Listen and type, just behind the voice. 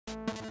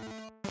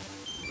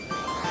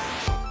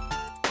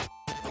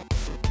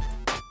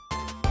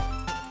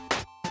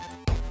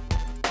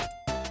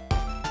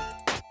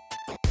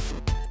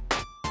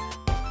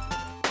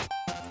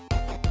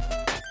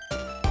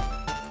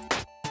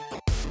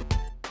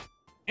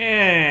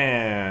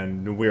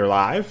And we're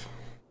live.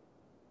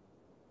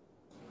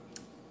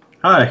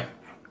 Hi,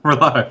 we're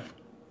live.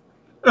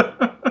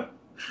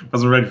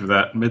 Wasn't ready for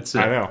that. Mid I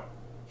sip. know.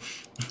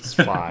 It's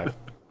five.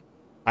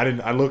 I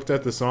didn't. I looked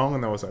at the song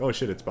and I was like, "Oh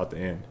shit, it's about to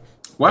end."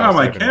 So I Wow, was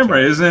my typing in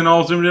camera chat. isn't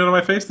all zoomed in on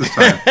my face this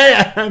time.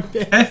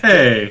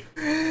 Hey,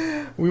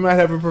 Hey, we might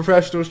have a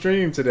professional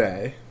stream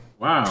today.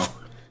 wow.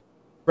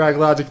 Frag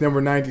Logic number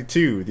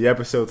 92. The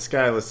episode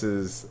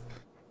Skylus's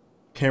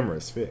camera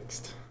is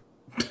fixed.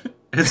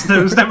 It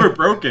was never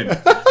broken.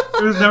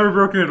 It was never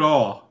broken at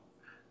all.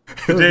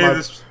 It was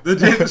my. The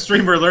day the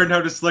streamer learned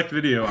how to select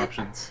video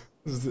options.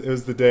 It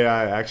was the day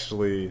I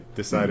actually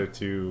decided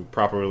to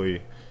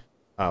properly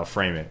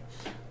frame it.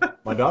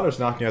 My daughter's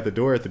knocking at the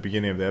door at the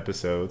beginning of the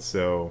episode,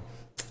 so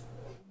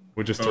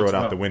we'll just Oh, throw it's it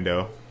out the well.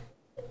 window.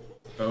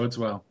 Oh, it's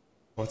well.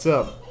 What's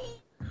up?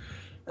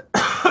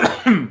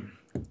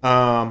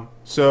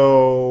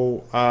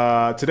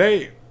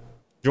 Today,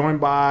 joined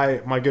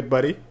by my good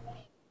buddy,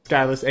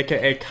 Skyllus,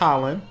 aka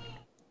Colin.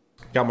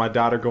 Got my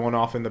daughter going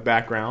off in the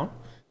background.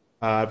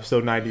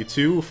 Episode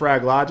 92,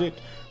 Frag Logic.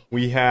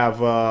 We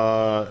have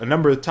a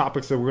number of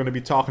topics that we're going to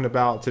be talking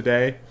about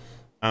today.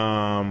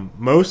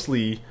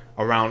 Mostly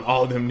around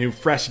all them new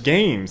fresh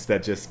games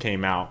that just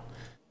came out.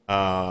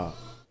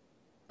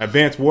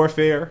 Advanced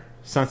Warfare,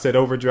 Sunset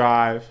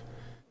Overdrive,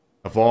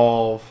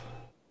 Evolve,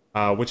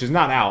 which is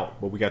not out,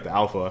 but we got the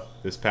alpha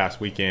this past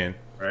weekend.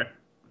 Right?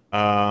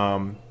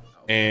 Um,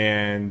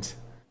 and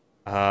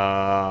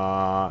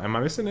am I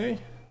missing any?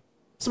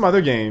 Some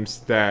other games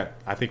that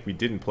I think we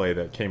didn't play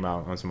that came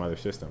out on some other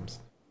systems,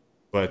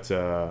 but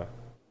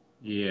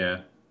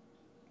Yeah.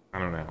 I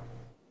don't know.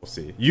 We'll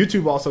see.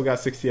 YouTube also got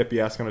 60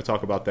 FPS. Going to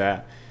talk about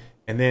that,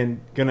 and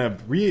then gonna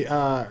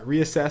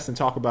reassess and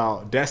talk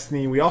about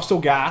Destiny. We also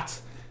got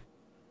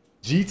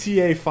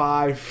GTA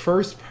 5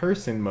 first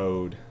person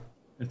mode.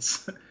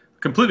 It's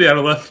completely out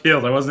of left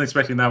field. I wasn't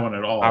expecting that one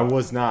at I all.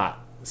 was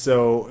not.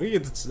 So we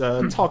get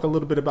to talk a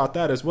little bit about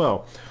that as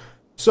well.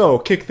 So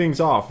kick things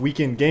off.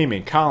 Weekend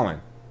gaming. Colin,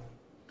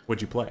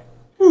 what'd you play?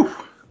 Whew.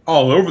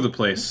 All over the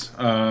place.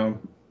 I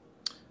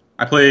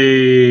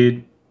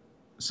played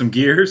some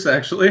Gears,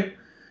 actually.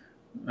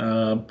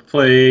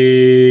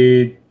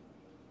 Played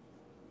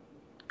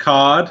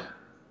COD.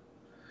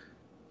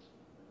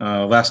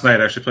 Last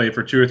night, I actually played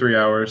for 2 or 3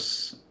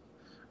 hours.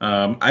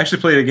 I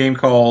actually played a game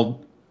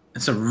called,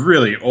 it's a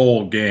really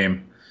old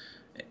game,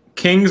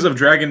 Kings of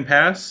Dragon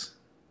Pass,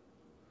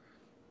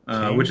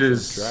 which Kings of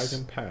is,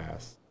 Dragon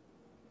Pass.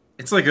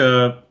 it's like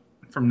a,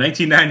 from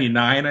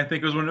 1999, I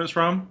think was when it was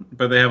from,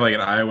 but they have like an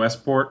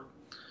iOS port.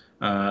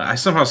 I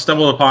somehow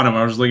stumbled upon it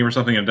when I was looking for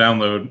something to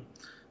download,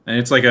 and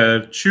it's like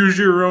a choose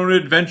your own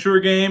adventure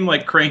game,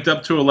 like cranked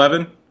up to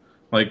 11,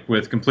 like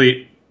with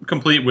complete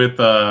with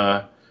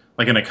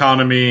like an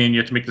economy, and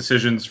you have to make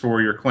decisions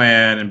for your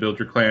clan and build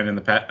your clan in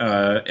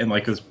the in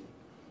like this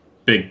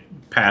big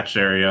patch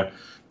area.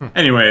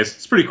 Anyways,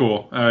 it's pretty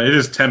cool. It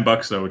is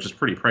 $10 though, which is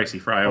pretty pricey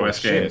for Oh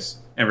iOS shit! games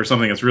and for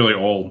something that's really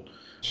old.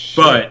 Shit!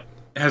 But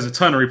it has a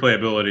ton of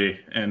replayability,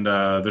 and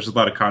there's a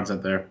lot of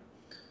content there.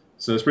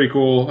 So it's pretty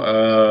cool.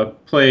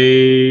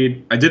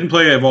 Played. I didn't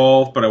play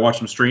Evolve, but I watched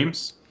some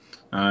streams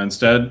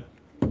instead.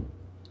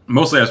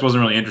 Mostly, I just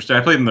wasn't really interested.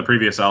 I played in the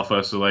previous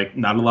alpha, so like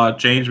not a lot of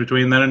change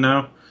between then and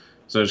now.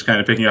 So just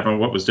kind of picking up on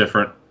what was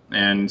different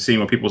and seeing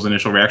what people's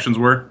initial reactions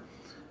were.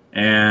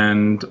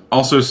 And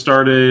also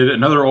started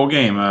another old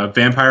game,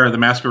 Vampire the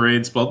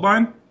Masquerade's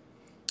Bloodline.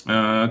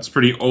 It's a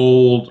pretty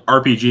old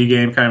RPG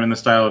game, kind of in the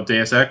style of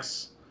Deus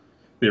Ex,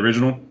 the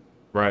original.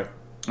 Right.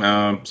 So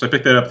I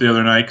picked that up the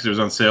other night because it was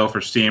on sale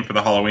for Steam for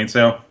the Halloween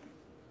sale.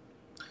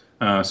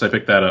 So I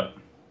picked that up.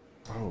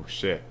 Oh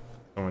shit!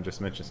 Someone just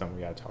mentioned something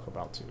we gotta talk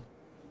about too.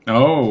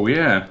 Oh,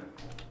 yeah.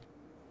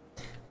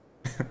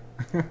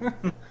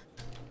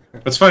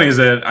 What's funny is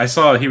that I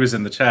saw he was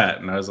in the chat,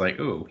 and I was like,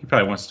 ooh, he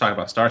probably wants to talk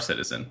about Star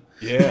Citizen.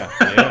 Yeah.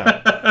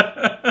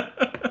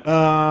 Yeah.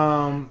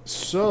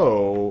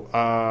 So,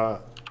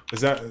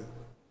 is that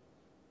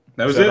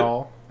That is was that it.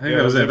 all? I think Yeah,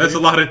 that was was it. it for That's a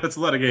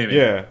you? lot of gaming.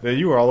 Yeah, that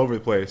you were all over the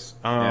place.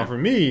 Yeah. For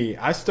me,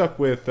 I stuck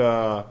with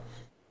a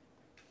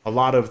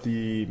lot of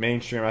the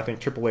mainstream, I think,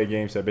 AAA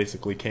games that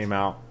basically came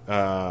out.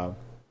 Call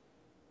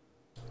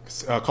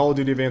of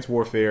Duty Advanced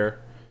Warfare.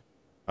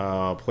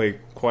 Played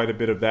quite a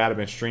bit of that. I've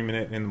been streaming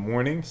it in the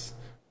mornings.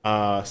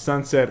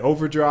 Sunset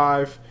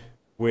Overdrive,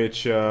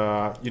 which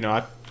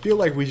I feel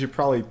like we should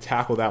probably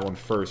tackle that one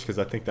first because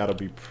I think that'll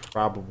be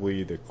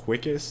probably the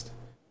quickest,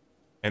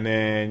 and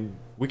then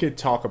we could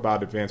talk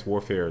about Advanced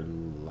Warfare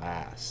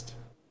last.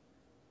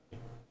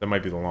 That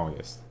might be the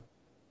longest.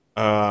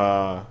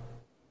 Uh,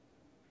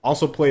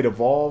 Also played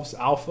Evolve's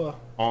Alpha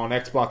on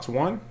Xbox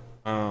One.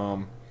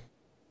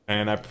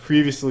 And I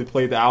previously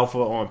played the Alpha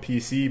on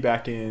PC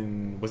back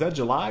in, was that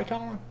July,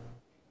 Colin?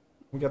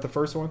 We got the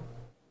first one?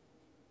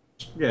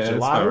 Yeah, that's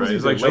July? about It was right.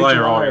 It's either like late July or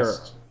July or,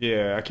 August.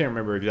 yeah, I can't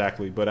remember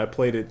exactly, but I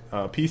played it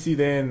PC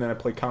then I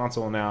played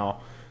console now.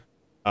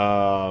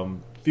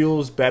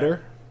 Feels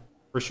better,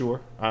 for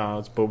sure.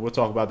 But we'll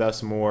talk about that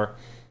some more.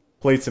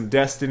 Played some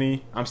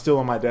Destiny. I'm still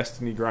on my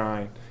Destiny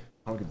grind.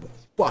 I don't give a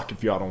fuck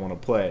if y'all don't want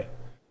to play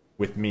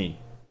with me.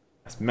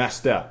 That's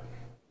messed up.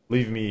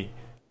 Leaving me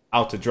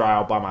out to dry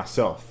all by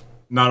myself.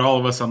 Not all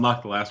of us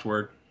unlock the last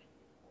word.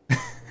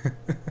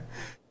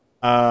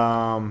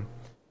 And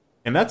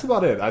that's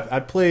about it. I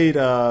played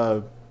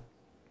Terra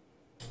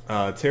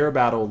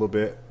Battle a little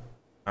bit.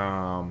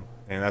 And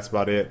that's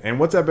about it. And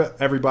what's up,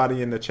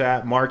 everybody in the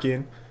chat?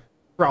 Markin,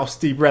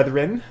 Frosty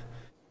Brethren.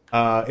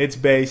 It's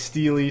Bay,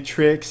 Steely,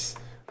 Tricks.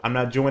 I'm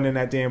not joining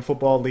that damn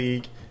football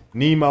league.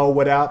 Nemo,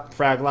 what up?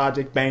 Frag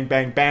Logic, bang,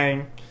 bang,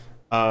 bang.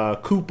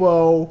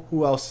 Kupo,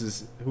 who else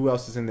is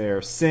in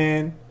there?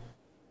 Sin.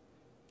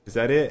 Is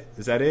that it?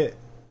 Is that it?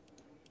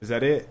 Is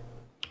that it?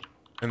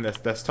 And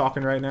that's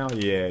talking right now?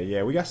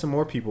 Yeah. We got some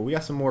more people. We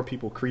got some more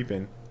people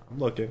creeping. I'm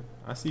looking.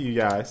 I see you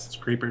guys. It's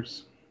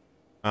creepers.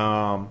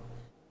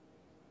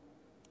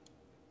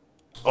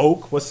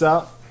 Oak, what's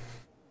up?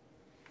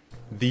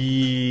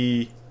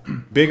 The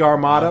Big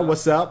Armada,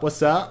 what's up?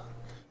 What's up?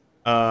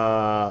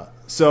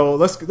 So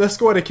let's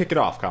go ahead and kick it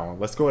off, Colin.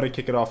 Let's go ahead and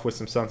kick it off with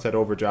some Sunset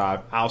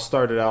Overdrive. I'll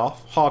start it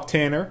off. Hawk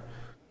Tanner,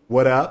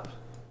 what up?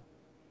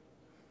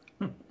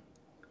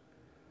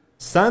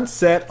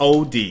 Sunset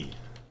OD.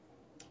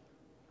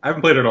 I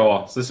haven't played it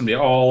all, so this is gonna be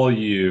all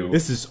you.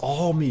 This is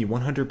all me,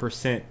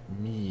 100%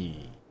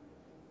 me.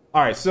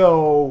 All right,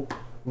 so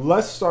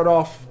let's start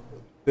off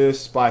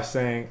this by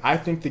saying I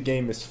think the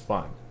game is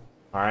fun.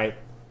 All right,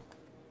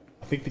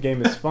 I think the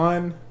game is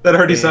fun. That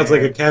already sounds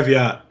like a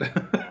caveat.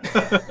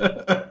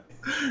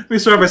 Let me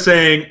start by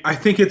saying I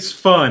think it's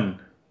fun.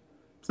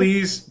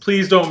 Please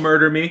don't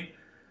murder me.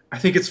 I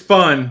think it's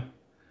fun.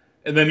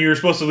 And then you're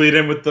supposed to lead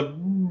in with the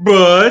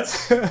but.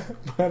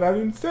 But I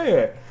didn't say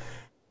it.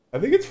 I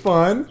think it's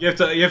fun. You have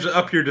to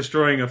up your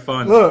destroying of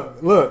fun.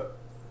 Look.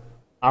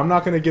 I'm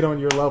not gonna get on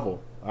your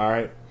level. All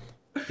right.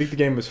 I think the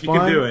game is fun.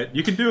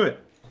 You can do it.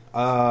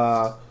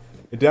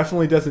 It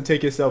definitely doesn't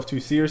take itself too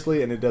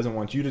seriously, and it doesn't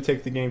want you to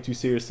take the game too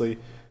seriously.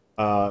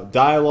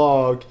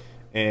 Dialogue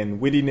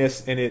and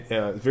wittiness in it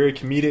is very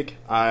comedic.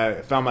 I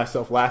found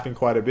myself laughing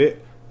quite a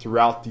bit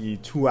throughout the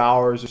 2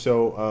 hours or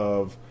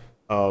so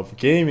of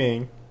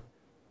gaming.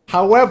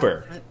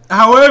 However,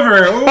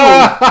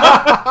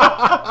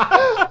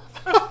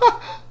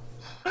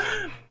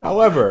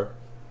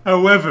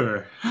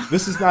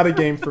 this is not a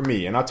game for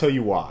me, and I'll tell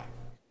you why.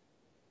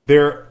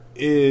 There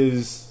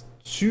is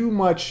too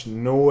much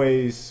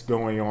noise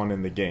going on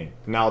in the game.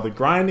 Now, the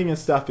grinding and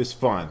stuff is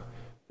fun.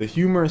 The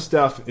humor and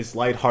stuff is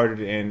lighthearted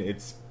and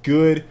it's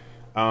good.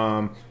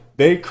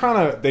 They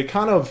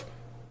kind of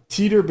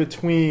teeter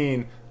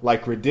between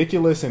like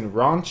ridiculous and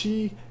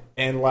raunchy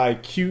and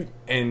like cute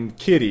and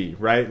kitty,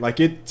 right? Like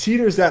it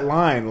teeters that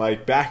line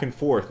like back and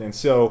forth. And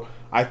so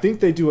I think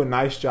they do a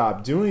nice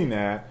job doing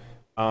that.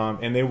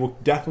 And they will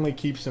definitely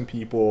keep some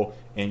people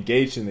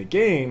engaged in the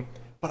game.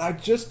 But I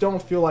just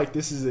don't feel like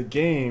this is a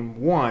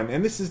game, one,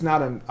 and this is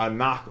not a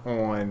knock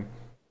on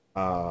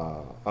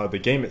the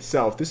game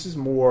itself. This is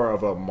more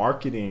of a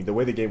marketing, the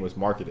way the game was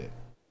marketed.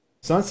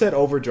 Sunset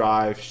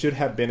Overdrive should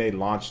have been a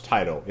launch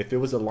title. If it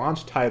was a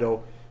launch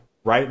title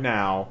right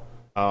now,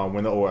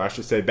 or I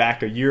should say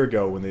back a year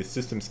ago when the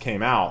systems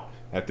came out,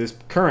 at this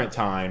current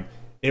time,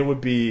 it would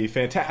be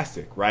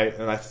fantastic, right?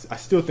 And I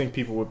still think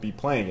people would be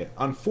playing it.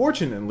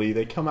 Unfortunately,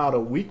 they come out a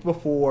week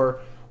before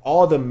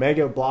all the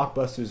mega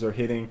blockbusters are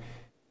hitting,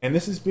 and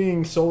this is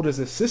being sold as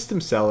a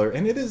system seller,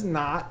 and it is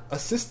not a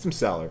system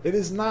seller. It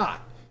is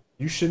not.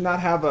 You should not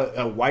have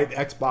a white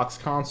Xbox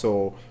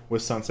console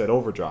with Sunset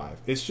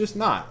Overdrive. It's just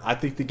not. I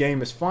think the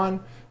game is fun.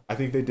 I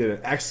think they did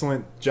an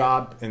excellent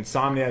job,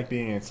 Insomniac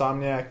being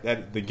Insomniac.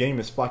 That the game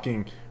is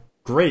fucking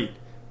great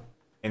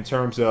in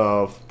terms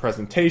of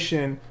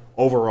presentation,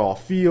 overall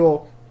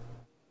feel,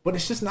 but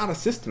it's just not a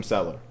system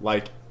seller.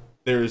 Like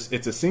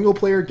it's a single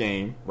player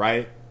game,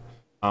 right?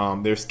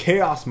 There's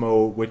Chaos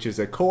Mode, which is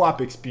a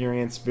co-op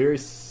experience, very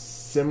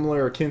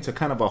similar, akin to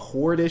kind of a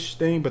horde-ish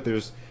thing, but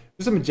there's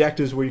some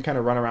objectives where you kind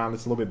of run around.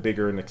 It's a little bit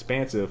bigger and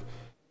expansive,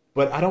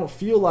 but I don't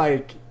feel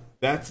like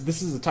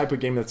this is the type of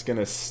game that's going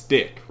to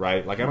stick,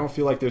 right? Like I don't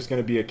feel like there's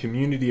going to be a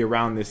community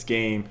around this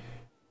game,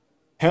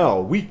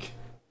 week,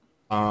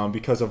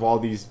 because of all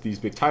these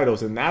big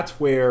titles, and that's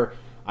where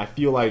I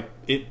feel like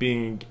it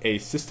being a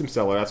system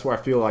seller, that's where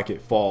I feel like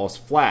it falls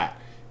flat.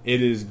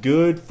 It is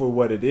good for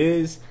what it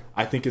is.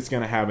 I think it's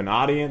going to have an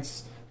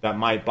audience that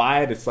might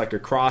buy it. It's like a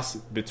cross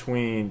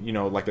between,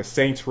 like a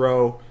Saints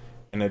Row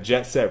and a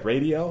Jet Set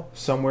Radio,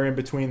 somewhere in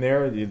between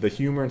there. The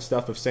humor and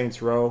stuff of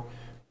Saints Row,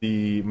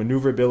 the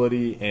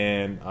maneuverability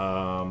and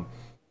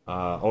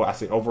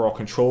overall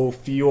control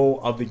feel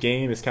of the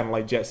game is kind of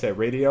like Jet Set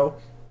Radio.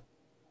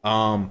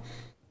 I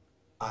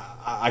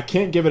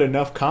can't give it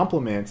enough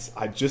compliments.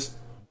 I just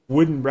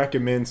wouldn't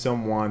recommend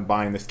someone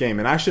buying this game.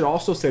 And I should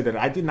also say that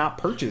I did not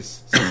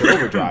purchase Sunset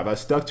Overdrive. I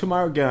stuck to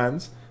my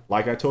guns.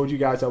 Like I told you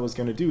guys I was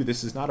going to do,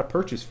 this is not a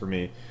purchase for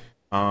me.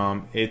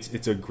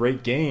 It's a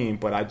great game,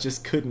 but I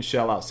just couldn't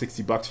shell out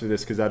 $60 for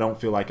this because I don't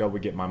feel like I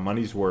would get my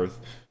money's worth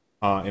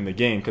in the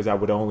game because I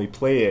would only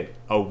play it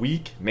a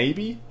week,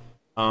 maybe.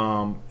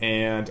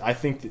 And I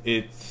think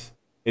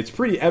it's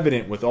pretty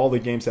evident with all the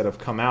games that have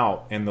come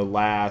out in the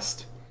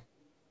last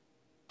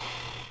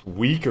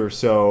week or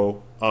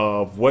so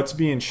of what's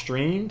being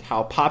streamed,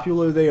 how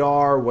popular they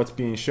are, what's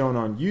being shown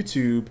on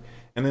YouTube,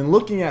 and then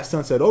looking at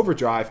Sunset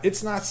Overdrive,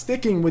 it's not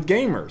sticking with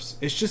gamers.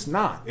 It's just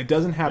not. It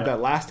doesn't have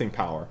that lasting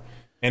power.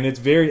 And it's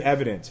very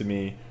evident to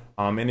me,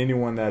 and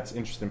anyone that's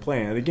interested in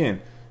playing it.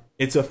 Again,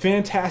 it's a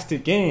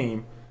fantastic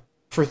game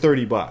for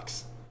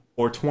 $30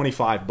 or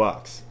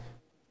 $25.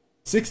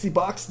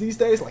 $60 these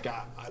days? Like,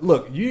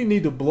 look, you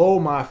need to blow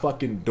my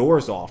fucking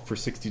doors off for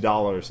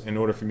 $60 in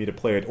order for me to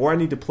play it. Or I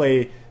need to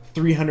play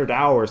 300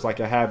 hours like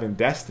I have in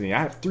Destiny.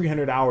 I have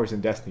 300 hours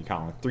in Destiny,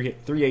 Colin.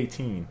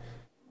 318.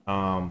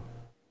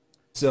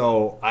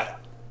 So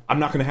I'm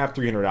not going to have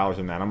 300 hours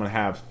in that. I'm going to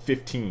have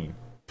 15,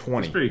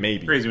 20, It's pretty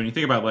maybe. crazy when you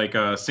think about like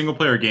single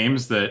player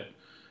games that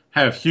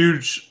have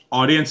huge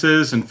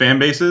audiences and fan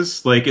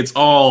bases. Like it's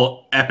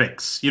all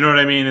epics. You know what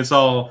I mean? It's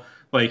all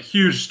like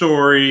huge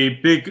story,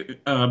 big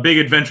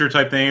adventure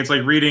type thing. It's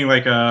like reading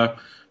like a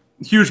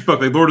huge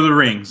book, like Lord of the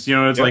Rings. You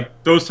know, it's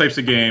like those types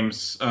of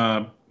games.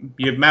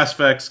 You have Mass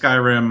Effect,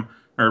 Skyrim,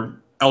 or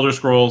Elder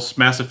Scrolls,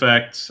 Mass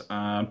Effect,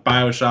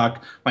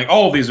 BioShock. Like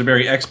all of these are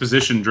very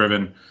exposition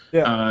driven.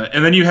 Yeah.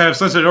 And then you have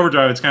Sunset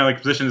Overdrive. It's kind of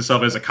like positioned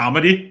itself as a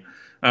comedy,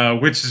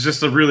 which is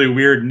just a really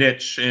weird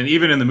niche. And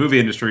even in the movie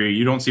industry,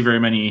 you don't see very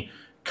many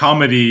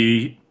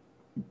comedy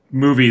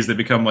movies that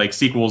become like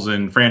sequels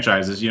and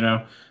franchises. You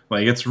know,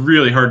 like it's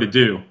really hard to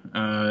do,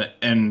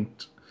 and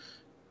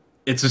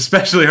it's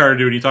especially hard to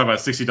do when you talk about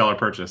a $60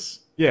 purchase.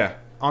 Yeah.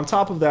 On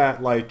top of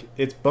that, like,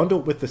 it's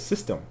bundled with the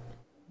system.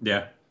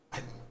 Yeah.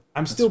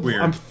 I'm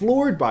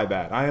floored by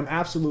that. I am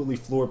absolutely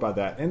floored by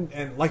that.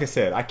 And like I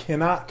said, I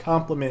cannot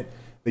compliment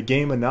the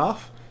game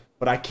enough,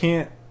 but I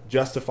can't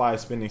justify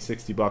spending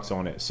 $60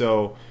 on it.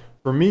 So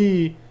for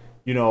me,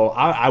 you know,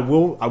 I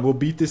will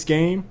beat this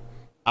game.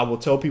 I will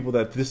tell people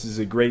that this is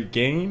a great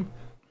game.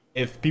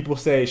 If people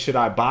say, should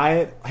I buy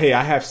it? Hey,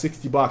 I have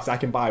 $60. I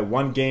can buy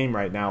one game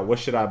right now. What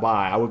should I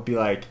buy? I would be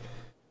like,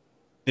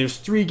 there's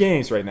 3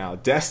 games right now.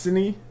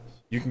 Destiny,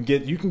 you can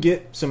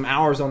get some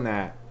hours on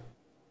that.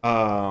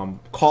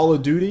 Call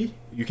of Duty,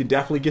 you can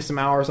definitely get some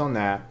hours on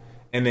that.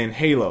 And then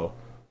Halo.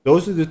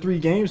 Those are the 3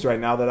 games right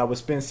now that I would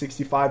spend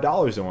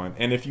 $65 on.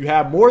 And if you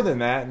have more than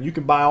that and you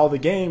can buy all the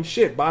games,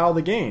 shit, buy all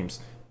the games.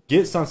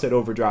 Get Sunset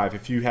Overdrive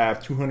if you have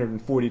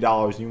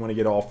 $240 and you want to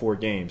get all 4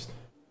 games.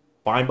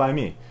 Fine by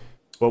me.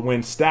 But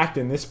when stacked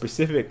in this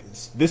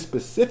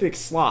specific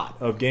slot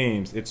of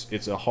games,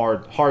 it's a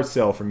hard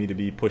sell for me to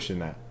be pushing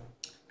that.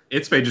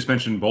 Itzbay just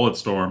mentioned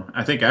Bulletstorm.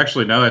 I think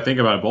actually, now that I think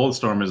about it,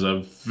 Bulletstorm is a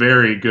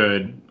very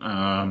good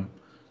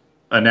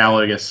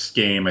analogous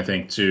game, I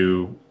think,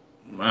 to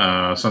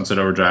Sunset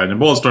Overdrive. And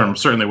Bulletstorm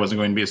certainly wasn't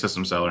going to be a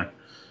system seller.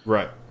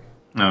 Right.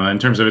 In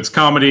terms of its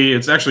comedy,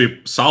 it's actually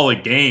a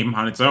solid game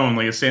on its own.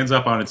 Like, it stands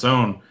up on its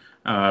own.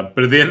 But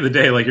at the end of the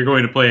day, like, you're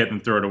going to play it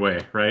and throw it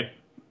away, right?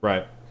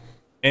 Right.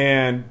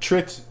 And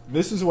Trix,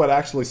 this is what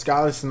actually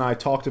Skyllus and I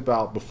talked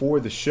about before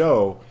the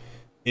show,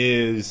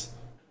 is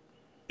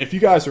if you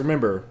guys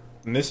remember,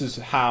 and this is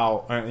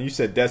how you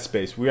said Dead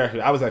Space.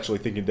 I was actually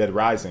thinking Dead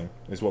Rising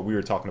is what we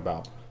were talking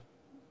about.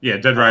 Yeah,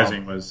 Dead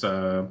Rising was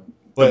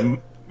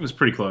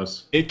pretty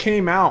close. It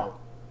came out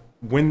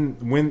when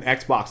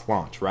Xbox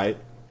launched, right?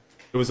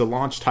 It was a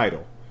launch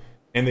title,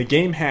 and the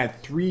game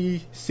had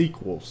 3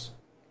 sequels.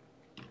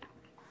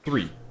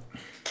 3.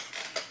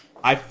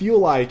 I feel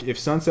like if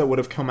Sunset would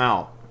have come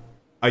out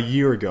a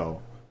year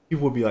ago,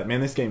 people would be like, "Man,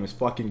 this game is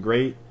fucking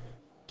great.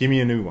 Give me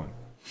a new one."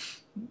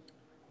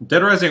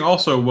 Dead Rising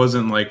also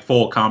wasn't like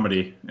full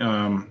comedy.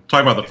 Talking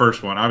about the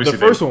first one, obviously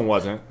the first one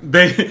wasn't.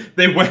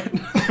 They went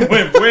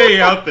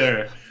way out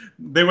there.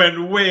 They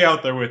went way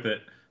out there with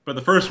it. But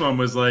the first one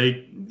was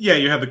like, yeah,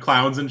 you have the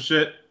clowns and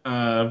shit,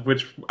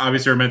 which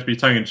obviously are meant to be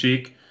tongue in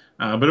cheek.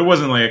 But it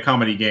wasn't like a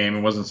comedy game.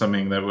 It wasn't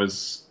something that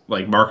was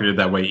like marketed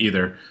that way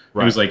either.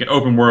 Right. It was like an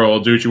open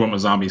world, do what you want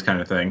with zombies kind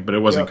of thing. But it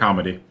wasn't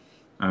comedy.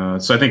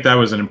 So I think that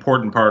was an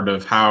important part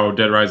of how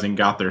Dead Rising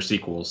got their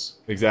sequels.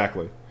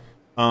 Exactly.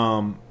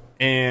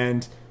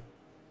 And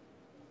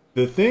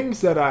the things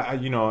that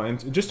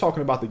and just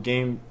talking about the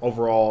game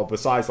overall,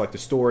 besides like the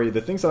story, the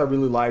things that I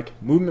really like,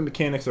 movement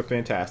mechanics are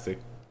fantastic.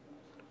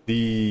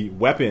 The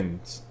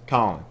weapons,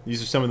 Colin,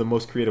 these are some of the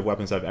most creative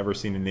weapons I've ever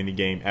seen in any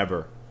game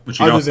ever. What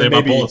you don't say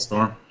about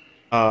Bulletstorm?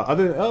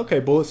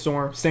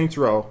 Bulletstorm, Saints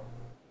Row,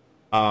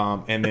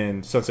 and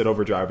then Sunset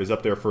Overdrive is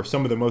up there for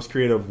some of the most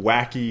creative,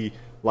 wacky,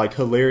 like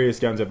hilarious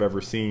guns I've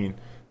ever seen.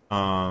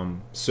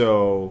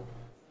 So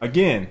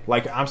again,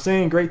 like I'm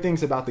saying great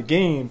things about the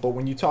game, but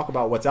when you talk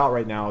about what's out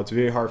right now, it's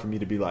very hard for me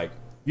to be like,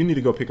 you need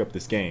to go pick up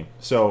this game.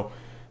 So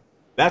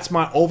that's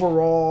my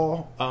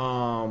overall,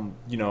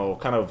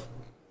 kind of,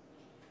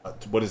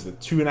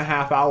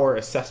 2.5 hour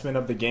assessment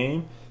of the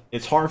game.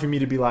 It's hard for me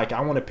to be like,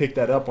 I want to pick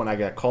that up when I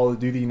got Call of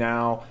Duty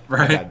now.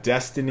 Right. I got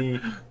Destiny.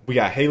 We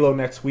got Halo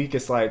next week.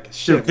 It's like,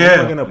 shit, when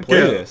am I going to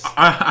play this?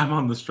 I'm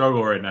on the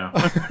struggle right now.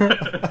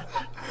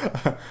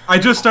 I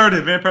just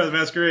started Vampire the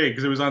Masquerade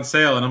because it was on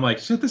sale, and I'm like,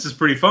 shit, this is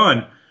pretty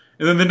fun.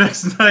 And then the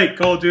next night,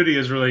 Call of Duty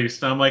is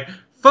released, and I'm like,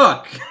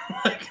 fuck.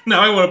 Like,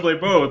 now I want to play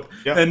both.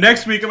 Yep. And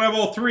next week I'm gonna have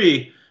all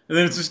three, and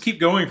then it's just keep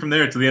going from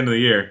there to the end of the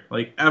year.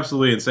 Like,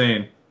 absolutely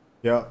insane.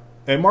 Yeah.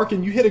 And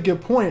Markin, you hit a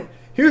good point.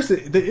 Here's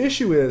the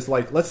issue is,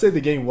 like, let's say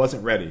the game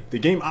wasn't ready. The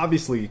game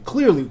obviously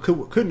clearly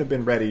couldn't have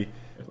been ready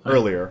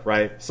earlier,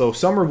 right? So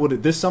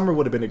this summer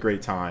would have been a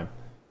great time.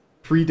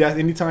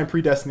 Anytime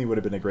pre-Destiny would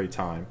have been a great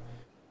time.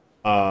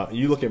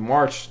 You look at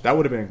March, that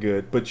would have been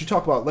good. But you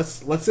talk about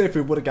let's say if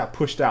it would have got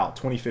pushed out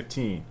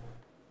 2015.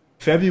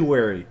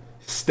 February,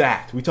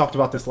 stacked. We talked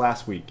about this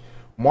last week.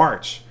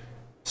 March,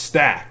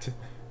 stacked.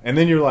 And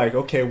then you're like,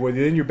 okay, well,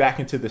 then you're back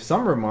into the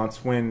summer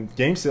months when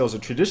game sales are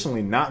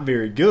traditionally not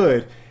very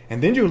good.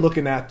 And then you're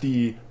looking at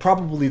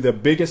probably the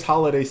biggest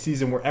holiday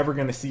season we're ever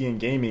going to see in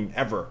gaming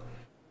ever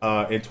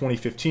in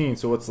 2015.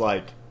 So it's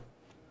like,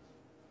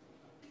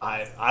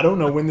 I don't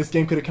know when this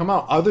game could have come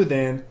out other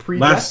than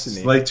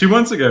pre-Destiny. Like 2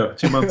 months ago.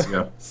 2 months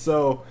ago.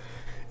 So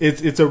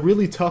it's a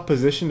really tough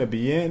position to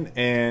be in.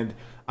 And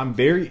I'm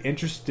very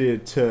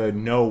interested to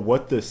know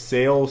what the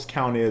sales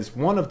count is,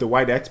 one of the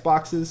white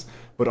Xboxes,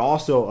 but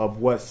also of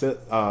what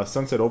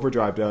Sunset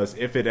Overdrive does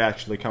if it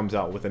actually comes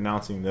out with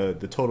announcing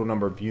the total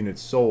number of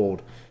units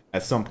sold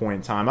at some point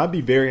in time. I'd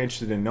be very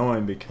interested in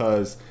knowing,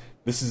 because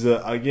this is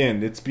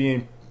again, it's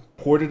being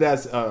ported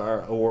as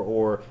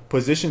or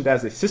positioned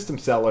as a system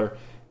seller,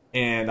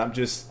 and I'm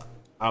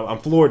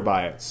floored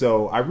by it.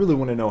 So I really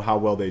want to know how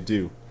well they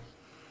do.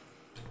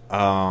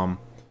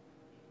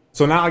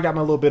 So now I got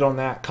my little bit on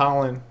that.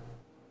 Colin,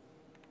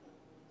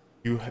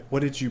 what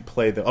did you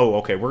play?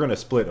 Okay, we're gonna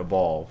split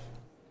Evolve.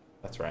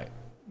 That's right.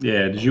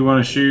 Yeah, did you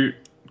want to shoot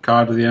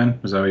COD to the end?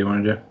 Was that what you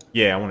want to do?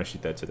 Yeah, I want to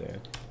shoot that today.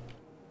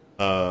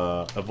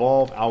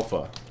 Evolve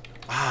Alpha.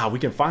 We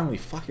can finally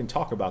fucking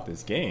talk about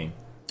this game.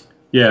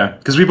 Yeah,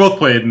 because we both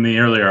played in the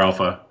earlier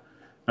alpha.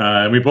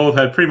 And we both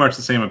had pretty much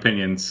the same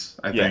opinions,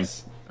 I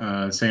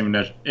think. Same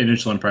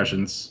initial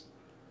impressions.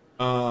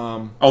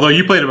 Although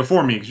you played it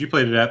before me, because you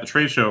played it at the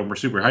trade show and were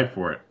super hyped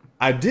for it.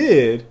 I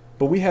did,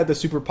 but we had the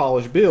super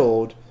polished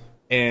build,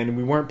 and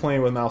we weren't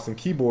playing with mouse and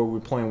keyboard. We were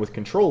playing with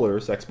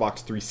controllers, Xbox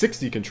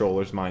 360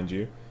 controllers, mind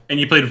you. And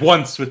you played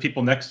once with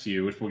people next to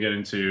you, which we'll get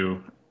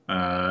into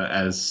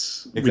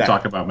as we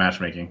talk about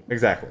matchmaking.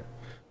 Exactly.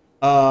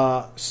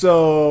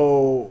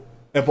 So,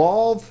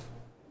 Evolve,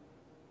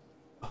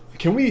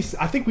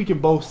 I think we can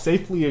both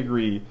safely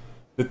agree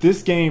that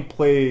this game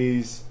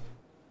plays,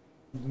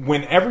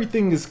 when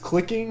everything is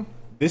clicking,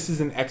 this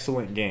is an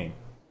excellent game.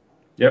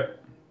 Yep.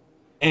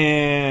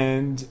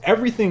 And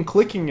everything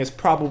clicking is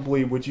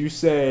probably, would you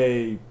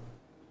say,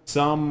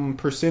 some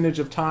percentage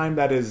of time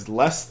that is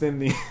less than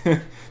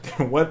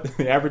than what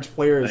the average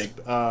player is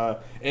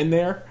in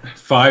there?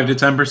 5 to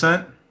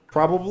 10%?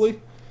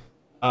 Probably.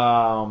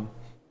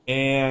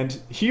 And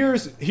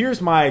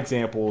here's my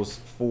examples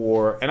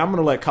and I'm going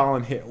to let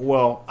Colin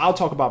I'll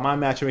talk about my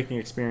matchmaking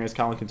experience.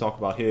 Colin can talk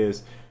about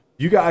his.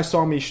 You guys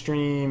saw me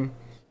stream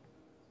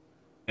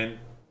and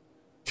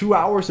 2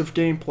 hours of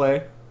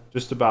gameplay,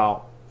 just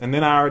about. And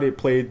then I already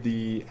played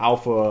the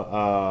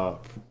alpha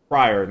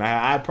prior, and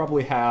I'd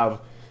probably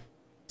have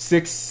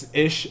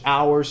 6-ish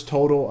hours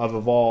total of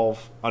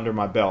Evolve under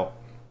my belt.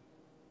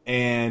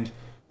 And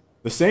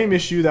the same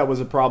issue that was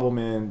a problem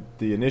in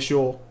the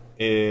initial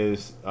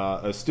is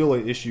still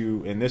an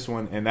issue in this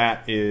one, and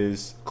that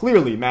is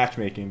clearly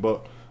matchmaking.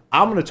 But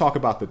I'm going to talk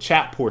about the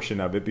chat portion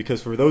of it,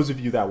 because for those of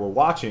you that were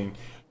watching,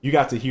 you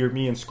got to hear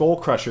me and Skull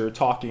Crusher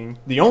talking,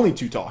 the only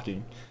two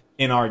talking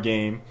in our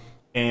game.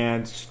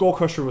 And Skull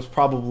Crusher was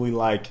probably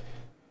like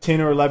 10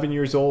 or 11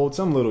 years old,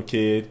 some little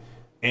kid.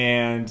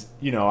 And,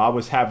 I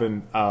was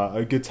having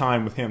a good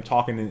time with him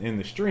talking in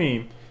the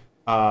stream.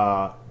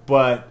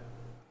 But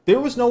there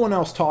was no one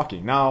else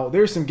talking. Now,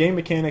 there's some game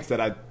mechanics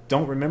that I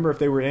don't remember if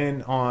they were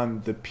in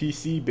on the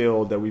PC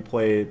build that we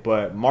played.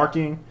 But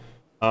marking,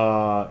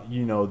 the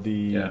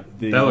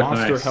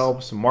monster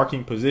helps,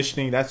 marking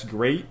positioning, that's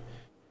great.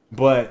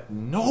 But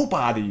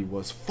nobody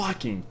was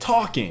fucking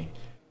talking.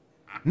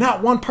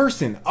 Not one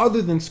person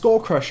other than Skull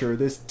Crusher,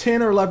 this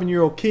 10 or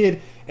 11-year-old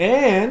kid,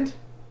 and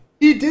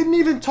he didn't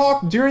even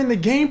talk during the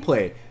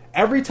gameplay.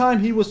 Every time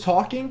he was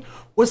talking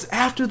was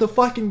after the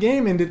fucking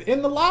game ended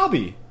in the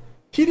lobby.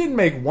 He didn't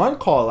make one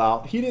call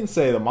out. He didn't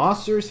say the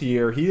monster's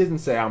here. He didn't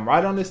say I'm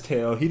right on his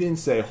tail. He didn't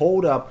say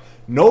hold up.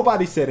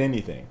 Nobody said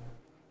anything,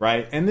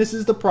 right? And this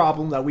is the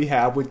problem that we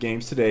have with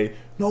games today.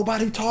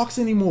 Nobody talks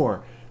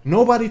anymore.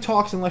 Nobody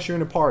talks unless you're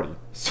in a party.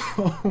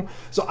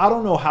 So I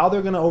don't know how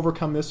they're going to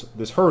overcome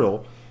this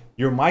hurdle.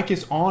 Your mic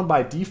is on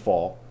by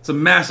default. It's a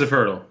massive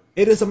hurdle.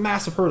 It is a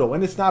massive hurdle,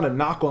 and it's not a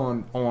knock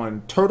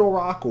on Turtle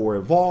Rock or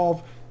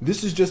Evolve.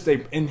 This is just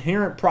an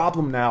inherent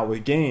problem now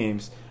with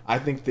games. I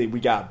think that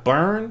we got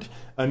burned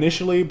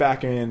initially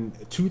back in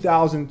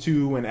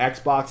 2002 when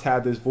Xbox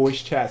had this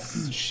voice chat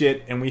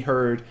shit, and we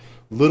heard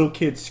little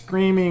kids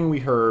screaming. We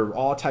heard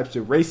all types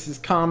of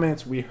racist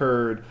comments. We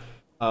heard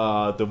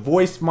the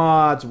voice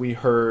mods, we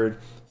heard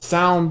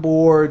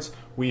soundboards,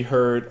 we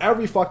heard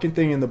every fucking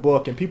thing in the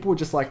book, and people were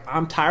just like,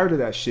 I'm tired of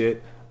that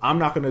shit. I'm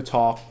not going to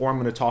talk, or I'm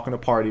going to talk in a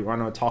party, or I'm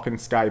going to talk in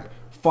Skype.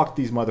 Fuck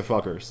these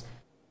motherfuckers.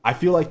 I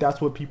feel like that's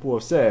what people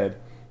have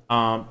said,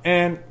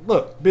 And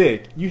look,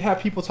 big, you have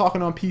people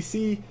talking on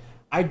PC.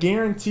 I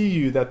guarantee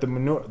you that the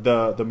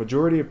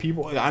majority of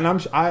people, and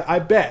I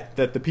bet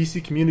that the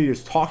PC community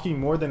is talking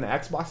more than the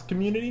Xbox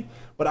community.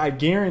 But I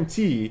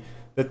guarantee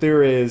that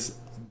there is,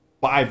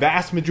 by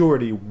vast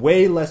majority,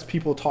 way less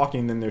people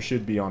talking than there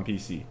should be on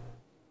PC.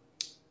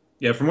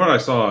 Yeah, from what I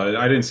saw,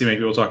 I didn't see many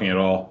people talking at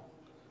all.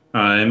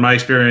 In my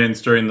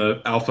experience during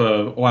the alpha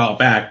a while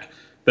back,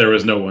 there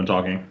was no one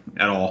talking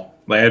at all.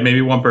 Like, I had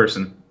maybe one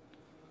person.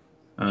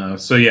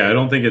 So yeah, I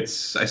still think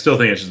it's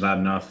just not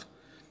enough.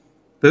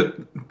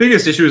 The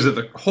biggest issue is that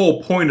the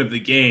whole point of the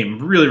game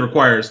really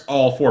requires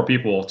all four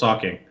people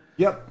talking.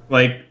 Yep.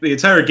 Like, the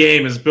entire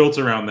game is built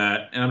around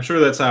that, and I'm sure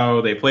that's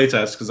how they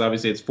playtest, because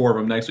obviously it's four of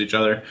them next to each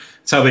other.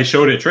 It's how they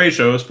showed it at trade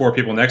shows, four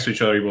people next to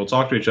each other, able to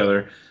talk to each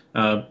other.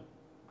 But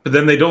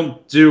then they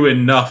don't do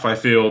enough, I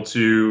feel,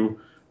 to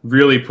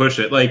really push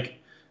it. Like,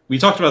 we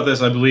talked about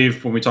this, I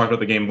believe, when we talked about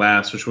the game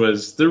last, which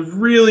was there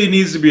really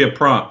needs to be a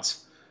prompt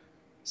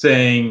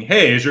saying,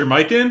 hey, is your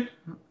mic in?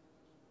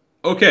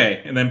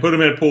 Okay, and then put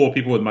them in a pool of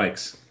people with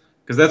mics.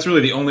 Because that's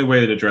really the only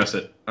way to address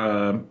it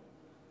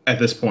at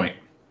this point.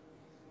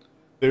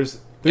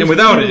 And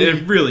without it,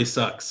 it really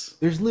sucks.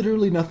 There's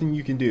literally nothing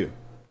you can do.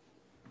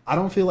 I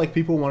don't feel like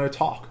people want to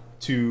talk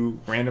to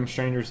random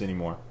strangers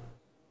anymore.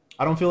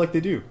 I don't feel like they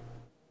do.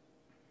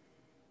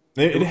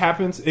 It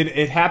happens.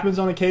 It happens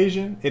on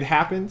occasion. It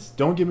happens.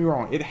 Don't get me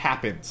wrong. It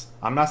happens.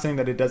 I'm not saying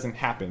that it doesn't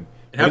happen.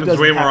 It happens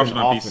way more often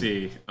on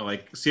PC.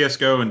 Like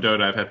CSGO and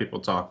Dota, I've had people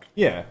talk.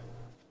 Yeah.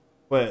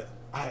 But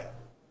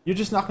you're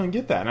just not going to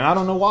get that. And I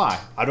don't know why.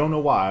 I don't know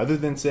why. Other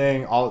than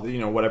saying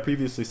what I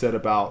previously said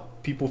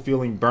about people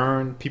feeling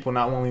burned, people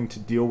not wanting to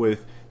deal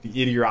with the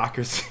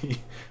idiocracy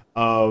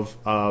of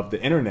the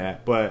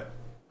internet. But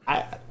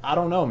I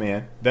don't know,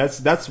 man.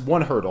 That's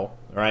one hurdle,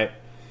 right?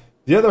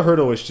 The other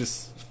hurdle is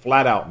just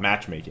flat out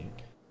matchmaking.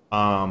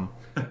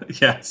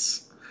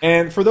 Yes.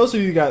 And for those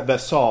of you guys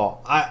that saw,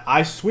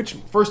 I switched.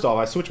 First off,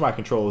 I switched my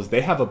controls.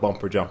 They have a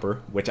bumper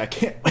jumper, which I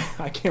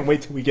can't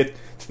wait till we get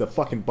to the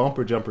fucking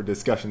bumper jumper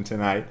discussion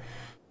tonight.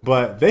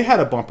 But they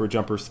had a bumper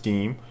jumper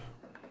scheme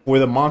for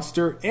the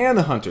monster and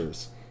the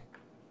hunters.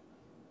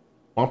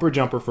 Bumper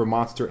jumper for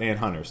monster and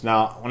hunters.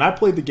 Now, when I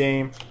played the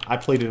game, I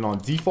played it on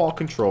default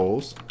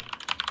controls,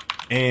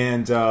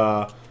 and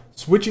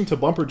switching to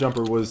bumper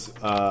jumper was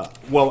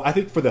I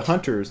think for the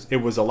hunters it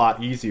was a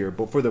lot easier,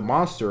 but for the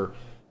monster.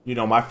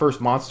 My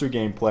first monster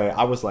gameplay,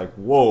 I was like,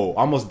 whoa,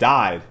 I almost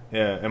died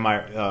in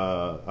my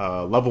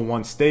level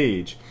 1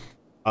 stage.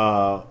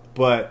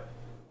 But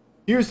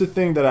here's the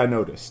thing that I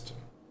noticed.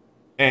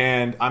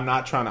 And I'm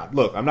not trying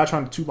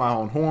to toot my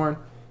own horn.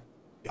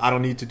 I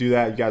don't need to do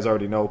that. You guys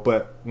already know.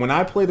 But when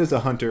I played as a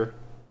hunter,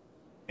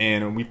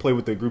 and we played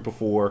with a group of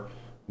 4,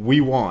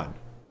 we won.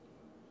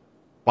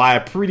 By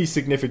a pretty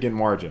significant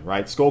margin,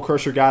 right? Skull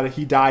Crusher got it.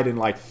 He died in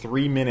like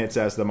 3 minutes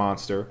as the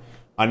monster.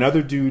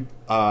 Another dude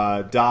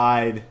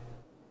died.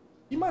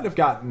 He might have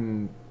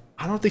gotten.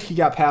 I don't think he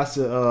got past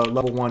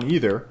level 1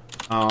 either.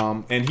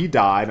 And he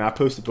died. And I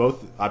posted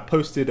both. I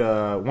posted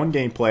one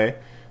gameplay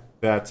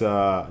that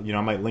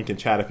I might link in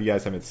chat if you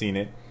guys haven't seen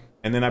it.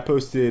 And then I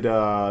posted the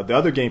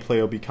other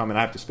gameplay will be coming.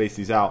 I have to space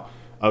these out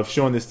of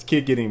showing this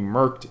kid getting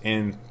murked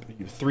in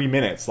 3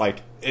 minutes.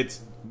 Like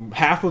it's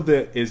half of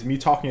it is me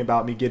talking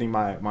about me getting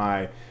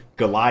my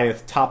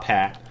Goliath top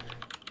hat.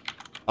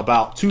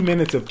 About 2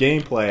 minutes of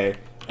gameplay.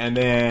 And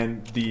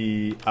then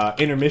the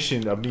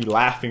intermission of me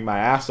laughing my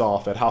ass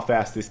off at how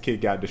fast this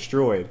kid got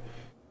destroyed.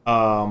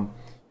 And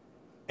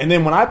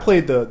then when I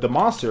played the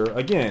monster,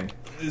 again,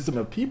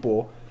 of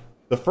people,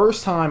 the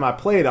first time I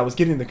played, I was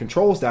getting the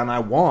controls down. I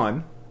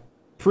won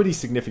pretty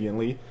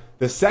significantly.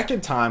 The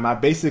second time, I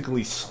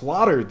basically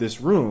slaughtered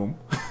this room.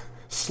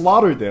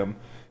 Slaughtered them.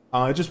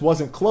 It just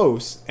wasn't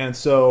close. And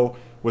so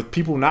with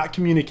people not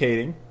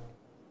communicating,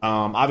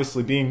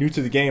 obviously being new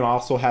to the game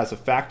also has a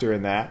factor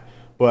in that.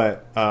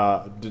 But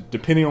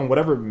depending on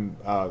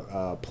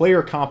whatever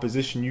player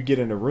composition you get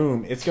in a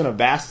room, it's going to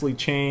vastly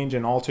change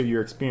and alter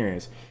your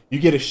experience. You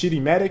get a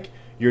shitty medic,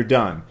 you're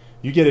done.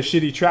 You get a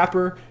shitty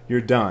trapper, you're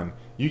done.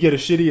 You get a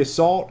shitty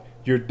assault,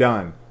 you're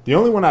done. The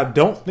only one I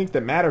don't think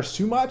that matters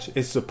too much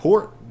is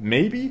support,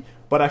 maybe.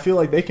 But I feel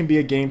like they can be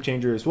a game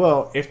changer as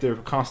well if they're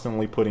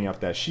constantly putting up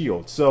that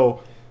shield.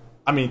 So,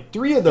 I mean,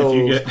 3 of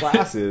those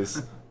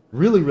classes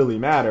really, really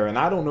matter. And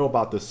I don't know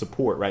about the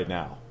support right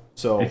now.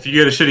 So if you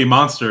get a shitty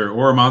monster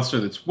or a monster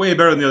that's way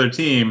better than the other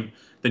team,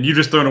 then you've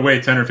just thrown away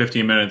 10 or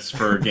 15 minutes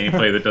for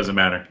gameplay that doesn't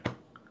matter.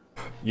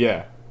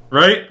 Yeah.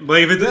 Right?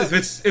 Like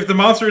if the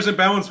monster isn't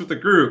balanced with the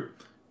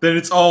group, then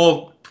it's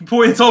all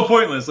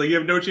pointless. Like you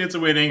have no chance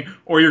of winning,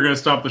 or you're going to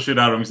stomp the shit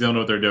out of them because they don't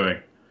know what they're doing.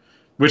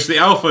 Which the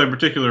alpha in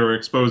particular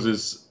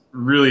exposes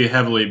really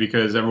heavily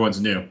because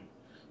everyone's new.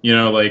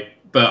 Like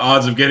the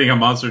odds of getting a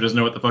monster who doesn't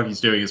know what the fuck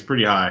he's doing is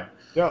pretty high.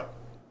 Yeah.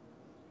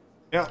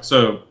 Yeah.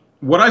 So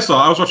what I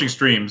saw, I was watching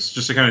streams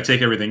just to kind of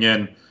take everything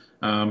in.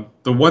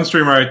 The one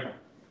streamer I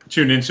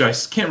tuned into, I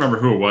can't remember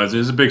who it was. It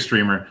was a big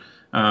streamer.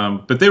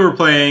 But they were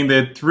playing. They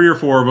had 3 or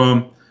 4 of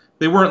them.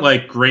 They weren't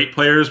like great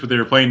players, but they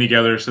were playing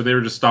together, so they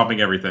were just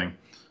stomping everything.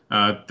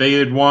 They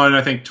had won,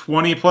 I think,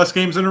 20 plus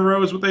games in a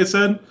row is what they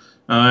said.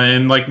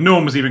 And like no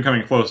one was even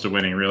coming close to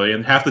winning really.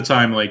 And half the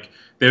time, like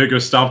they would go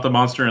stomp the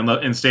monster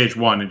in stage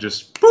one and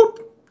just boop,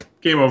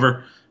 game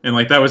over. And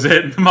like that was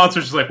it. And the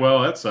monster's just like,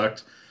 well, that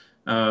sucked.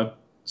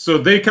 So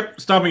they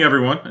kept stomping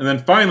everyone, and then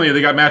finally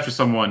they got matched with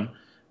someone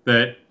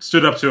that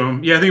stood up to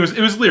him. Yeah, I think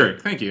it was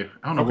Lyric. Thank you.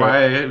 I don't know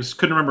why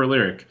couldn't remember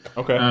Lyric.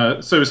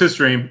 Okay. So it was his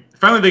stream.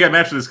 Finally, they got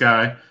matched with this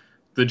guy,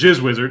 the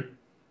Jizz Wizard.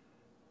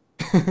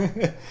 Who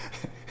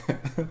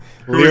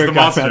was the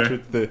monster?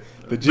 The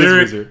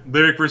Jizz Wizard.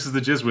 Lyric versus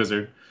the Jizz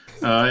Wizard.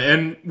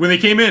 And when they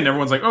came in,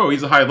 everyone's like, "Oh,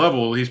 he's a high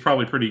level. He's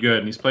probably pretty good,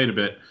 and he's played a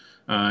bit."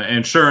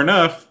 And sure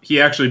enough,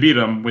 he actually beat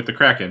him with the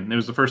Kraken. It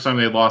was the first time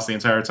they had lost the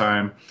entire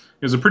time.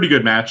 It was a pretty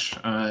good match.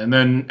 And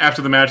then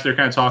after the match, they were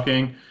kind of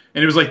talking.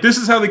 And it was like, this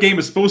is how the game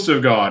is supposed to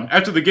have gone.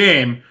 After the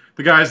game,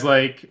 the guy's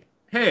like,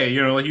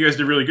 hey, like you guys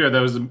did really good.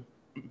 That was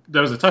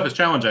the toughest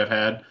challenge I've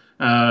had.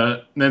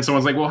 And then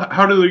someone's like, well,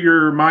 how do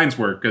your mines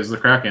work? Because the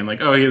Kraken,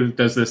 like, oh, he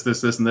does this,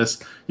 this, this, and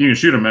this. You can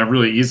shoot him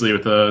really easily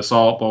with the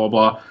assault, blah,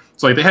 blah, blah.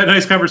 So like they had a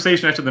nice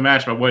conversation after the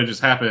match about what had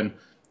just happened.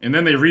 And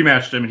then they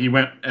rematched him, and he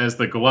went as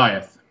the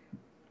Goliath.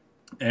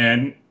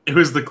 And it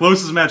was the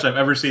closest match I've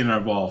ever seen in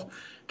Evolve.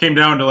 Came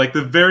down to like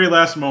the very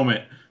last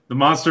moment, the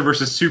monster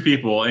versus two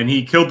people, and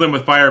he killed them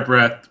with fire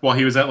breath while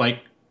he was at like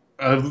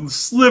a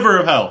sliver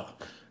of health.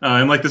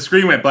 And like the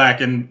screen went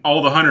black, and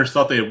all the hunters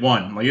thought they had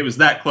won. Like it was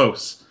that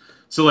close.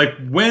 So like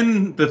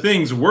when the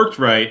things worked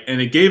right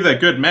and it gave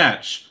that good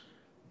match,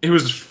 it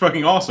was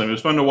fucking awesome. It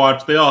was fun to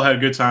watch. They all had a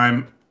good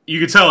time. You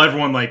could tell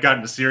everyone like got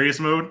into serious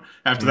mode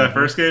after that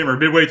first game, or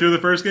midway through the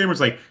first game. Where it's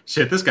like,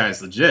 shit, this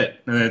guy's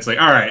legit. And then it's like,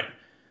 all right.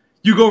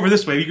 You go over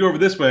this way, you go over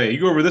this way, you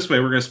go over this way,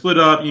 we're going to split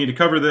up, you need to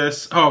cover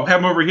this. Oh, have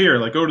him over here,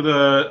 like go to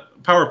the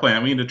power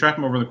plant, we need to trap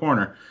him over in the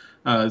corner.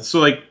 So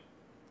like,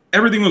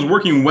 everything was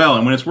working well,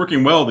 and when it's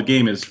working well, the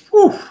game is,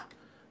 whew.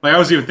 Like I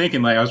was even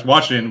thinking, like I was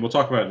watching it, and we'll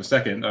talk about it in a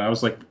second, I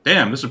was like,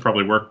 damn, this would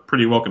probably work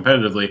pretty well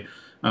competitively.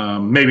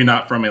 Maybe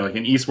not from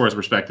an esports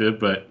perspective,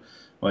 but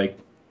like,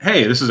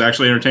 hey, this is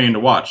actually entertaining to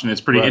watch, and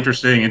it's pretty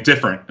interesting and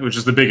different, which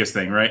is the biggest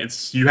thing, right?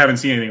 You haven't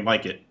seen anything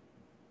like it.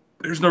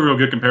 There's no real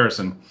good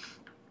comparison.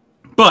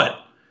 But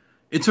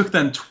it took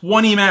them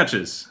 20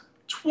 matches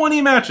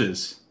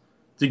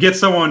to get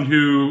someone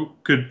who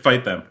could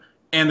fight them.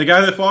 And the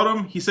guy that fought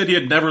him, he said he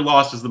had never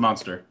lost as the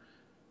monster.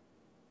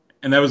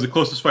 And that was the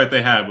closest fight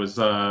they had was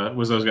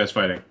those guys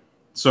fighting.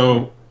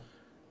 So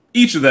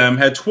each of them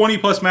had 20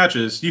 plus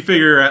matches. You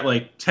figure at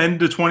like 10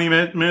 to 20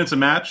 minutes a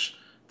match,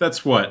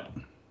 that's what?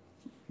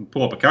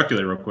 Pull up a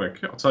calculator real quick.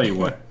 I'll tell you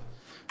what.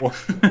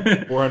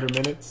 400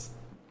 minutes?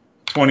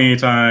 20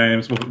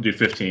 times, we'll do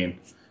 15.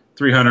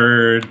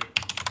 300...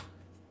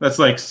 That's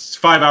like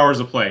 5 hours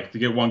of play to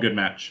get one good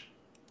match.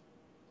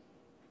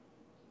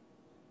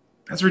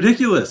 That's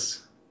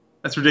ridiculous.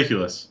 That's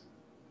ridiculous.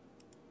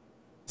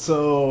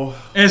 So...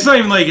 And it's not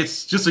even like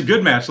it's just a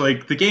good match.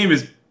 Like, the game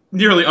is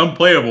nearly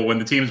unplayable when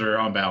the teams are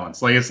on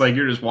balance. Like, it's like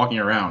you're just walking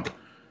around.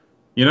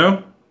 You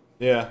know?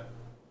 Yeah.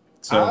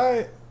 So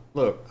I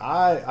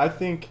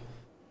think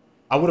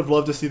I would have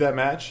loved to see that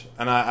match,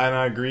 and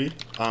I agree.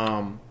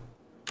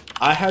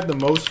 I had the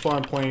most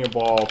fun playing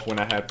Evolve when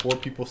I had 4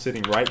 people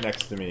sitting right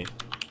next to me,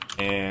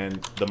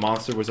 and the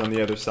monster was on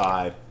the other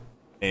side,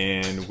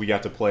 and we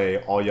got to play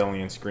all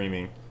yelling and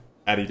screaming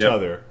at each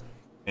other,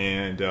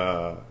 and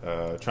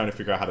trying to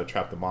figure out how to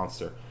trap the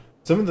monster.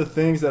 Some of the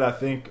things that I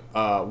think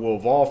will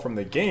evolve from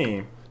the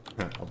game,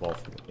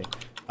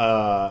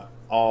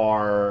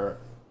 are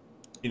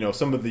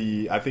some of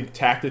the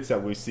tactics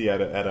that we see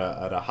at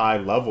a high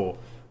level,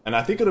 and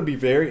I think it'll be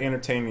very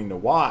entertaining to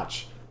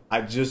watch.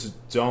 I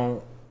just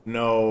don't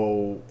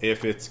know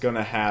if it's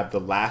gonna have the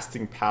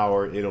lasting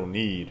power it'll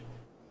need.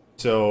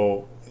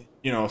 So,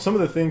 some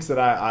of the things that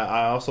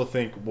I also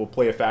think will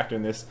play a factor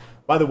in this.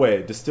 By the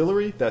way,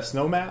 Distillery, that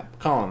snow map,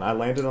 Colin, I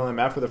landed on that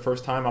map for the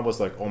first time. I was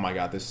like, oh my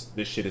god, this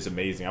shit is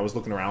amazing. I was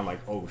looking around like,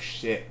 oh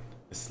shit.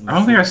 I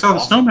don't think I saw the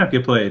snow map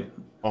get played.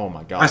 Oh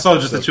my god. I saw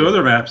just the 2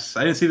 other maps.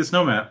 I didn't see the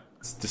snow map.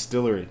 It's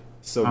Distillery.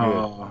 So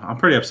good. I'm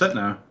pretty upset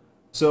now.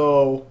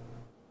 So,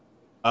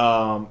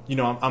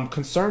 I'm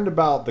concerned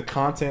about the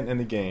content in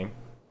the game.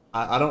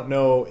 I don't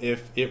know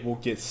if it will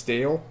get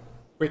stale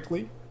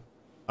quickly.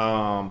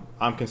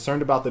 I'm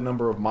concerned about the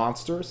number of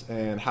monsters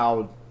and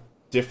how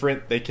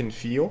different they can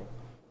feel.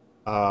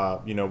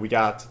 We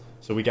got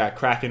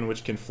Kraken,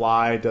 which can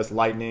fly, does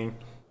lightning.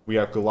 We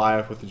got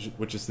Goliath,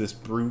 which is this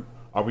brute.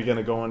 Are we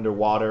gonna go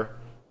underwater?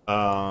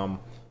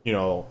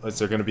 Is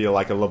there gonna be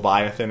like a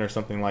Leviathan or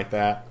something like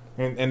that?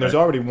 And there's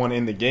already one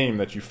in the game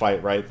that you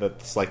fight, right?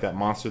 That's like that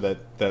monster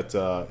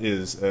that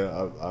is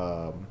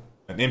an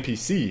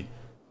NPC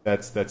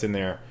that's in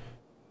there.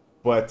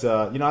 But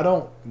I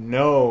don't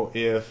know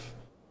if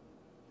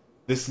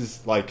this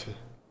is like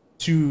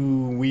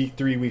 3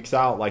 weeks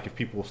out, like if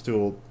people will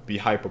still be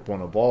hype up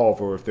on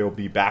Evolve, or if they'll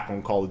be back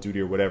on Call of Duty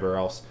or whatever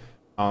else.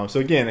 So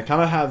again, it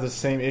kind of has the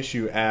same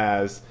issue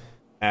as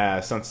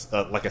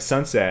like a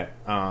Sunset.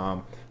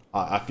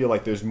 I feel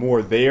like there's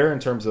more there in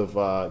terms of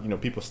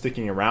people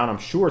sticking around. I'm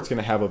sure it's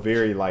going to have a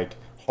very like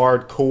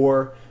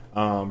hardcore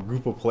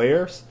group of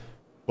players.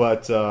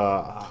 But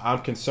I'm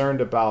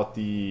concerned about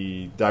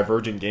the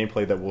divergent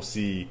gameplay that we'll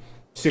see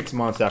 6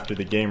 months after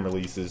the game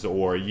releases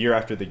or a year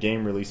after the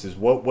game releases.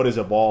 What is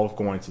Evolve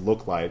going to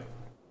look like?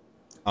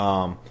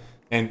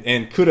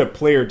 And could a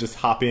player just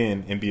hop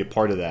in and be a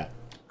part of that?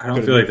 I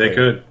don't feel like they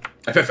could.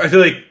 I feel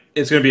like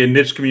it's going to be a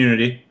niche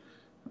community,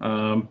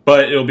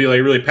 but it'll be like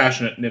a really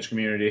passionate niche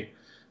community.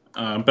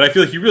 But I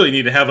feel like you really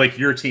need to have like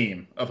your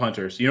team of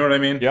hunters. You know what I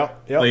mean?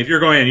 Yep. Like if you're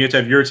going in, you have to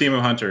have your team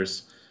of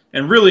hunters,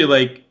 and really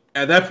like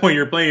at that point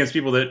you're playing against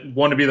people that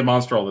want to be the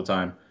monster all the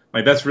time.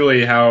 Like that's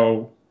really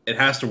how it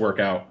has to work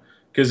out.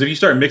 Because if you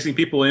start mixing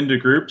people into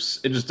groups,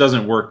 it just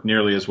doesn't work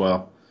nearly as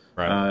well.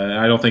 Right.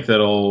 I don't think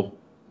that'll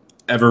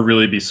ever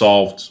really be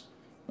solved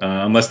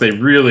unless they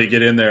really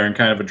get in there and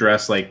kind of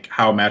address like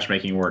how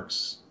matchmaking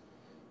works.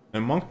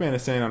 And Monkman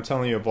is saying, "I'm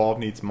telling you, Evolve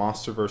needs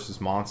monster versus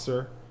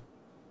monster."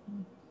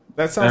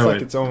 That sounds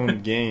like its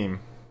own game.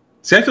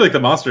 See, I feel like the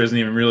monster isn't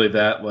even really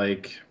that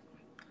like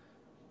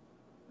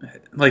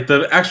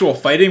the actual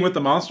fighting with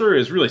the monster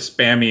is really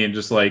spammy and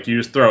just like you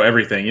just throw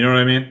everything. You know what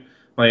I mean?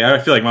 Like I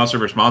feel like monster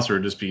versus monster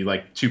would just be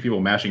like two people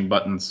mashing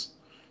buttons.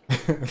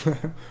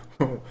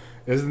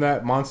 Isn't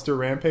that Monster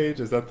Rampage?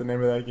 Is that the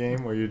name of that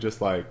game where you're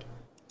just like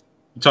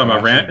you talking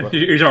about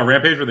you're talking about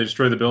Rampage where they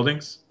destroy the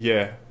buildings?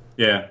 Yeah.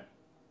 Yeah.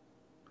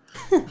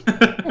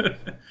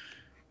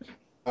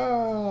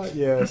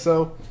 Yeah.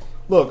 So,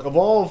 look,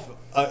 Evolve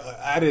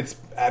at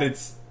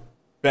its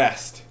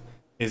best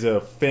is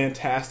a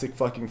fantastic,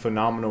 fucking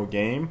phenomenal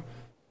game.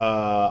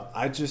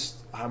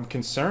 I'm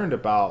concerned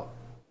about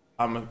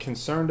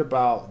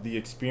the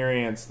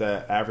experience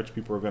that average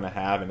people are going to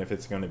have and if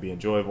it's going to be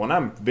enjoyable. And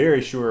I'm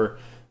very sure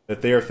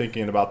that they are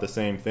thinking about the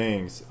same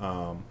things.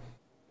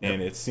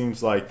 And it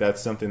seems like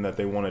that's something that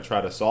they want to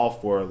try to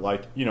solve for.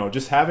 Like,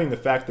 just having the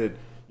fact that,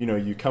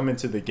 you come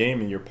into the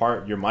game and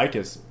your mic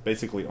is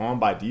basically on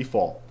by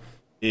default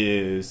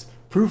is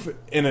proof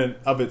in and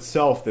of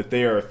itself that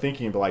they are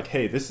thinking like,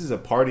 hey, this is a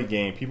party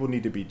game. People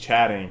need to be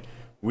chatting.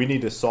 We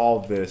need to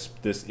solve this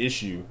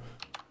issue.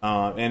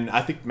 And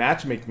I think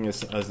matchmaking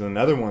is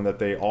another one that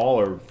they all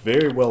are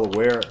very well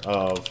aware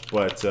of,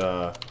 but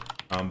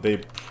they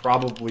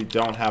probably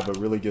don't have a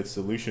really good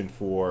solution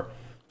for.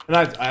 And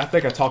I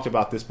think I talked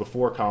about this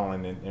before,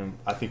 Colin, and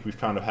I think we've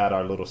kind of had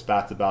our little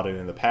spats about it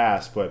in the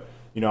past, but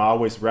I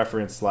always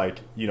reference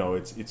like,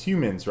 it's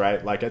humans,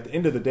 right? Like at the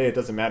end of the day, it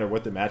doesn't matter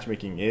what the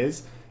matchmaking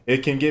is.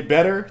 It can get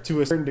better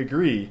to a certain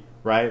degree,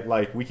 right?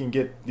 Like we can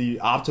get the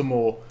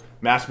optimal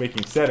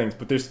matchmaking settings,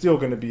 but there's still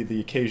going to be the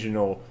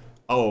occasional,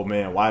 oh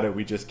man, why did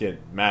we just get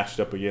matched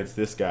up against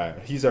this guy?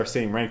 He's our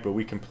same rank, but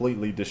we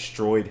completely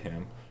destroyed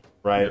him,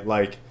 right? Yep.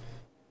 Like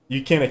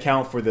you can't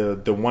account for the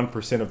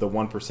 1% of the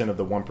 1% of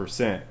the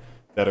 1%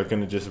 that are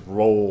going to just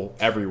roll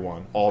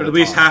everyone all the time. But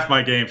at least half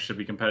my games should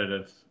be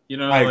competitive.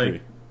 I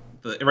agree.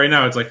 Right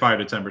now it's like 5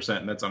 to 10%,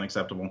 and that's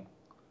unacceptable.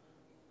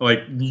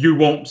 Like you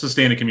won't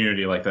sustain a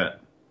community like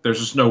that. There's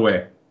just no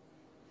way.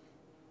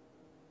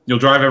 You'll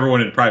drive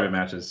everyone into private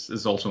matches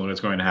is ultimately what's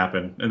going to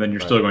happen, and then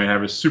you're still going to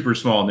have a super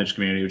small niche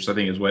community, which I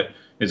think is what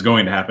is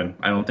going to happen.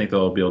 I don't think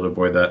they'll be able to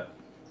avoid that.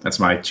 That's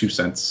my 2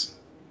 cents.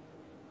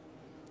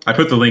 I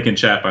put the link in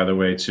chat, by the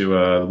way, to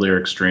the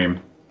Lyric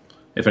stream,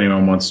 if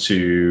anyone wants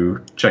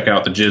to check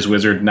out the Jizz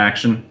Wizard in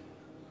action.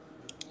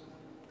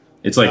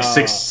 It's like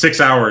six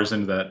hours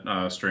into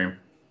that stream.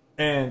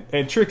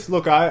 And Trix,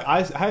 look,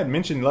 I had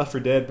mentioned Left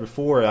 4 Dead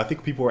before. I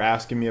think people were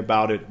asking me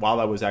about it while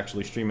I was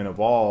actually streaming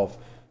Evolve.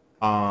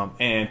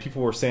 And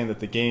people were saying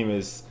that the game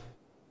is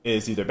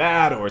either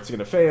bad or it's going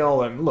to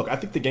fail. And look, I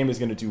think the game is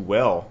going to do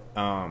well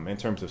in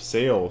terms of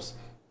sales.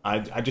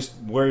 I just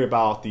worry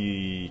about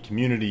the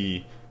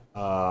community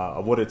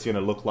of what it's going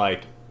to look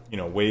like,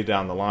 way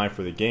down the line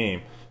for the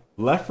game.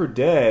 Left 4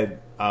 Dead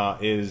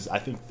is, I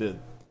think,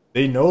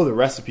 they know the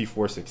recipe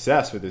for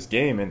success for this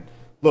game. And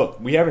look,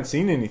 we haven't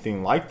seen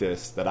anything like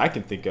this that I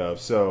can think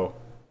of. So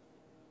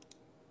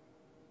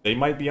they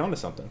might be onto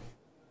something.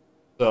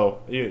 So,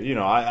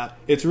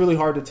 it's really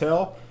hard to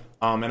tell.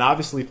 And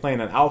obviously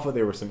playing an alpha,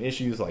 there were some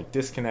issues like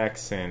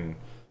disconnects and,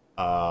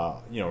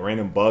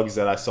 random bugs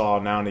that I saw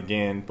now and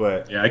again.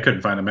 But yeah, I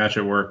couldn't find a match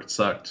at work. It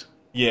sucked.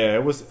 Yeah,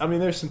 it was. I mean,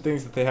 there's some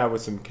things that they have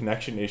with some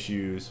connection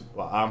issues.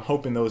 I'm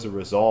hoping those are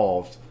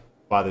resolved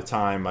by the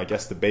time, I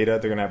guess, the beta.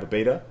 They're going to have a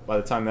beta by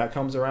the time that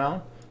comes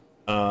around.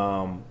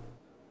 I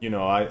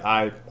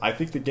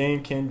think the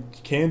game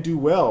can do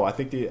well. I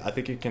think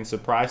it can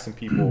surprise some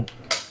people.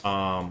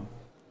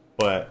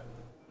 But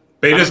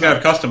beta's gonna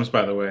have customs,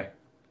 by the way.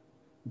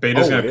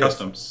 Beta's gonna have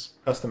customs.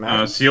 Custom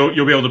matches. So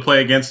you'll be able to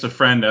play against a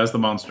friend as the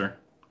monster.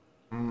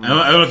 I don't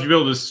know if you'll be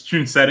able to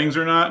tune settings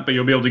or not, but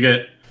you'll be able to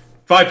get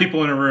 5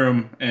 people in a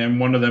room, and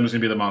one of them is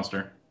gonna be the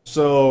monster.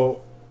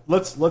 So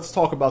let's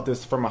talk about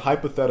this from a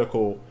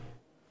hypothetical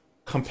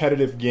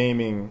competitive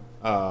gaming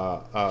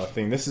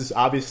thing. This is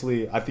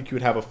obviously, I think you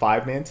would have a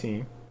 5-man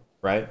team,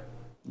 right?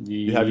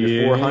 You have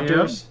your 4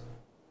 hunters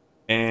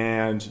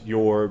and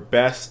your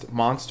best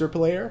monster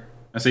player.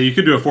 I say you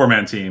could do a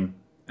 4-man team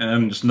and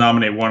then just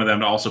nominate one of them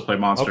to also play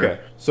monster.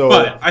 Okay,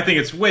 but I think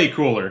it's way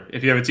cooler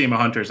if you have a team of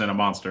hunters and a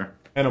monster.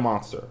 and a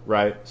monster,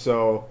 right?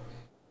 So,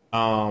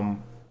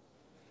 um,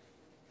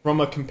 from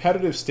a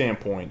competitive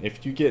standpoint,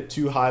 if you get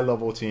two high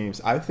level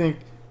teams, I think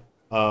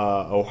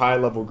or high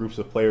level groups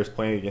of players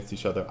playing against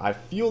each other, I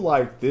feel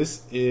like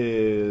this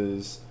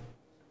is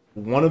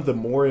one of the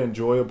more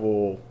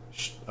enjoyable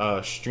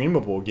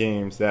streamable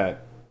games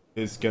that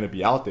is going to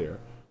be out there.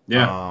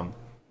 Yeah. Um,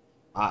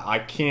 I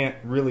can't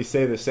really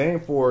say the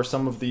same for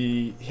some of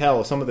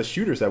some of the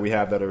shooters that we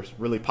have that are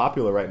really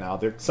popular right now.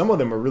 Some of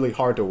them are really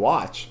hard to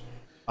watch,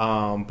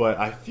 but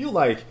I feel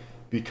like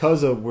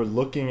because of we're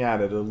looking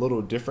at it a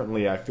little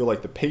differently, I feel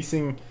like the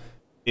pacing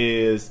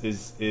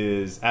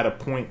is at a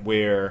point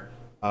where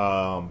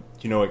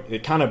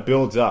it kind of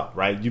builds up,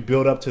 right? You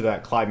build up to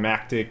that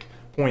climactic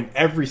point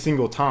every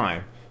single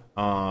time.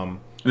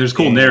 There's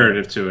cool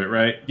narrative to it,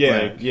 right? Yeah,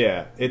 Like,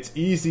 yeah. It's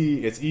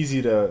easy. It's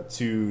easy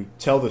to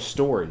tell the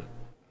story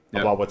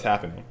yep. about what's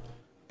happening.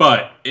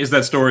 But is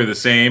that story the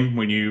same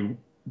when you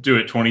do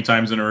it 20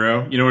 times in a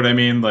row? You know what I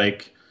mean?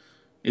 Like,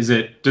 does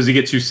it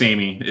get too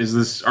samey?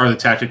 Are the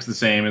tactics the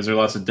same? Is there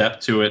lots of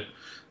depth to it?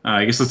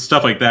 I guess it's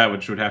stuff like that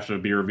which would have to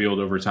be revealed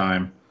over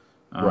time.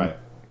 Right.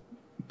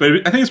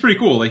 But I think it's pretty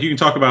cool. Like, you can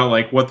talk about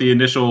like what the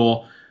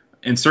initial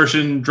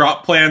insertion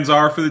drop plans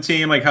are for the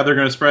team, like how they're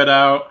going to spread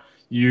out.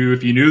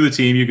 If you knew the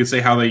team, you could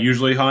say how they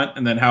usually hunt,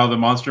 and then how the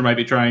monster might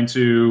be trying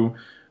to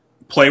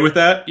play with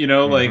that,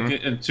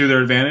 like to their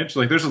advantage.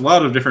 Like, there's a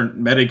lot of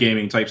different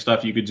metagaming type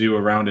stuff you could do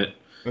around it.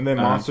 And then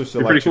monster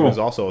selection is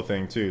also a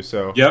thing too.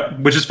 So yep,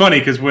 which is funny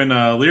because when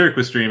Lyric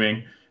was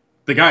streaming,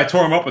 the guy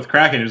tore him up with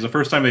Kraken. It was the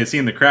first time they had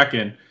seen the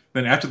Kraken.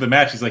 Then after the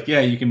match, he's like,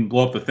 "Yeah, you can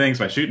blow up the things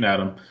by shooting at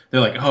them."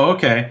 They're like, "Oh,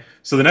 okay."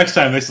 So the next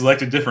time they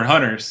selected different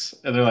hunters,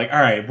 and they're like, "All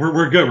right,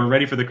 we're good. We're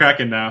ready for the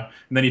Kraken now."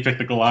 And then he picked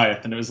the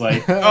Goliath, and it was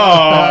like,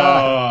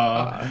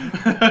 "Oh."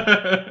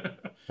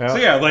 So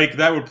yeah, like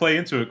that would play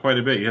into it quite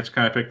a bit. You have to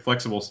kind of pick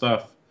flexible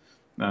stuff.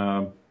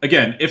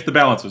 Again, if the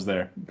balance was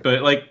there,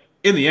 but like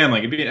in the end,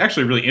 like it'd be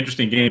actually a really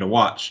interesting game to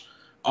watch.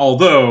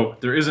 Although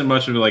there isn't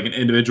much of like an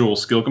individual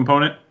skill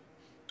component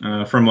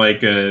from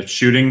like a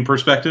shooting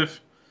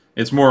perspective.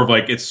 It's more of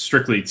like it's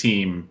strictly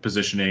team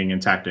positioning and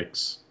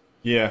tactics.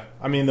 yeah,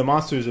 I mean the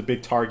monster is a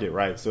big target,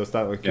 right? So it's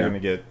not like you're going to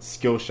get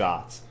skill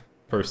shots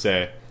per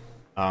se.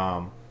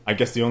 I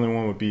guess the only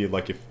one would be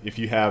like if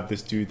you have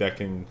this dude that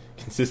can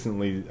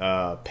consistently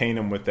paint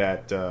him with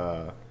that.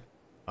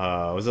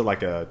 Was it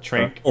like a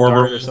trank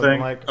dart or something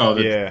thing? like? Oh,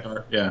 yeah,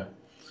 dart, yeah.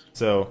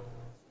 So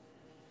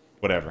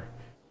whatever.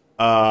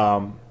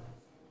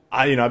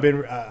 I've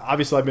been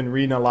obviously I've been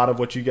reading a lot of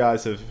what you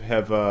guys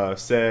have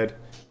said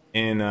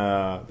in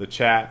the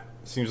chat.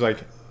 Seems like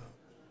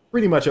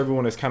pretty much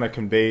everyone has kind of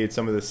conveyed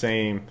some of the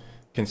same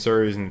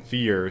concerns and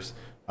fears.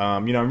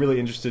 I'm really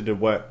interested in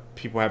what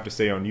people have to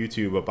say on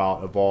YouTube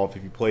about Evolve.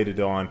 If you played it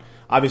on,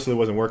 obviously it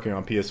wasn't working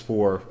on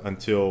PS4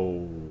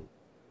 until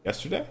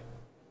yesterday.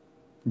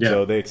 Yeah.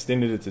 So they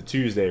extended it to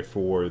Tuesday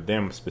for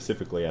them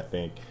specifically, I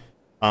think.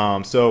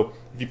 So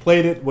if you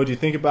played it, what do you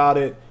think about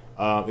it?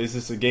 Is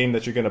this a game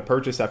that you're going to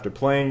purchase after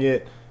playing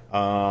it?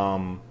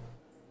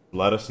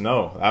 Let us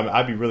know.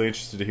 I'd be really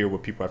interested to hear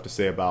what people have to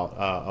say about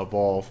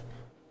Evolve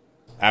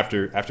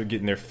after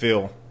getting their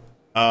fill.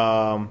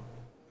 I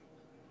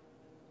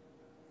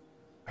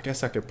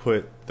guess I could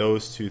put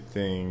those two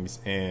things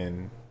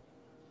in.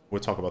 We'll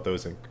talk about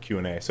those in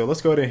Q&A. So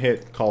let's go ahead and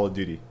hit Call of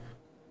Duty.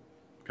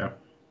 Okay.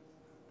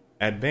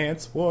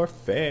 Advanced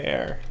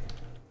Warfare.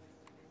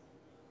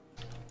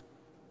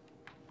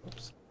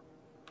 Oops.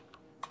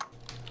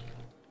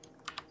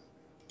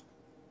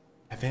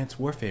 Advanced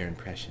Warfare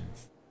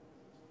impressions.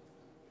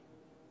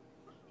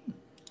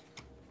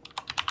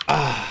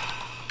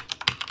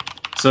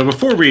 So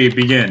before we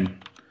begin,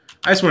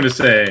 I just wanted to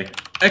say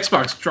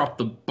Xbox dropped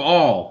the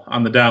ball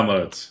on the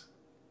downloads.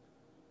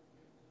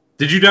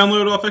 Did you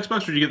download it off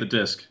Xbox or did you get the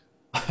disc?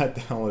 I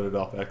downloaded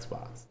off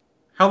Xbox.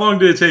 How long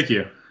did it take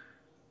you?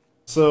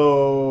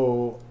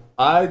 So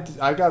I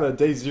got a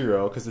day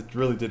zero because it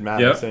really did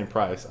matter. Yep. The same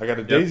price. I got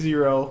a day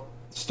zero.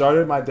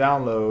 Started my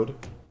download,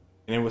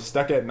 and it was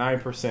stuck at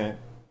 9%. And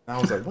I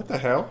was like, "What the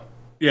hell?"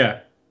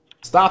 Yeah.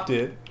 Stopped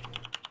it,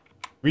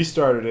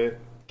 restarted it,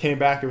 came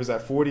back. It was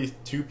at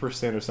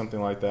 42% or something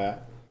like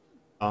that.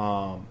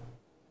 And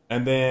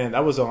then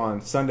that was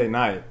on Sunday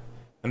night.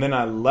 And then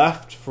I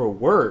left for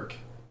work.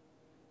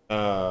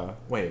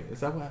 Wait, is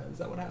that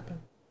what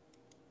happened?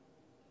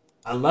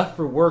 I left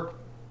for work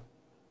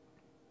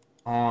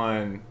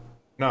on.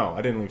 No,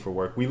 I didn't leave for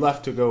work. We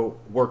left to go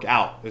work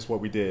out. Is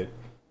what we did.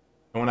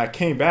 And when I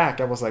came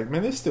back, I was like,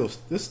 "Man,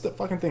 this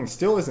fucking thing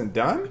still isn't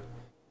done."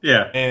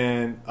 Yeah.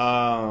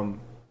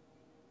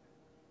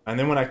 And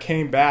then when I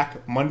came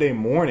back Monday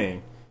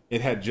morning,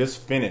 it had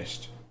just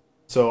finished.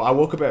 So I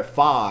woke up at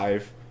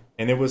 5,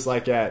 and it was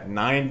like at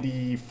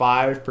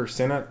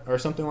 95% or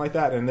something like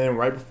that. And then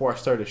right before I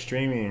started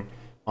streaming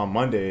on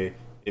Monday,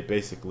 it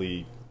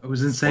basically It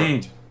was insane.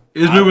 worked.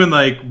 It was moving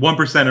like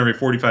 1% every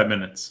 45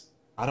 minutes.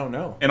 I don't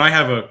know. And I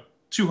have a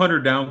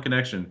 200 down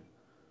connection.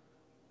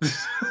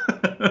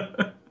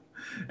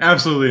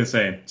 Absolutely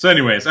insane. So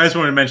anyways, I just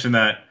wanted to mention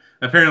that.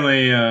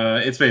 Apparently,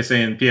 it's based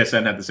saying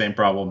PSN had the same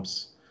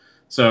problems.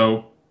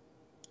 So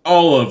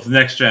all of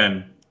next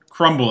gen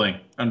crumbling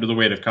under the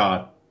weight of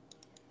COD.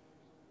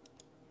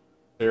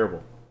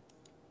 Terrible.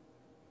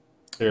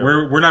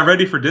 We're not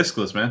ready for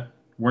discless, man.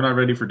 We're not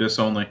ready for disc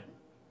only.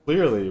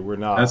 Clearly, we're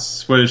not.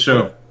 That's what it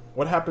showed.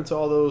 What happened to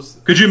all those?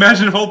 Could you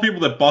imagine if all the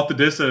people that bought the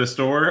disc at a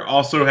store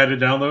also had to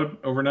download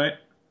overnight?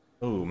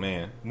 Oh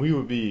man, we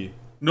would be.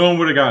 No one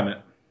would have gotten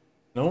it.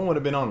 No one would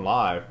have been on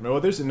live. No,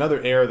 there's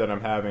another error that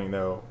I'm having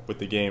though with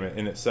the game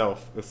in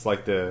itself. It's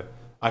like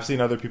I've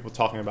seen other people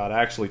talking about it.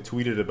 I actually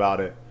tweeted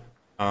about it.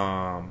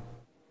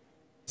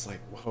 It's like,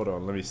 hold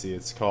on, let me see.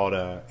 It's called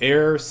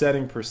error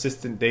setting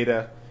persistent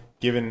data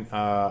given.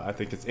 I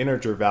think its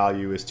integer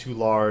value is too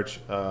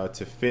large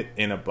to fit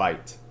in a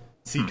byte.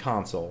 See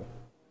console.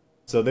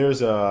 So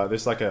there's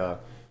like a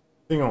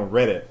thing on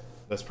Reddit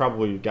that's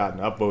probably gotten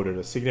upvoted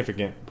a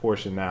significant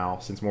portion now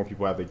since more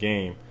people have the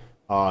game.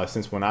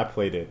 Since when I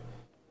played it.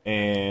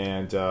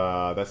 And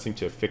that seemed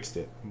to have fixed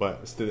it,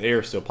 but the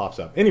error still pops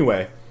up.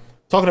 Anyway,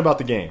 talking about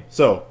the game.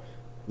 So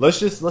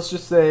let's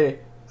just say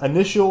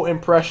initial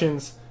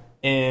impressions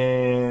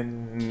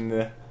in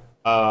the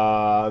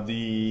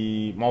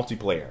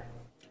multiplayer.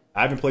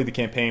 I haven't played the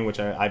campaign, which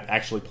I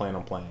actually plan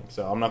on playing.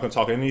 So I'm not going to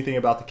talk anything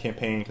about the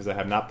campaign because I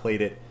have not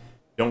played it.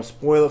 Don't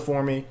spoil it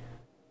for me.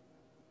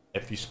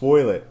 If you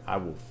spoil it, I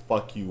will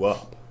fuck you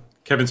up.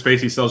 Kevin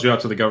Spacey sells you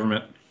out to the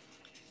government.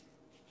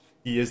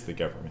 He is the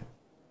government.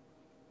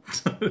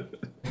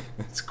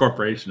 It's a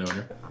corporation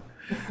owner.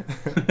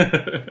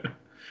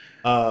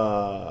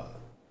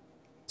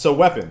 So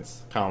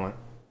weapons, Colin.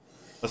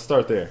 Let's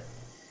start there.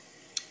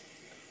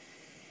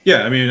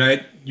 Yeah, I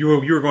mean, you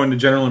were going to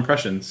general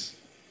impressions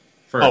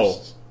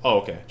first. Oh,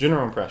 okay.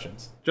 General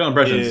impressions. General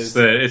impressions.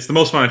 It's the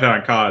most fun I've had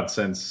on COD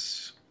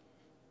since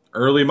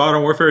early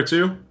Modern Warfare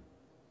 2.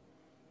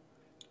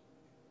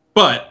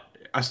 But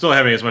I'm still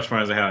having as much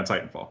fun as I had on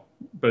Titanfall.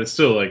 But it's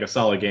still like a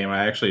solid game.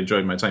 I actually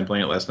enjoyed my time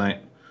playing it last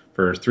night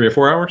for 3 or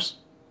 4 hours.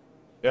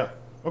 Yeah.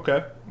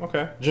 Okay.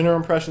 General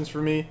impressions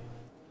for me.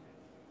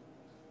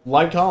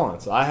 Like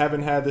Collins, I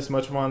haven't had this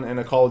much fun in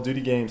a Call of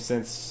Duty game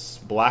since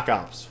Black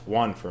Ops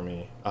 1 for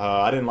me.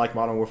 I didn't like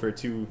Modern Warfare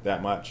 2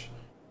 that much.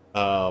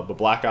 But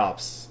Black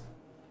Ops,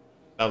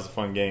 that was a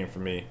fun game for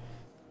me.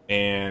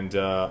 And,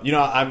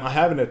 I'm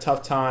having a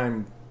tough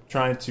time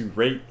trying to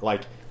rate,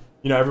 like,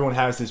 everyone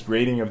has this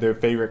rating of their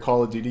favorite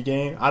Call of Duty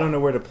game. I don't know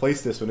where to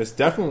place this one. It's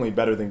definitely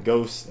better than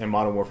Ghosts and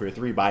Modern Warfare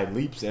 3 by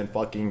leaps and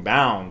fucking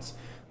bounds.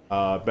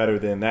 Better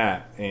than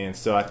that. And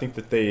so I think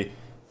that they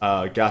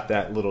got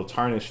that little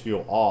tarnish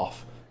feel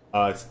off.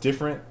 It's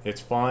different. It's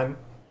fun.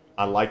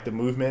 I like the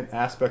movement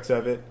aspects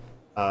of it.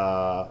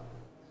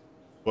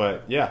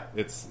 But yeah,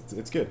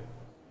 it's good.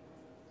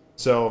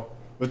 So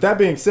with that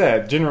being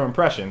said, general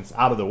impressions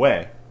out of the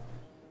way.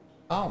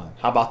 Colin,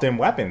 how about them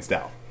weapons,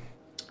 though?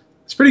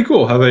 It's pretty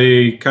cool how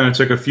they kind of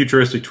took a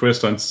futuristic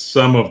twist on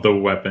some of the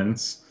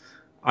weapons.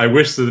 I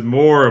wish that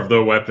more of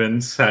the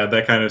weapons had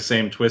that kind of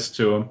same twist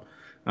to them.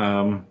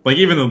 Like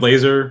even the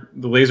laser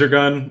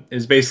gun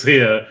is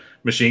basically a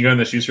machine gun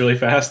that shoots really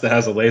fast that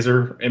has a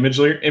laser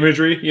imagery,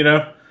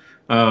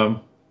 but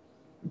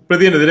at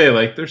the end of the day,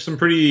 like there's some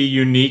pretty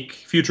unique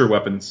future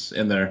weapons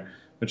in there,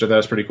 which I thought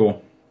was pretty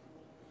cool.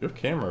 Your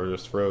camera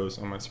just froze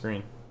on my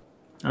screen.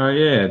 Oh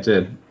yeah, it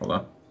did. Hold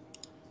on.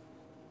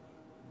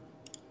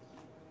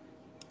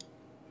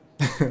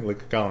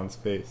 Look at Colin's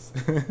face.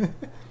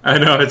 I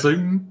know, it's like...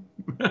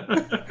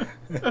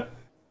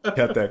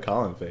 Got that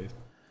Colin face.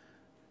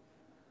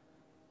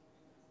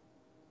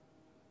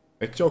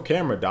 It's your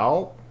camera,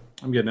 dog.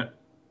 I'm getting it.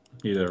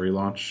 Need a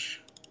relaunch.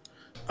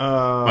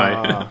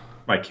 My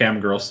cam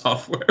girl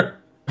software.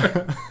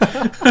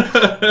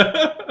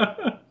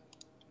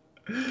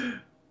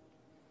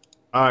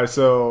 Alright,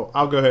 so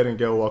I'll go ahead and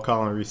go while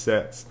Colin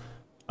resets.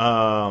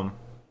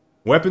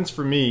 Weapons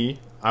for me,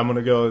 I'm going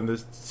to go in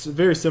this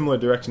very similar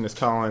direction as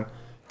Colin.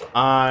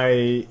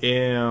 I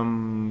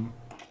am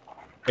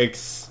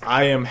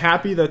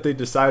happy that they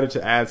decided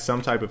to add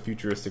some type of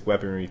futuristic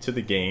weaponry to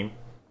the game.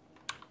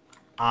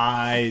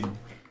 I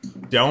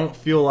don't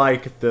feel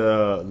like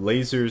the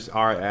lasers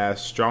are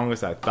as strong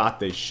as I thought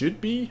they should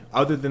be,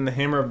 other than the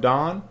Hammer of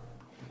Dawn.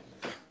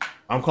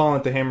 I'm calling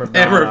it the Hammer of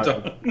Dawn. Hammer of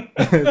Dawn.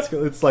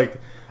 It's like,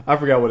 I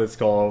forgot what it's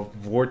called.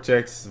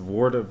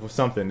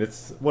 Something.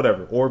 It's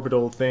whatever.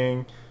 Orbital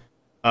thing.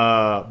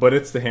 But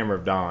it's the Hammer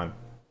of Dawn.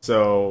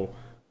 So,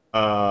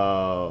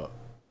 I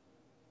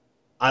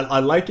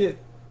like it.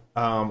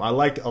 I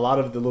like a lot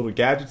of the little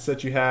gadgets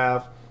that you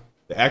have.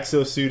 The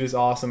exosuit is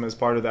awesome as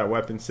part of that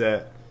weapon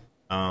set.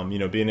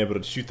 Being able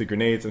to shoot the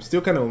grenades. I'm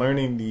still kind of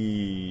learning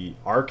the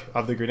arc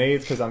of the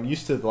grenades because I'm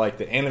used to like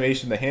the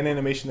animation, the hand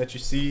animation that you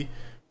see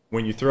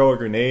when you throw a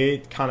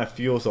grenade kind of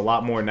feels a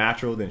lot more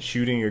natural than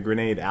shooting a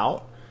grenade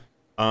out.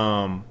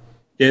 Yeah,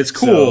 it's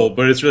cool,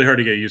 but it's really hard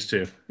to get used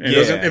to. And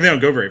they don't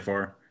go very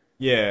far.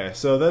 Yeah,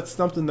 so that's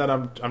something that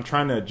I'm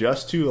trying to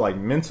adjust to, like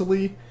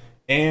mentally,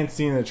 and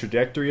seeing the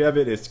trajectory of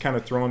it is kind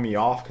of throwing me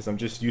off because I'm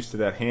just used to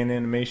that hand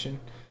animation.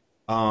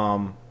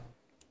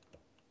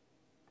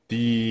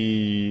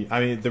 The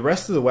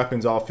rest of the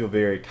weapons all feel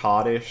very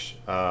COD-ish.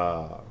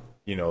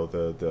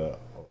 the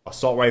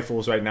assault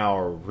rifles right now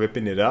are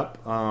ripping it up,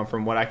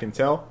 from what I can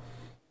tell.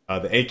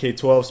 The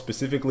AK-12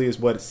 specifically is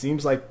what it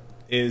seems like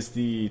is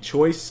the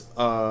choice,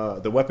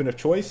 the weapon of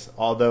choice.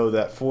 Although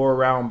that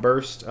 4-round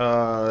burst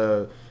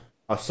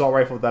assault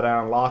rifle that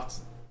I unlocked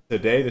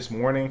this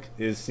morning,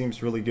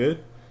 seems really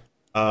good.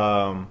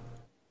 Um,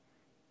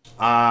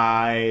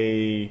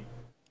 I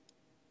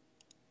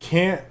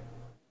can't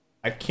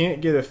I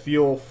can't get a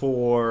feel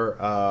for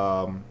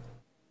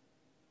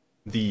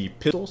the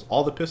pistols,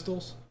 all the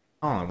pistols.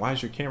 Oh, why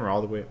is your camera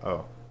all the way?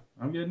 Oh,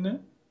 I'm getting it.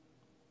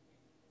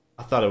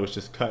 I thought it was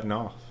just cutting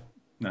off.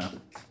 No,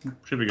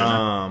 should be good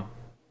now.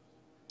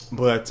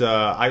 But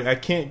I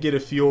can't get a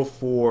feel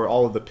for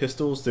all of the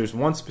pistols. There's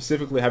one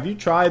specifically. Have you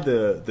tried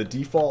the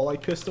default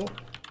like pistol?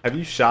 Have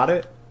you shot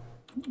it?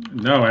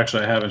 No,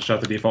 actually, I haven't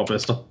shot the default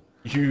pistol.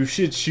 You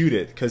should shoot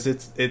it because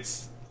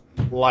it's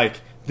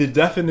like the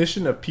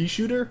definition of pea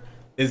shooter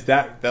is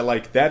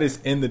that is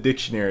in the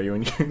dictionary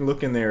when you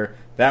look in there.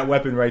 That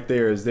weapon right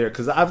there is there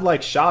because I've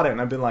like shot it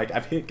and I've been like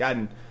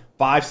gotten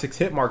 5-6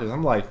 hit markers.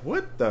 I'm like,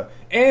 what the?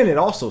 And it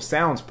also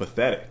sounds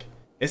pathetic.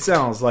 It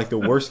sounds like the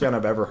worst gun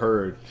I've ever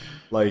heard.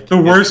 Like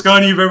the worst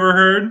gun you've ever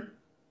heard?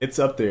 It's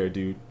up there,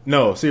 dude.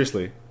 No,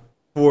 seriously.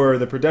 For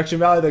the production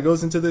value that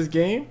goes into this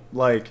game,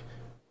 like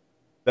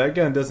that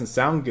gun doesn't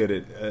sound good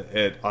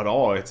at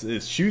all.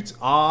 It shoots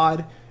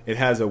odd. It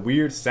has a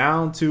weird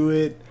sound to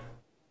it.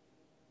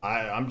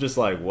 I'm just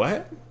like,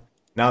 what?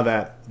 Now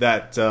that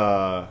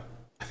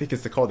I think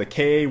it's called the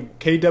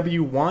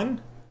KW1,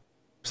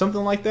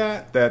 something like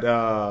that.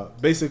 That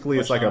basically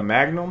it's like a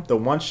Magnum, the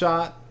one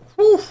shot.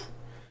 Whew.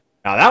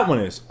 Now that one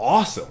is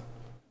awesome.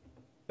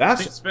 I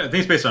think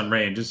it's based on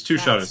range. It's two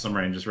shot at some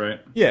ranges,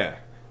 right? Yeah,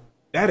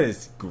 that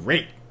is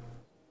great,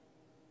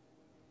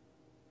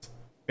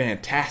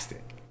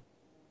 fantastic.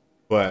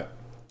 But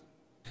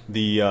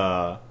the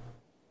that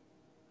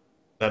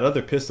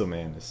other pistol,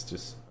 man, is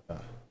just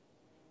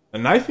the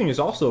knifing is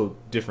also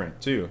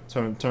different too.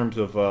 So in terms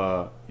of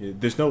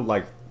there's no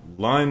like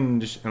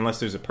lunge unless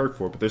there's a perk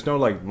for it, but there's no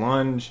like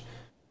lunge,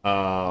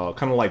 kind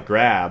of like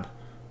grab,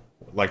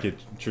 like it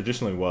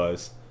traditionally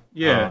was.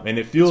 Yeah, and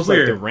it feels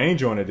like the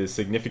range on it is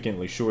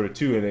significantly shorter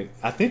too, and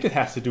I think it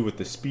has to do with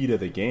the speed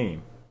of the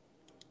game.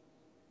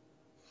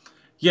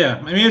 Yeah,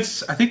 I mean,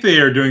 I think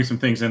they are doing some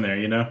things in there,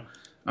 you know,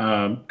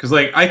 because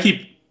like I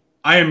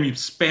am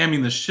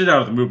spamming the shit out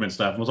of the movement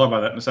stuff. We'll talk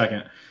about that in a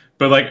second.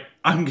 But like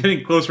I'm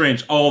getting close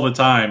range all the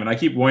time, and I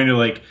keep wanting to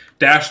like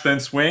dash then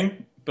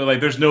swing, but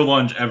like there's no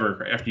lunge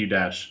ever after you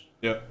dash.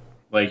 Yep.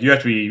 Like you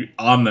have to be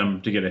on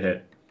them to get a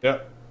hit.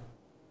 Yep.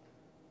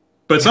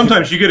 But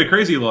sometimes you get a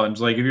crazy lunge,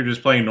 like if you're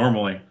just playing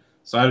normally.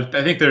 So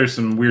I think there's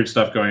some weird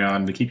stuff going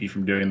on to keep you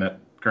from doing that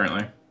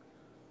currently.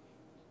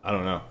 I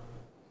don't know.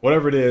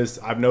 Whatever it is,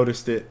 I've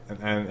noticed it,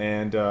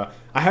 and I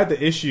had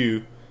the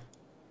issue.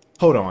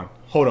 Hold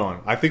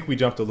on. I think we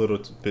jumped a little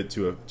bit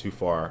too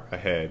far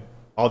ahead.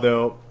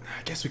 Although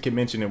I guess we could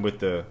mention it with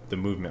the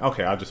movement.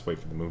 Okay, I'll just wait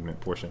for the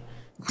movement portion.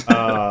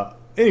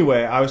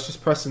 Anyway, I was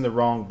just pressing the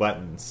wrong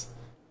buttons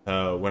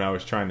when I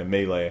was trying to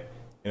melee.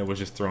 And it was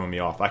just throwing me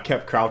off. I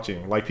kept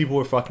crouching. Like, people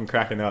were fucking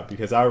cracking up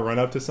because I would run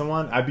up to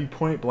someone, I'd be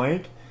point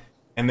blank,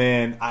 and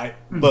then I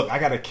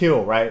got a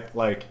kill, right?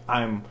 Like,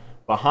 I'm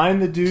behind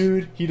the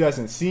dude, he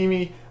doesn't see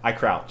me, I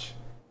crouch.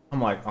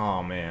 I'm like,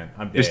 oh man,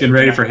 I'm dead. Just getting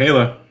ready for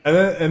Halo.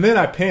 And then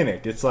I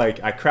panicked. It's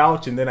like, I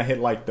crouch, and then I hit,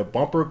 like, the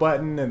bumper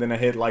button, and then I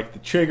hit, like, the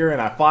trigger,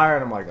 and I fire,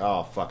 and I'm like,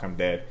 oh, fuck, I'm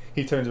dead.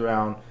 He turns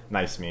around,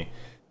 nice me.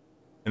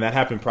 And that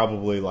happened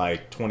probably,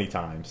 like, 20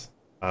 times.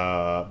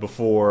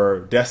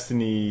 Before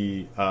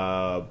Destiny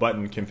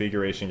button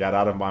configuration got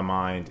out of my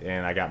mind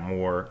and I got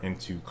more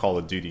into Call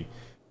of Duty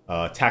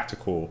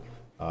tactical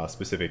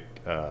specific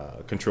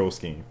control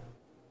scheme.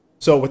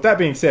 So with that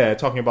being said,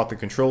 talking about the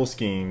control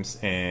schemes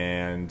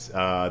and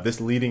this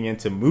leading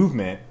into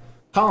movement,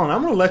 Colin,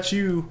 I'm gonna let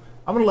you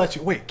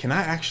wait, can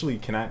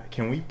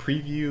we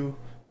preview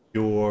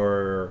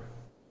your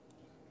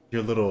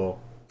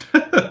little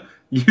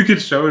You can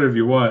show it if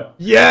you want.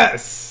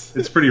 Yes!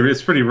 It's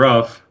pretty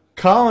rough.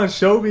 Colin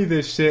showed me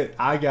this shit.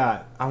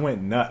 I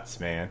went nuts,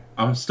 man.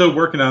 I'm still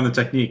working on the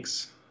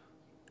techniques.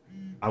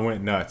 I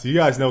went nuts. You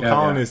guys know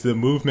Colin is the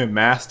movement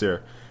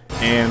master.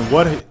 And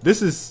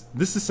this is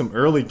some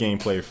early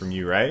gameplay from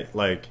you, right?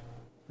 Like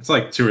it's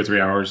like 2 or 3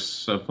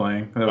 hours of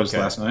playing. That was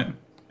last night.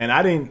 And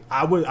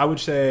I would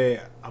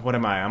say, what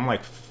am I? I'm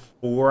like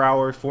 4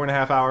 hours,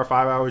 4.5 hours,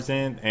 5 hours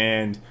in,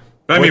 and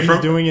but what he's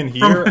doing in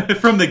here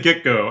from the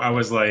get go, I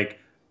was like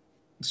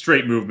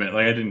straight movement.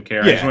 Like I didn't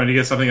care. I just wanted to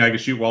get something I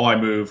could shoot while I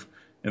move,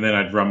 and then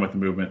I'd run with the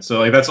movement. So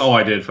like that's all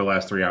I did for the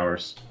last 3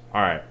 hours.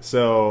 All right.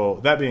 So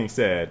that being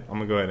said, I'm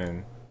gonna go ahead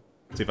and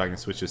see if I can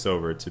switch this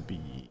over to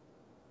be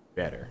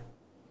better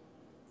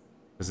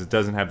because it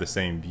doesn't have the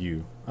same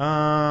view.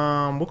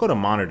 We'll go to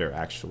monitor.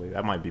 Actually,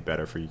 that might be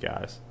better for you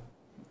guys.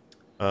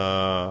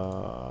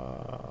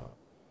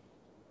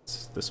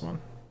 This one.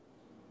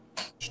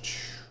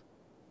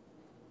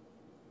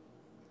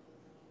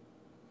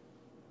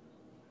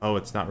 Oh,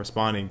 it's not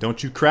responding.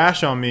 Don't you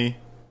crash on me.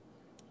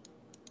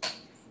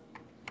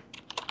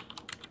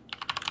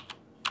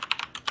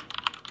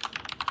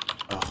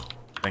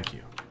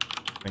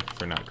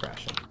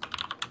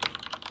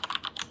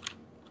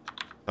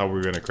 Thought we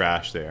were gonna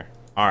crash there.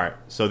 All right,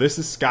 so this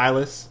is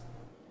Skyllus.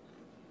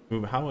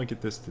 How do I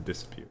get this to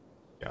disappear?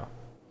 Yeah.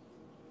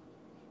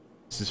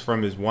 This is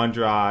from his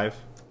OneDrive.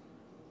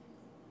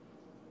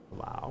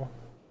 Allow.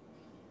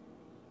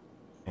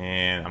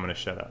 And I'm gonna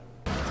shut up.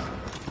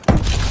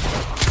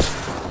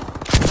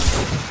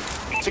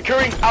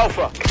 Securing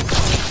Alpha.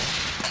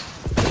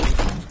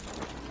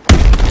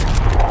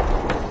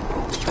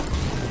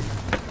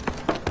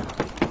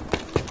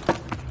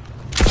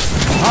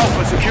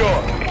 Alpha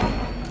secure.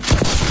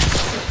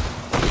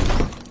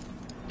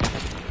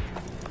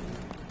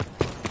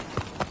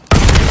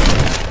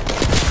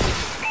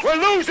 We're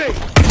losing!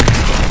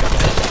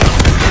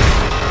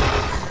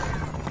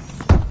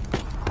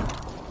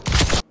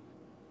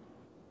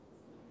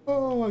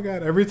 Oh my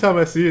god, every time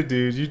I see a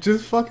dude, you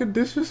just fucking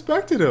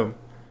disrespected him.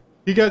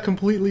 He got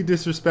completely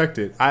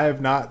disrespected. I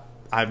have not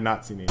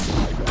seen anything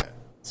like that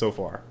so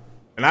far.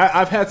 And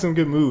I've had some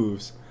good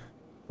moves,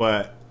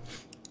 but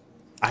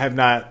I have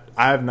not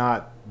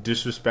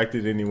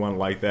disrespected anyone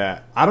like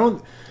that. I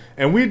don't,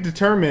 and we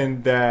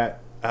determined that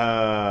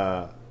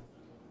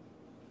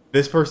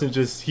this person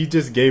he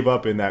just gave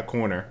up in that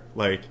corner.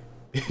 Like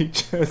he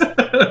just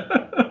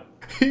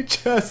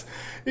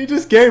he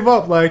just gave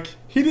up. Like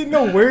he didn't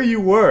know where you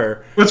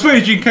were. What's funny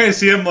is you can kind of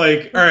see him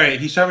like, all right,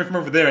 he shot me from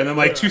over there, and then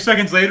like 2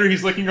 seconds later,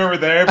 he's looking over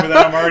there, but then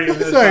I'm already on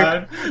this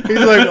side. He's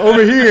like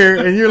over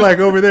here, and you're like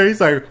over there.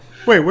 He's like,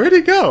 wait, where'd he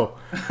go?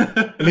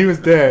 And he was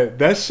dead.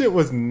 That shit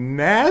was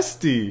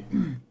nasty.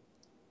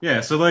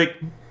 Yeah, so like,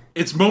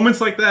 it's moments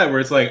like that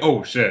where it's like,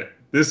 oh shit,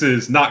 this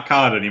is not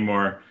COD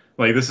anymore.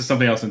 Like, this is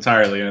something else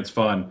entirely, and it's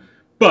fun.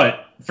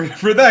 But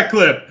for that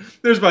clip,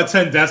 there's about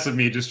 10 deaths of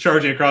me just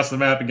charging across the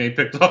map and getting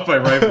picked off by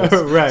rifles.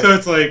 Right. So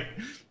it's like,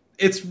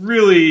 it's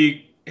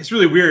really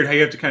weird how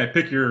you have to kind of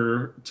pick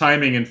your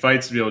timing in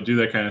fights to be able to do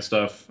that kind of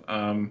stuff.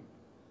 But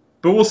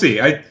we'll see.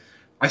 I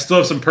still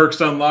have some perks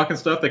to unlock and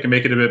stuff that can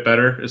make it a bit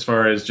better as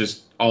far as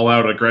just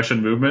all-out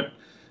aggression movement.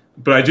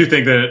 But I do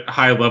think that at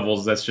high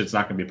levels, that shit's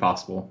not going to be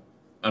possible,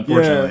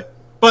 unfortunately. Yeah,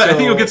 but I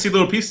think you'll get to see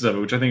little pieces of it,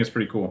 which I think is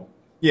pretty cool.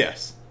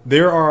 Yes.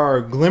 There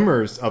are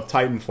glimmers of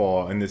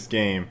Titanfall in this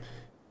game.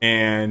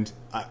 And,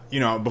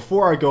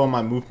 before I go on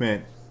my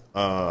movement,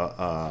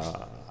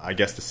 I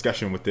guess,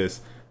 discussion with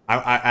this,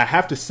 I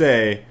have to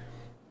say,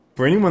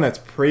 for anyone that's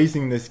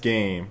praising this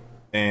game,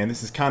 and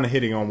this is kind of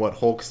hitting on what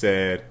Hulk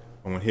said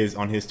on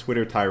his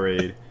Twitter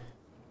tirade,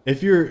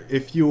 if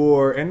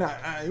you're,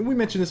 and we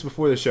mentioned this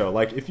before the show,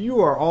 like if you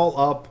are all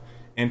up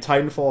in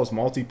Titanfall's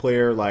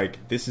multiplayer,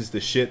 like this is the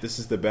shit, this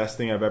is the best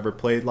thing I've ever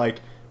played, like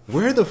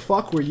where the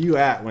fuck were you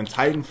at when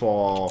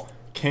Titanfall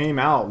came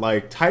out?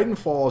 Like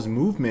Titanfall's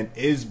movement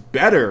is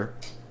better,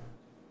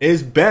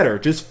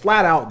 just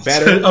flat out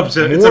better. It's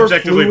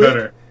objectively fluid.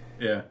 Better.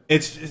 Yeah,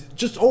 it's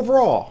just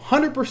overall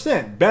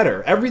 100%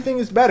 better. Everything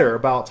is better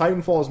about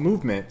Titanfall's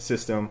movement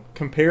system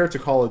compared to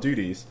Call of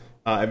Duty's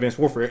Advanced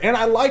Warfare. And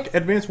I like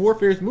Advanced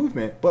Warfare's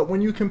movement, but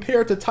when you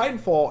compare it to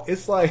Titanfall,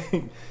 it's like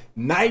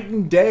night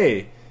and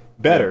day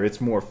better. It's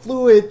more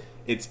fluid.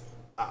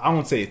 I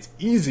won't say it's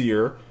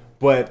easier,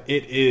 but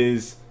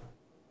it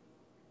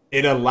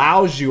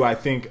allows you, I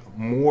think,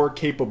 more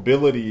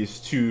capabilities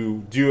to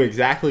do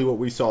exactly what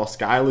we saw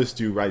Skyllus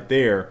do right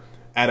there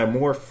at a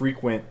more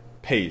frequent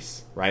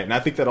pace, right? And I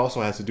think that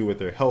also has to do with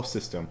their health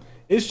system.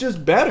 It's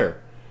just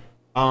better.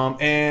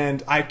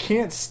 And I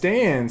can't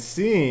stand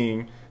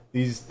seeing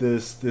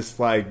this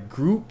like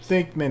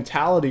groupthink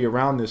mentality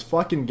around this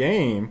fucking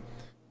game.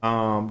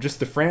 Just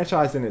the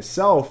franchise in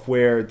itself,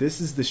 where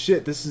this is the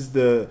shit, this is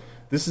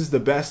the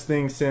best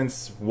thing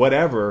since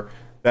whatever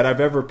that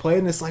I've ever played,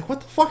 and it's like, what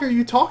the fuck are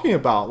you talking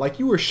about? Like,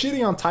 you were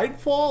shitting on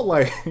Titanfall,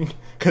 like,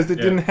 because it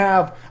didn't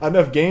have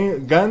enough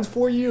guns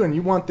for you, and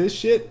you want this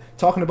shit?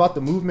 Talking about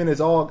the movement is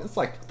all. It's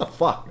like, what the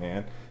fuck,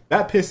 man?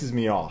 That pisses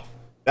me off.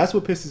 That's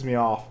what pisses me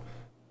off.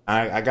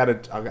 I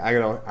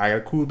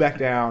gotta cool back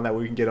down that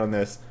we can get on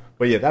this.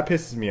 But yeah, that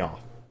pisses me off.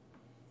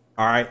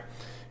 All right.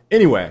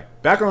 Anyway,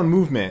 back on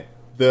movement.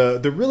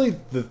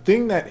 The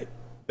thing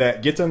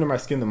that gets under my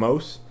skin the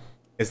most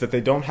is that they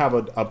don't have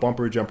a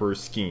bumper jumper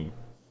scheme.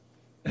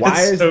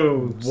 Why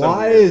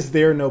is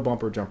there no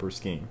bumper jumper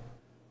scheme?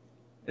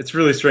 It's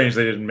really strange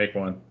they didn't make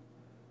one.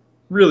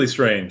 Really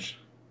strange.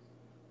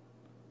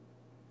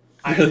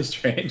 Really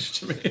strange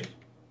to me.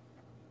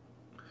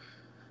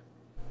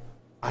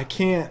 I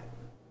can't.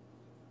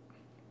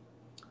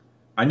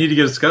 I need to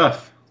get a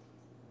scuff.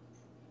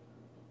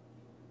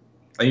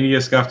 I need to get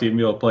a scuff to even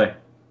be able to play.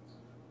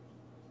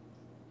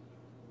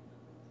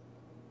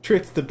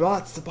 Tricks, the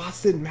bots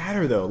didn't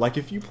matter though. Like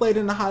if you played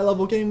in a high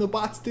level game, the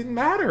bots didn't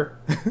matter.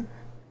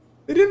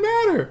 They didn't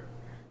matter.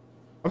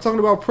 I'm talking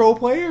about pro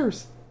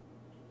players.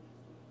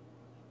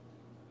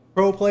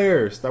 Pro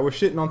players that were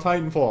shitting on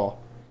Titanfall.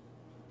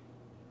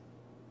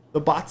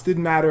 The bots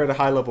didn't matter at a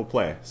high level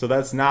play. So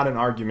that's not an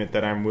argument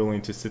that I'm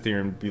willing to sit there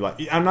and be like,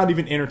 I'm not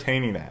even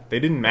entertaining that. They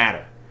didn't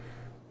matter.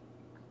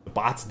 The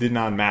bots did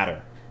not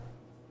matter.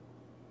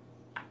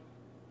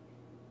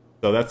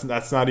 So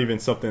that's not even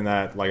something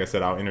that, like I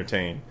said, I'll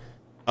entertain.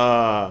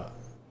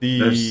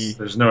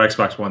 There's no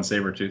Xbox One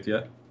Sabertooth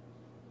yet.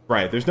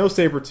 Right. There's no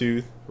saber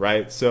tooth,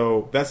 right?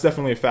 So that's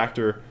definitely a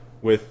factor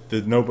with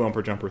the no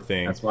bumper jumper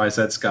thing. That's why I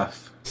said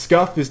scuff.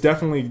 Scuff is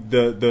definitely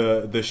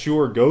the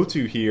sure go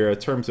to here in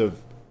terms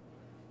of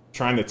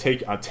trying to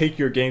take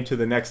your game to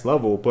the next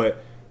level.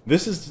 But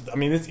this is, I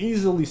mean, it's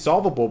easily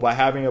solvable by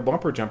having a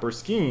bumper jumper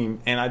scheme,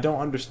 and I don't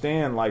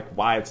understand like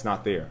why it's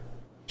not there.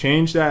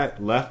 Change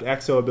that left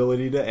XO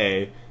ability to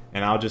A,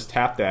 and I'll just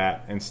tap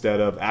that instead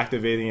of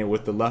activating it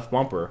with the left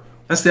bumper.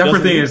 That's the other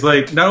thing is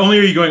like not only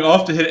are you going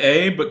off to hit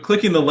A, but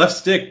clicking the left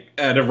stick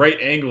at a right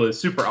angle is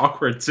super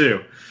awkward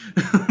too.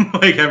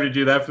 Like having to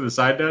do that for the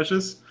side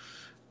dashes.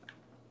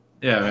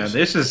 Yeah, man,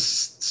 it's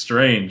just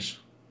strange.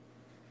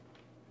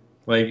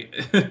 Like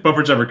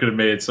bumper jumper could have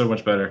made it so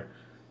much better.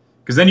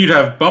 Because then you'd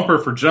have bumper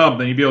for jump,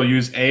 then you'd be able to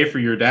use A for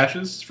your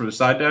dashes, for the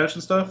side dash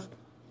and stuff.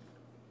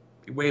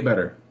 Way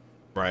better.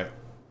 Right.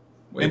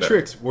 Way And better.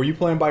 Tricks, were you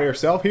playing by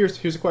yourself? Here's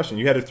a question.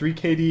 You had a 3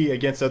 KD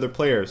against other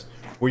players.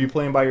 Were you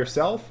playing by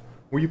yourself?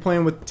 Were you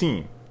playing with the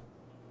team?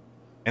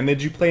 And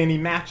did you play any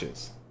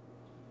matches?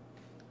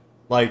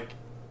 Like,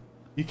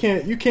 you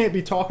can't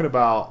be talking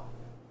about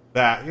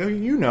that.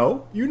 You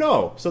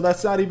know. So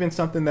that's not even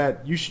something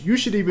that you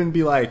should even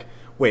be like,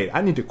 wait,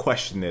 I need to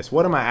question this.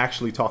 What am I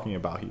actually talking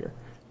about here?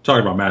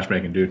 Talking about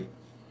matchmaking, dude.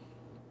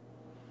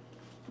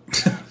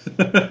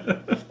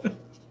 Talking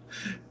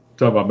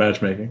about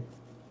matchmaking.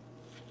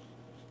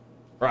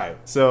 Right.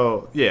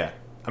 So yeah,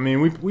 I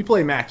mean, we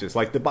play matches.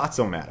 Like the bots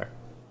don't matter.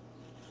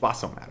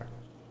 Bots don't matter.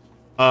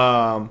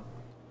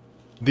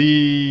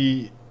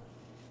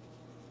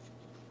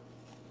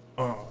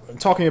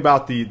 Talking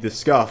about the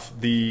scuff,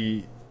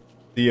 the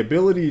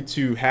ability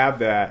to have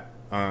that,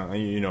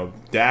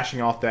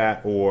 dashing off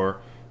that,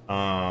 or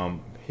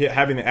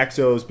having the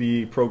exos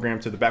be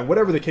programmed to the back,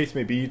 whatever the case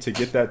may be, to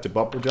get that to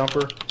bumper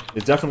jumper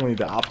is definitely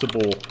the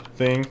optimal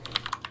thing.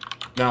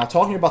 Now,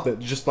 talking about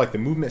the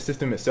movement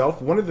system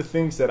itself, one of the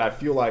things that I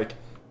feel like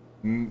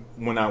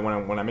when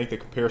I make the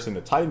comparison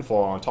to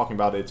Titanfall and talking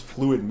about its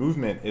fluid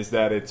movement is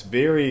that it's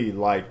very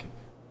like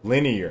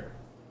linear.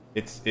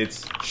 It's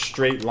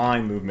straight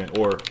line movement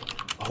or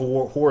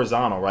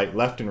horizontal, right,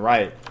 left and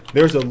right.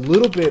 There's a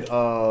little bit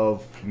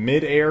of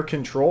mid-air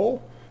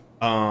control.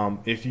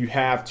 If you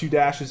have 2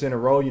 dashes in a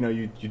row,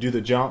 you do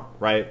the jump,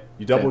 right?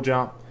 You double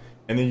jump,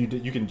 and then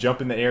you can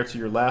jump in the air to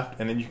your left,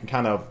 and then you can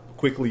kind of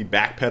quickly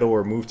backpedal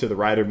or move to the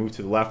right or move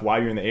to the left while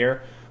you're in the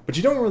air. But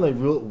you don't really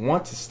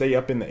want to stay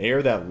up in the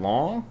air that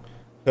long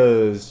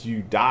because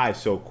you die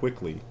so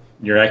quickly.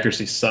 Your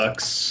accuracy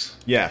sucks.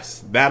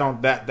 Yes,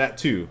 that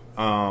too.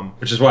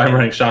 Which is why I'm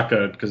running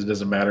shotgun, because it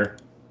doesn't matter.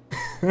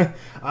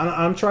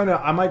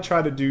 I might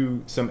try to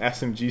do some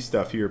SMG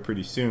stuff here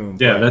pretty soon.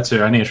 Yeah, that's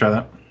it. I need to try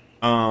that.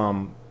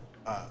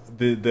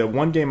 The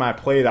one game I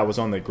played, I was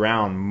on the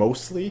ground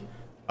mostly.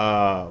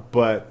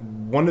 But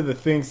one of the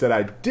things that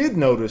I did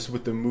notice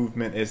with the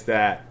movement is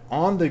that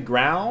on the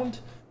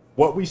ground,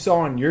 what we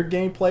saw in your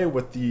gameplay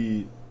with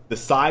the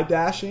side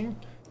dashing,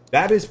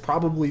 that is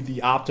probably the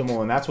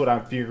optimal, and that's what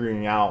I'm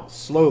figuring out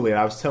slowly. And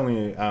I was telling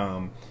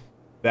you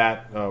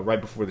that right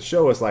before the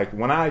show, is like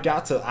when I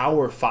got to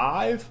hour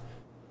 5,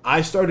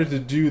 I started to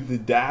do the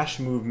dash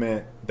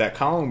movement that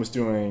Colin was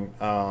doing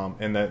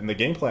in the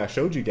gameplay I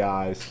showed you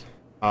guys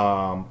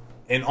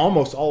in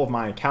almost all of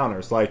my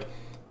encounters. Like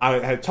I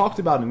had talked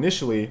about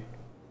initially,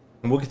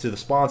 and we'll get to the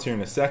spawns here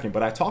in a second,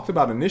 but I talked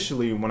about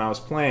initially when I was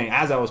playing,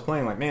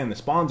 like, man, the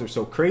spawns are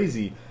so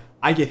crazy.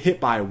 I get hit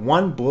by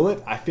one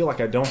bullet, I feel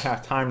like I don't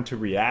have time to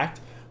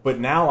react, but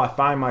now I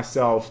find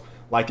myself,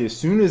 like, as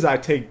soon as I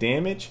take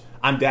damage,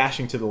 I'm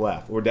dashing to the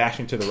left or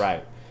dashing to the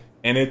right.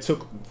 And it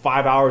took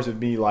 5 hours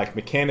of me, like,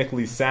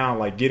 mechanically sound,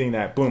 like, getting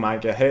that, boom, I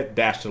get hit,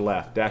 dash to the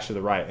left, dash to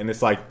the right. And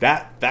it's like,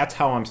 that's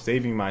how I'm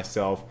saving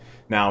myself.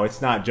 Now, it's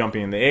not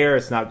jumping in the air,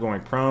 it's not going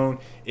prone,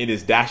 it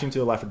is dashing to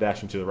the left or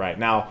dashing to the right.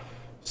 Now,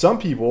 some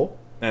people,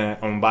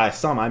 and by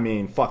some I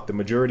mean the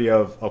majority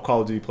of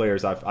Call of Duty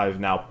players I've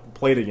now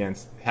played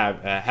against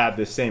have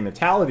this same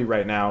mentality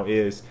right now,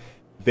 is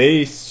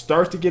they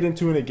start to get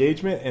into an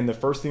engagement and the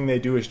first thing they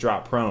do is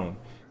drop prone.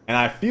 And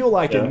I feel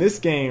like in this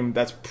game,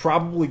 that's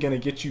probably going to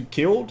get you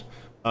killed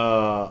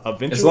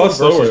eventually. It's a lot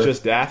slower.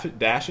 Versus just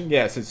dashing.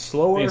 Yes, it's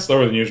slower. It's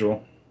slower than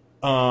usual.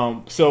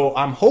 So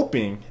I'm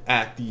hoping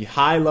at the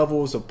high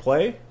levels of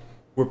play,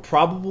 we're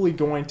probably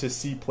going to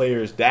see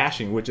players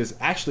dashing, which is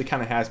actually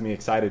kind of has me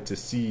excited to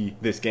see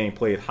this game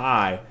played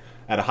at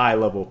a high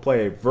level of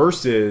play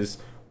versus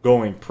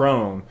going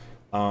prone.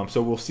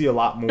 So we'll see a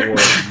lot more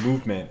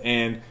movement.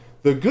 And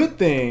the good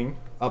thing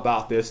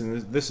about this,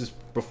 and this is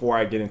before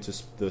I get into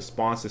the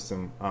spawn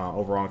system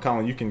overall, and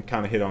Colin, you can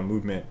kind of hit on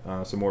movement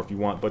some more if you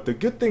want, but the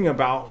good thing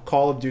about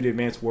Call of Duty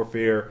Advanced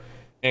Warfare,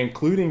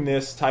 including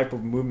this type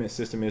of movement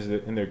system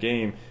in their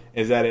game,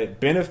 is that it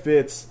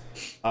benefits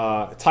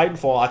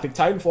Titanfall. I think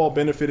Titanfall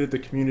benefited the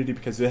community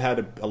because it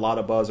had a lot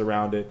of buzz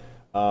around it,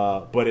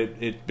 but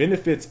it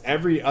benefits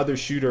every other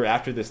shooter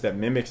after this that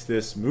mimics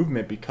this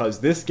movement, because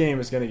this game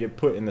is going to get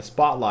put in the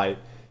spotlight,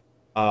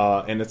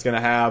 and it's going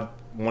to have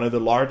one of the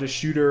largest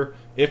shooter,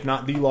 if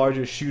not the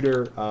largest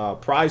shooter,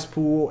 prize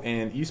pool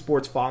and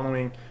esports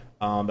following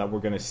that we're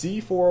going to see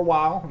for a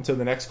while until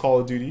the next Call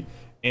of Duty.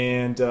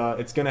 And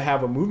it's going to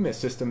have a movement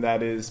system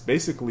that is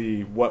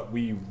basically what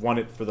we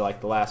wanted for the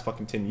last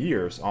fucking 10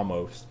 years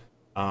almost.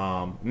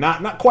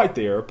 Not quite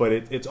there, but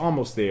it's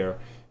almost there.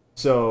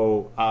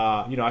 So,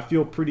 I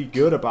feel pretty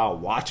good about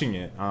watching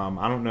it.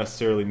 I don't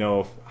necessarily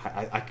know if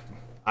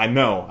I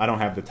know I don't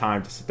have the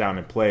time to sit down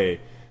and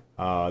play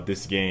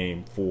this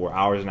game for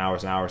hours and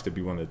hours and hours to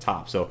be one of the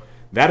top. So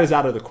that is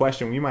out of the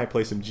question. We might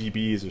play some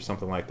GBs or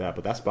something like that,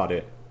 but that's about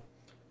it.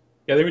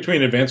 Yeah, I think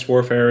between Advanced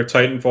Warfare,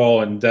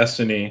 Titanfall, and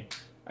Destiny,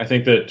 I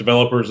think that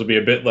developers will be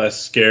a bit less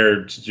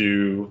scared to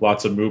do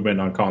lots of movement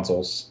on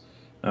consoles,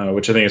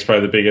 which I think is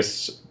probably the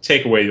biggest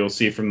takeaway you'll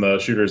see from the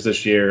shooters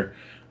this year.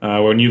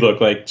 When you look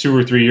like 2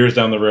 or 3 years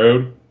down the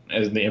road,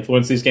 as the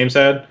influence these games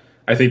had,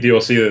 I think you'll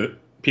see that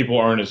people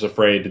aren't as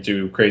afraid to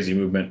do crazy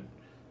movement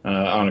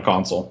on a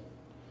console.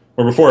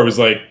 Where before it was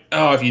like,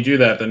 oh, if you do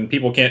that, then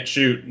people can't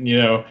shoot.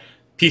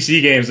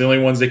 PC games, the only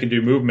ones that can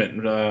do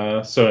movement,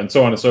 so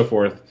on and so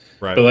forth.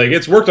 Right. But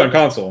it's worked on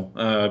console.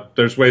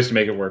 There's ways to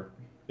make it work.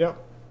 Yep.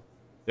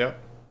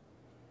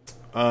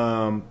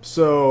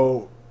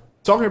 So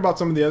talking about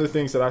some of the other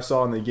things that I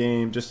saw in the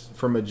game, just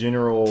from a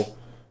general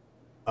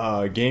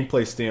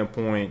gameplay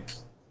standpoint,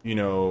 the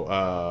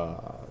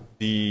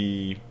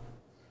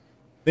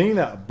thing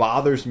that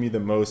bothers me the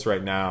most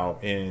right now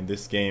in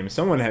this game,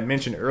 someone had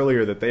mentioned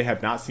earlier that they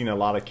have not seen a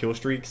lot of kill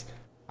streaks.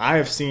 I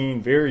have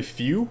seen very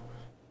few.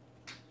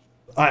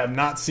 I have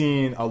not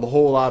seen a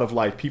whole lot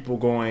of people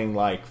going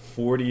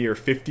 40 or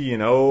 50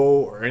 and 0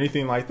 or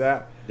anything like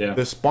that. Yeah.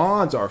 The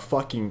spawns are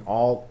fucking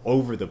all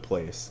over the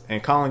place.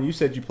 And Colin, you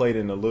said you played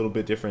in a little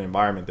bit different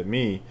environment than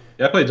me.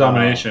 Yeah, I played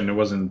Domination. It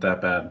wasn't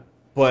that bad.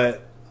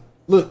 But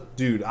look,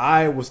 dude,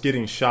 I was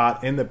getting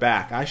shot in the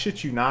back. I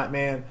shit you not,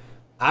 man.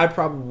 I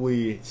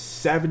probably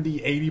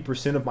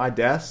 70-80% of my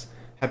deaths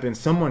have been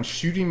someone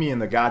shooting me in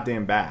the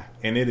goddamn back.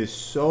 And it is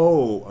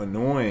so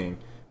annoying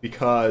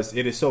because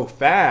it is so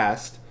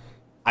fast.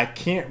 I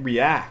can't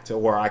react,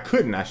 or I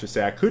couldn't, I should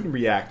say. I couldn't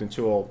react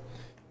until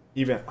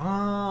even,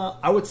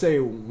 I would say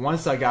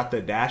once I got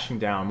the dashing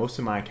down, most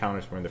of my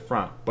encounters were in the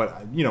front.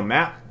 But,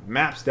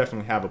 maps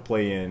definitely have a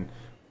play in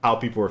how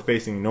people are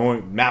facing.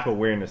 Knowing map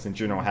awareness in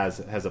general has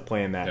a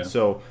play in that. Yeah.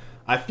 So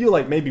I feel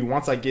like maybe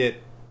once I get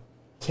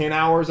 10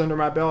 hours under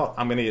my belt,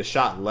 I'm going to get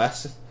shot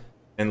less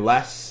and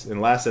less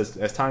and less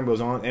as time goes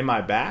on in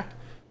my back.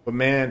 But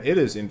man, it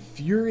is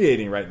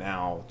infuriating right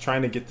now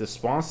trying to get the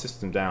spawn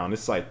system down.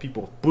 It's like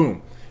people,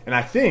 boom. And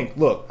I think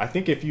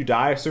if you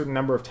die a certain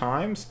number of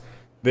times,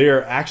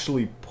 they're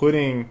actually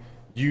putting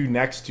you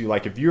next to,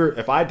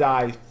 if I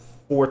die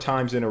 4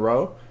 times in a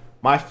row,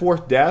 my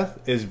 4th death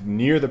is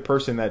near the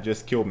person that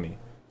just killed me.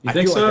 You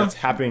think so? That's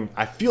happening.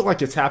 I feel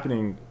like it's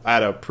happening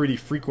at a pretty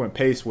frequent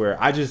pace where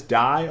I just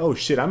die. Oh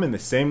shit, I'm in the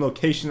same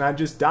location I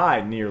just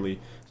died nearly.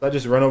 So I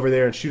just run over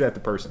there and shoot at the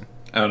person.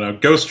 I don't know.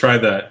 Ghost tried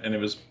that, and it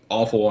was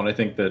awful, and I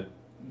think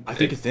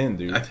it's in,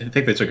 dude. I think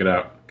they took it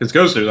out. Because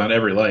Ghost is on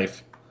every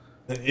life.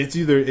 It's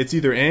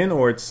either in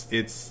or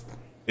it's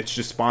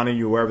just spawning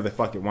you wherever the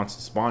fuck it wants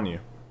to spawn you.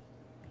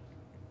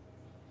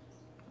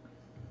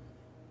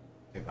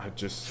 I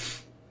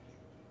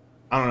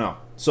don't know.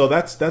 So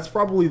that's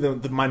probably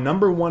my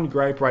number one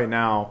gripe right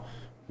now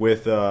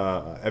with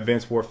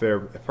Advanced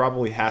Warfare. It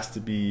probably has to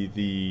be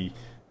the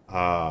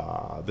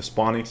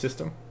spawning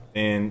system.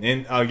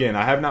 And again,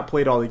 I have not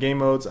played all the game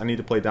modes. I need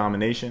to play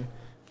Domination.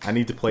 I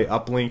need to play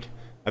Uplink.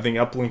 I think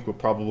Uplink would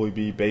probably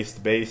be base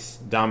to base.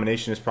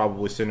 Domination is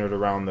probably centered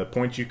around the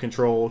points you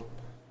control.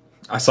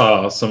 I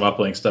saw some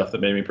Uplink stuff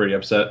that made me pretty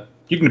upset.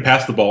 You can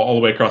pass the ball all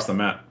the way across the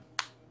map.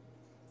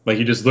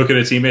 You just look at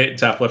a teammate and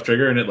tap left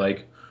trigger, and it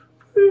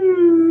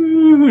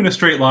in a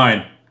straight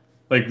line.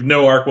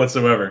 No arc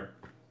whatsoever.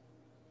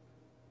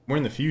 We're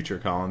in the future,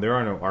 Colin. There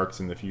are no arcs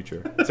in the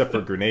future, except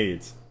for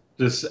grenades.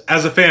 Just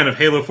as a fan of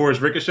Halo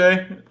 4's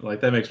Ricochet,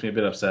 that makes me a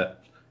bit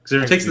upset.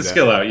 Because it takes the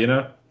skill out,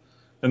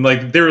 And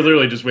they were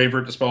literally just waiting for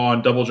it to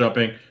spawn, double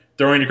jumping,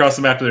 throwing it across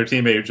the map to their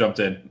teammate who jumped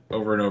in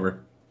over and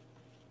over.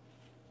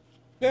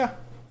 Yeah.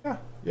 I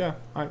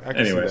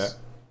can see that.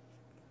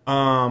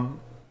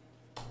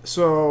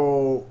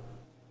 So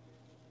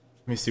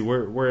let me see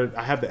where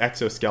I have the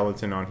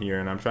exoskeleton on here,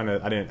 and I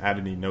didn't add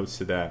any notes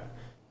to that.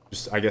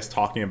 Just I guess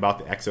talking about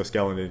the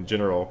exoskeleton in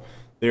general.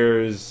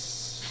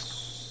 There's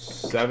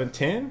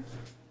 10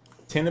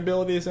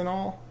 abilities in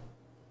all.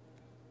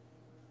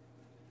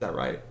 Is that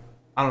right?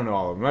 I don't know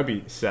all of them. It might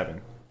be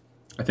 7.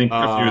 I think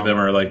a few of them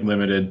are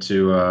limited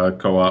to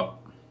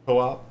co-op.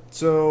 Co-op.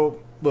 So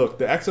look,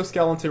 the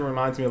exoskeleton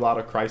reminds me a lot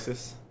of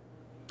Crysis.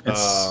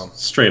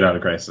 It's straight out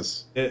of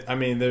Crysis.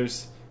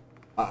 There's.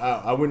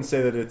 I wouldn't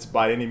say that it's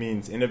by any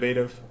means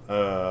innovative,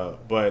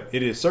 but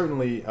it is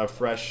certainly a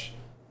fresh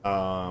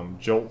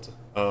jolt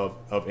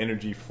of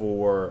energy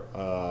for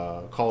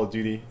Call of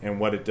Duty and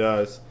what it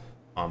does.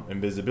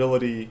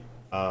 Invisibility,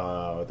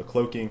 the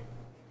cloaking,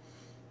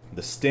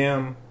 the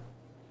stem,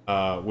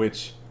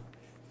 which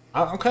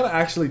I'm kind of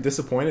actually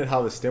disappointed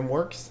how the stem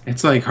works.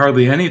 It's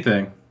hardly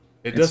anything.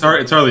 It's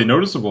hardly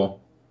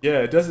noticeable. Yeah,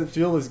 it doesn't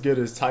feel as good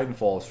as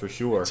Titanfalls for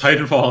sure.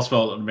 Titanfalls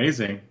felt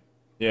amazing.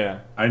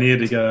 Yeah. I needed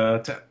to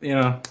get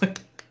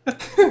I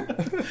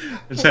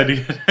just had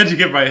to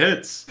get my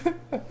hits. so,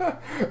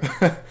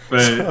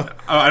 But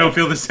I don't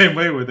feel the same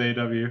way with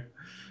AW.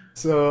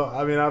 so,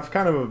 I mean, I've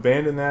kind of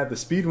abandoned that. The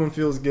speed one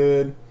feels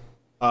good.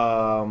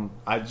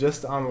 I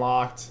just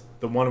unlocked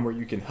the one where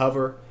you can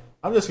hover.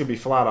 I'm just gonna be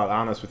flat out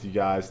honest with you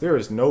guys. There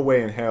is no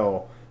way in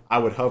hell I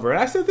would hover. And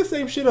I said the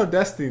same shit on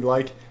Destiny.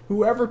 Like,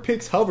 whoever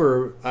picks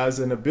hover as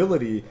an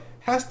ability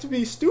has to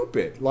be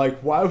stupid. Like,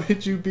 why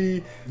would you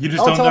be You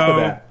just on don't top of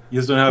know. that? You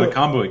just don't know how to Look,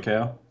 combo it,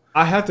 Kale.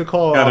 I have to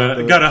call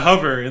out Gotta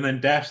hover and then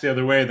dash the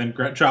other way, then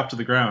drop to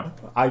the ground.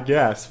 I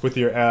guess, with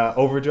your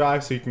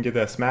overdrive so you can get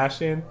that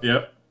smash in.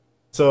 Yep.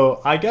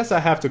 So I guess I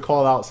have to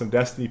call out some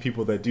Destiny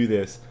people that do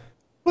this.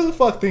 Who the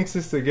fuck thinks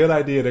it's a good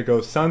idea to go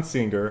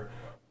Sunsinger,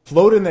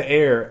 float in the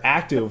air,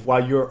 active,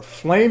 while you're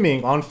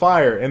flaming on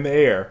fire in the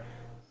air?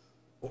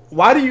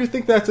 Why do you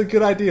think that's a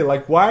good idea?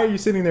 Like, why are you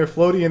sitting there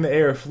floating in the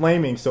air,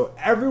 flaming, so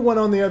everyone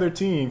on the other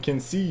team can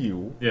see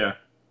you? Yeah.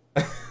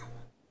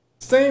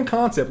 Same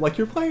concept. Like,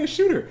 you're playing a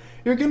shooter.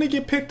 You're going to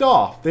get picked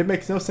off. It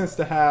makes no sense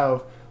to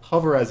have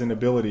hover as an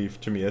ability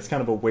to me. It's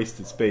kind of a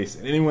wasted space.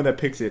 And anyone that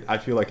picks it, I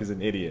feel like, is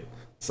an idiot.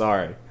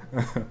 Sorry.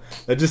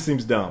 That just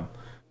seems dumb.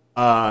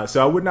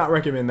 So I would not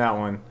recommend that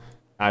one.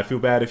 I feel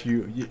bad if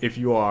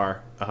you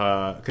are. You're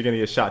going to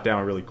get shot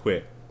down really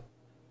quick.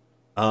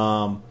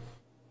 Colin,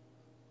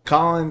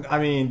 I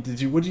mean,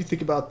 what did you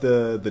think about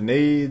the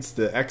nades,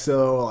 the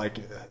EXO? Like,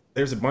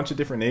 there's a bunch of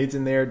different nades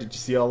in there. Did you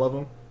see all of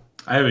them?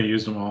 I haven't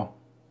used them all.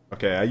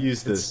 Okay, I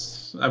used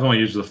this. I've only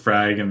used the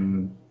Frag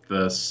and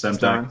the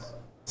Semtex.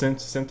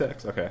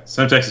 Semtex? Okay.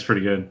 Semtex is pretty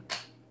good.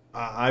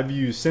 I've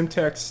used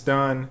Semtex,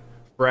 Stun,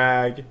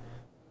 Frag.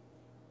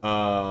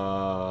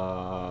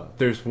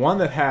 There's one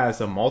that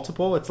has a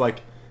multiple. It's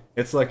like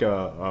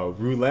a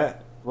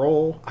roulette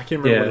roll. I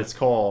can't remember what it's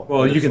called.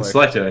 Well, you can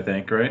select it, I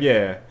think, right?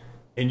 Yeah,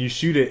 and you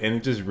shoot it, and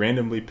it just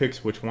randomly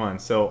picks which one.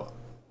 So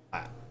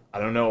I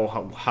don't know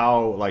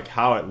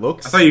how it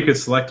looks. I thought you could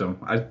select them.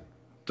 I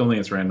don't think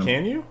it's random.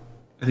 Can you?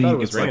 I think thought you it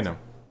was select random.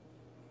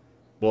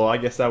 Well, I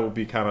guess that would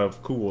be kind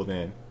of cool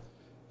then.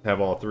 To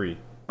have all three.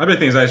 My big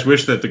thing is I just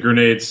wish that the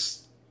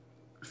grenades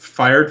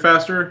fired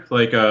faster.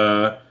 Like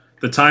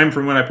the time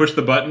from when I push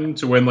the button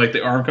to when like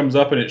the arm comes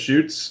up and it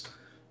shoots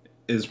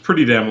is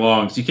pretty damn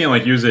long. So you can't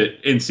like use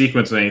it in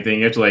sequence with anything.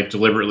 You have to like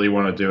deliberately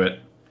want to do it.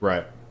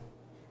 Right.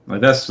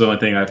 Like that's the only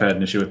thing I've had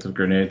an issue with the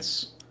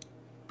grenades.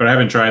 But I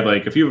haven't tried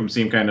like a few of them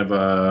seem kind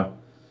of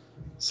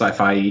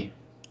sci-fi-y.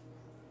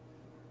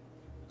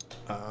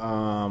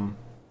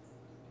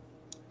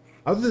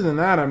 Other than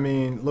that, I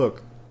mean,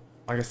 look,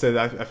 like I said,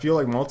 I feel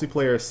like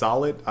multiplayer is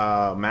solid.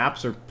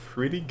 Maps are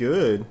pretty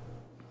good.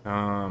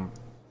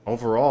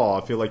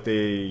 Overall, I feel like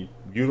they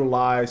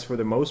utilize, for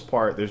the most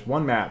part, there's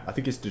one map, I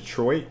think it's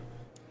Detroit.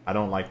 I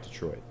don't like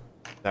Detroit.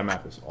 That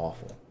map is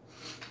awful.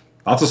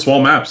 Lots of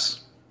small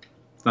maps.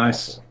 It's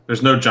nice. Awful.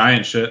 There's no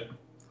giant shit.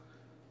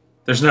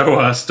 There's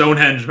no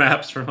Stonehenge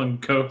maps from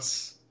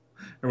Ghosts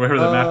or whatever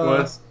the map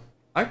was.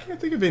 I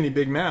can't think of any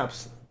big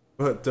maps,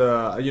 but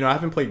I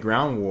haven't played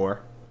Ground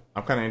War.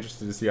 I'm kind of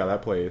interested to see how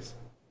that plays.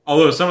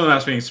 Although some of the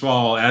maps being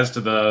small adds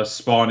to the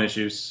spawn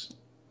issues,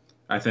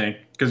 I think,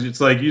 because it's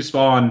like you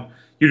spawn,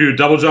 you do a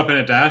double jump and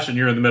a dash, and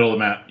you're in the middle of the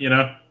map. You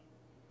know.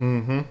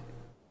 Mm-hmm.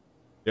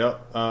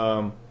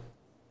 Yep.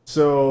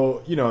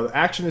 So, the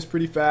action is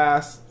pretty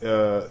fast.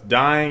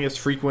 Dying is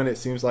frequent, it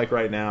seems like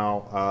right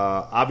now.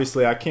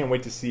 Obviously, I can't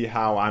wait to see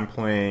how I'm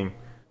playing,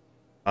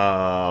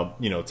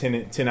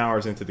 10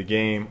 hours into the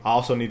game. I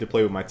also need to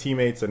play with my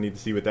teammates. I need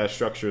to see what that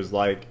structure is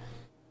like.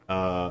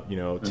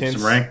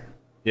 Tense,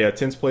 yeah,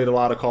 Tense played a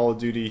lot of Call of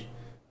Duty.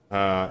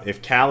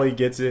 If Callie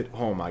gets it,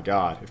 oh my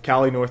god. If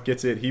Callie North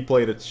gets it, he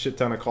played a shit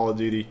ton of Call of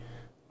Duty.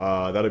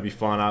 That'll be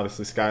fun.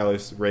 Obviously,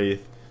 Skyllus,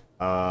 Wraith.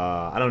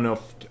 I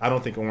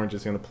don't think Orange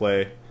is going to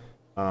play.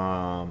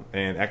 And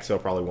EXO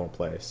probably won't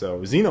play.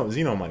 So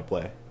Zeno might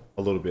play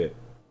a little bit.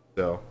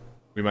 So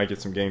we might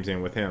get some games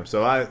in with him.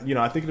 So I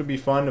think it'll be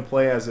fun to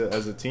play as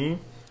a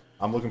team.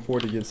 I'm looking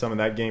forward to getting some of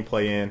that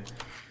gameplay in.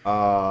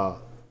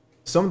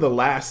 Some of the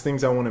last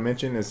things I want to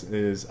mention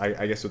is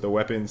I guess with the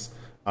weapons.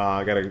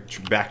 I got to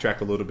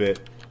backtrack a little bit.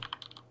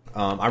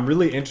 I'm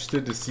really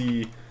interested to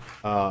see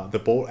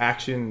the bolt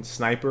action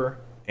sniper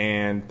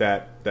and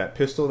that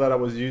pistol that I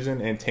was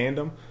using in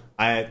tandem.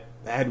 I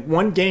had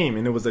one game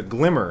and it was a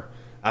glimmer.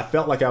 I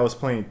felt like I was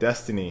playing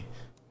Destiny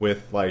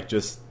with like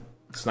just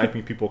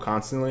sniping people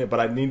constantly, but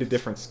I need a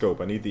different scope.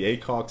 I need the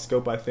ACOG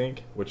scope, I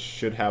think, which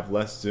should have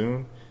less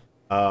zoom.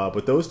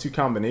 But those two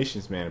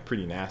combinations, man, are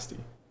pretty nasty.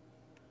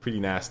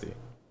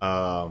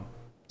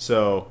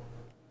 So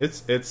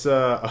it's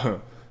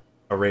a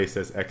race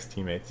as ex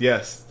teammates.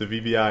 Yes, the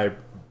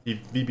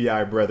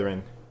VBI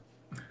brethren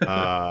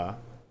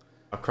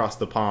across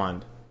the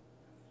pond.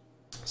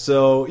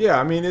 So yeah,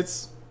 I mean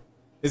it's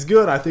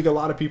good. I think a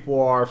lot of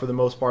people are, for the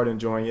most part,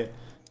 enjoying it.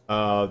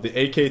 The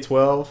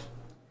AK-12,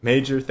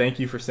 Major, thank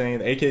you for saying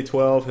the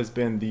AK-12 has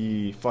been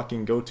the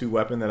fucking go-to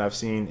weapon that I've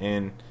seen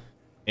in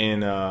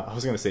I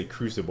was gonna say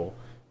Crucible,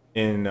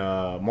 in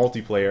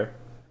multiplayer.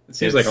 It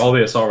seems like all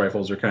the assault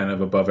rifles are kind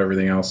of above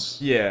everything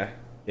else. Yeah,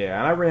 yeah.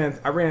 And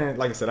I ran.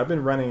 Like I said, I've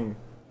been running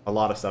a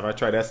lot of stuff. I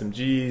tried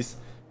SMGs.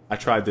 I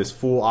tried this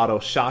full auto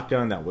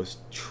shotgun that was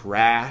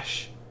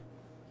trash.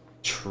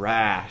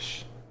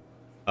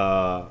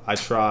 I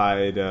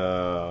tried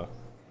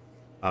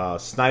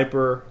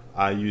sniper.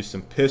 I used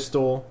some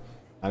pistol.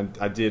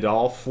 I did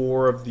all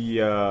 4 of the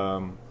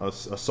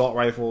assault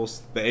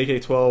rifles. The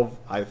AK-12,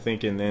 I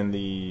think, and then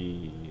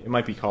it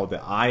might be called the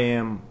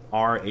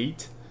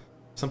IMR-8,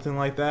 something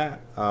like that,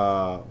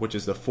 which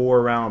is the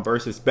 4-round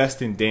burst. It's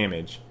best in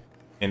damage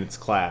in its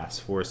class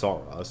for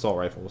assault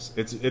rifles.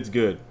 It's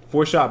good.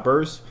 4-shot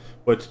burst,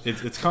 but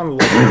it's kind of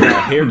like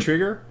a hair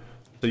trigger.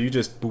 So you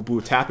just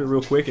tap it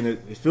real quick, and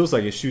it feels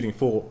like it's shooting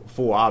full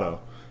auto.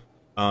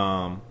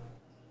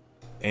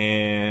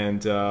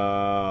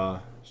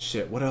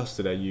 Shit, what else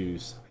did I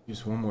use? I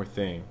used one more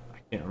thing. I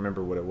can't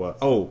remember what it was.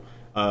 Oh,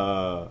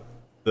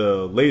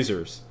 the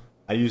lasers.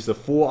 I used the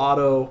full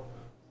auto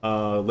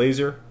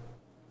laser,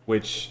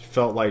 which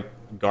felt like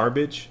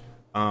garbage.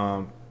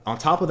 On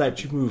top of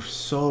that, you move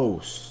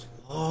so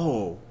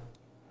slow.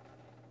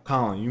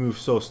 Colin, you move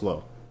so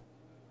slow.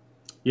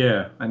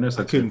 Yeah, I noticed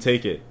that. I couldn't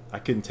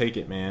take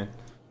it, man.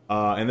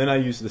 And then I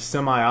used the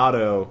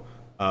semi-auto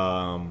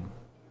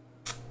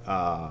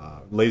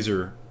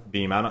laser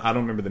beam. I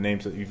don't remember the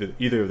names of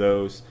either of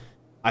those.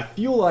 I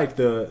feel like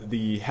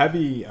the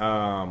heavy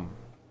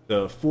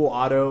the full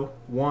auto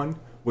one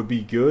would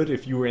be good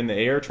if you were in the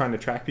air trying to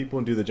track people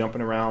and do the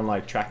jumping around,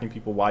 like tracking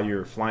people while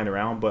you're flying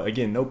around. But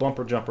again, no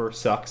bumper jumper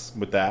sucks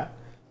with that.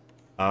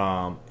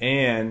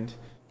 And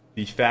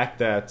the fact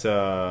that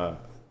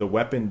the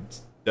weapon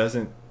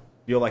doesn't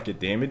feel like it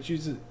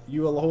damages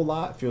you a whole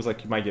lot, feels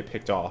like you might get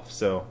picked off.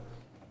 So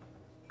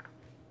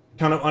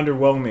kind of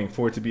underwhelming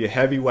for it to be a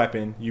heavy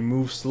weapon. You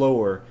move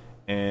slower,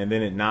 and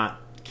then it not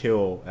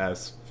kill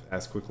as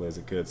quickly as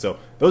it could. So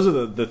those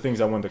are the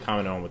things I wanted to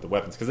comment on with the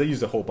weapons, because they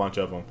used a whole bunch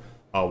of them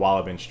while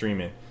I've been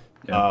streaming.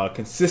 Yeah.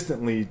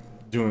 Consistently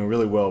doing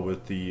really well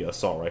with the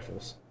assault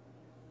rifles.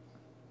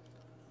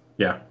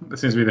 Yeah, that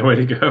seems to be the way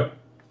to go.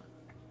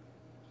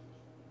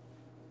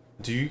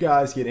 Do you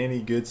guys get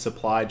any good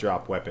supply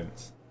drop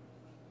weapons?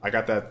 I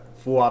got that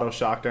full auto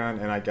shotgun,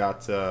 and I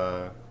got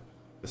the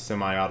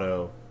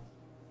semi-auto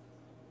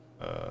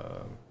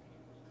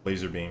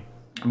laser beam.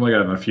 I've only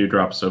gotten a few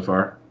drops so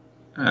far.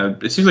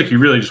 It seems like you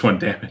really just want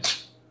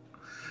damage.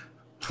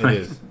 It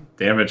is.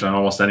 Damage on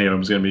almost any of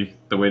them is going to be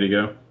the way to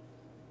go.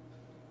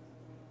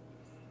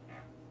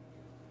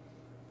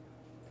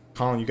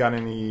 Colin, you got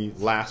any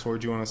last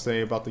words you want to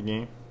say about the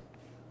game?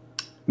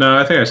 No,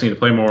 I think I just need to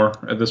play more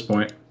at this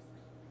point.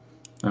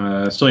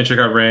 Still need to check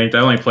out Ranked. I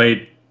only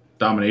played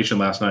Domination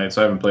last night,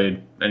 so I haven't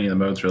played any of the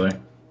modes really.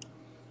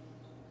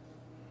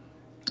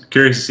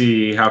 Curious to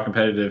see how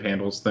competitive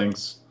handles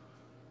things.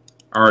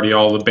 Already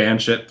all the ban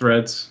shit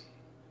threads.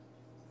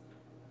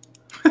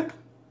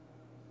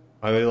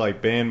 Are they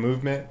like ban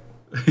movement?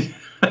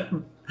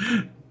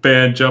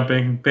 Ban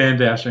jumping, ban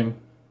dashing.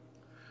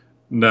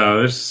 No,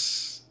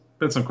 there's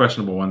been some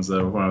questionable ones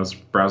though when I was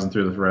browsing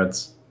through the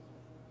threads.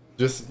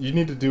 Just, you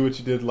need to do what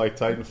you did like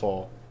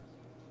Titanfall.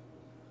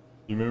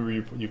 You remember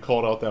you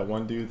called out that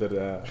one dude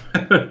that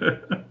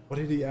what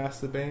did he ask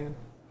the ban?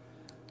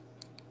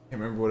 I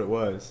can't remember what it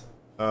was.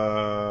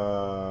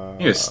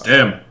 He was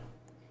STEM.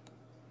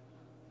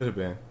 Could have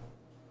been.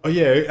 Oh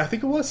yeah, I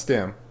think it was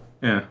STEM.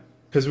 Yeah.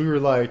 Because we were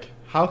like,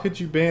 how could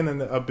you ban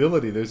an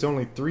ability? There's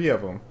only 3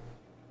 of them.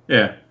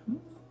 Yeah.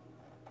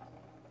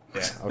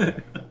 Yeah, okay.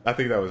 I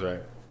think that was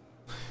right.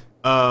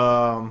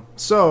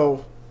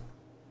 So,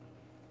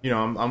 you know,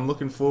 I'm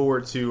looking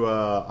forward to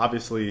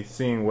obviously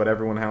seeing what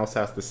everyone else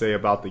has to say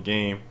about the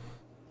game.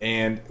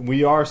 And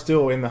we are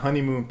still in the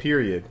honeymoon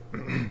period.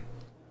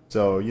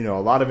 So, you know,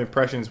 a lot of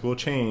impressions will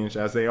change,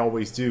 as they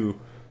always do.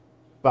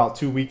 About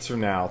 2 weeks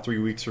from now, 3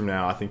 weeks from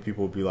now, I think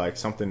people will be like,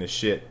 something is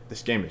shit.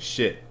 This game is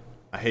shit.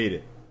 I hate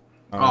it.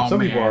 Some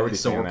people are already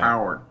saying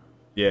that.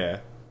 Yeah.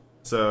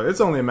 So it's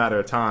only a matter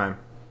of time.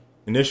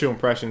 Initial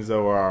impressions,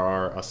 though,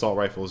 are assault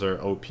rifles are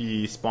OP.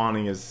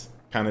 Spawning is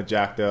kind of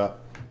jacked up.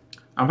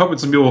 I'm hoping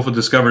some people will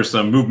discover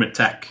some movement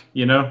tech,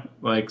 you know?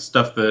 Like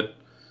stuff that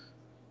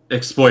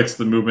exploits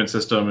the movement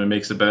system and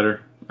makes it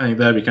better. I think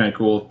that'd be kind of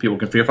cool if people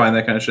can find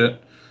that kind of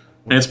shit.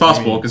 And it's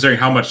possible, considering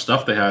how much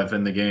stuff they have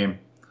in the game.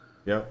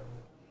 Yep.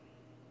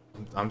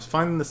 I'm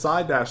finding the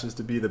side dashes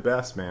to be the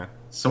best, man.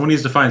 Someone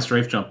needs to find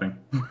strafe jumping.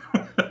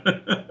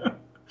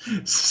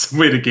 Some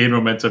way to gain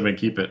momentum and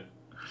keep it.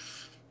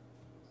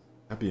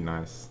 That'd be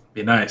nice.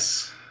 Be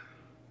nice.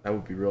 That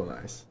would be real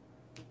nice.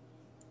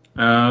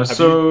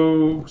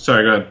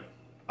 Sorry, go ahead.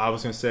 I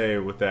was gonna say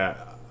with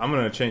that, I'm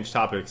gonna change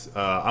topics.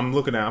 I'm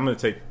gonna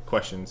take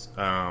questions,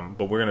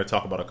 but we're gonna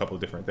talk about a couple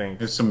of different things.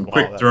 There's some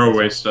quick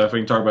throwaway stuff. We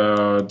can talk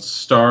about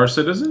Star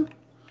Citizen.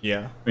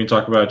 Yeah. We can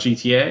talk about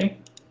GTA.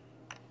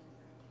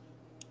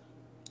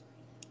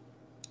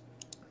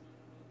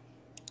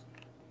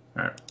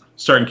 All right,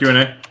 starting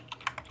Q&A.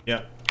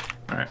 Yeah.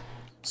 All right.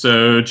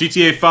 So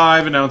GTA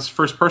 5 announced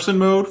first-person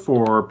mode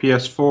for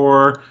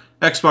PS4,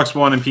 Xbox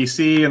One and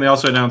PC, and they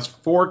also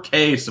announced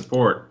 4K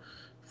support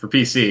for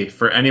PC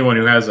for anyone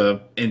who has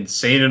a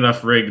insane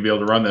enough rig to be able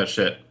to run that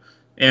shit,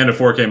 and a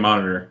 4K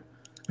monitor.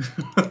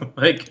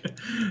 Like,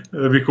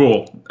 that'd be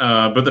cool.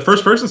 But the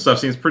first person stuff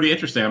seems pretty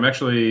interesting. I'm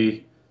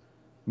actually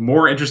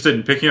more interested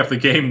in picking up the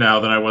game now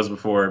than I was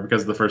before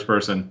because of the first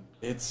person.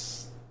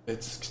 It's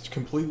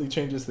completely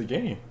changes the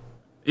game.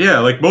 Yeah,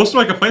 like most of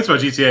my complaints about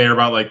GTA are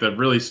about like the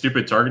really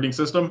stupid targeting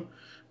system,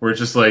 where it's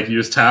just like you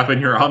just tap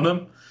and you're on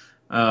them.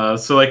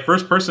 So like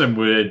first person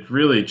would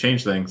really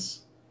change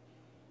things,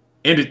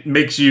 and it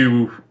makes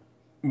you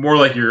more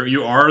like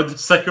you are the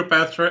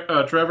psychopath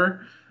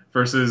Trevor,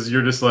 versus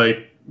you're just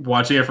like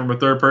watching it from a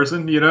third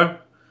person. You know,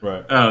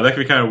 Right. that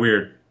could be kind of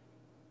weird.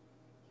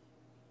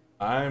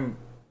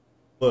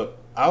 Look,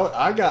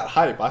 I got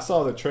hype. I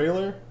saw the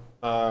trailer.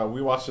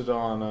 We watched it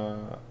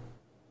on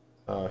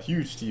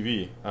huge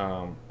TV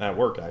at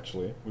work.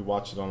 Actually, we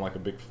watched it on like a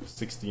big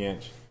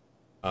 60-inch,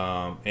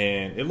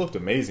 and it looked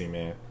amazing,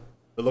 man.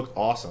 It looked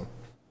awesome.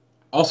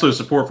 Also,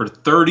 support for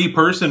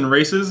 30-person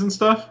races and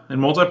stuff in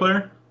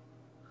multiplayer.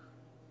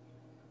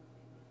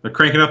 They're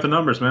cranking up the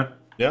numbers, man.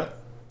 Yeah,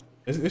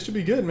 it should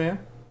be good, man.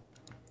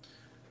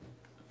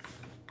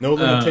 No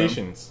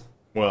limitations.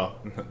 Well,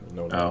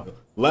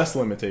 less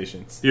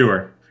limitations.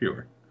 Fewer.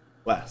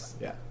 Less,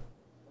 yeah.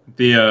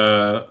 The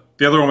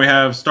other one we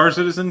have, Star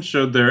Citizen,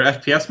 showed their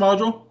FPS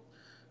module,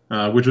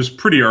 which was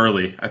pretty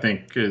early, I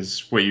think,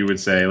 is what you would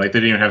say. Like, they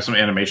didn't even have some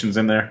animations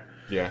in there.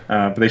 Yeah.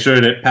 But they showed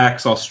it at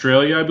PAX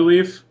Australia, I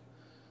believe.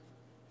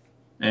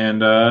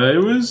 And it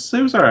was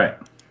all right.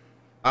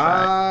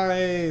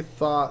 I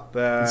thought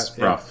that It's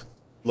rough. it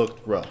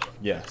looked rough,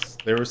 yes.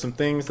 There were some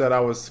things that I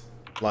was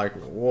like,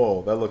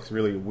 whoa, that looks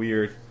really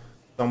weird.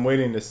 So I'm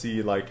waiting to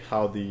see like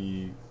how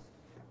it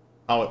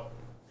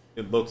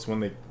looks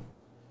when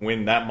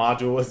that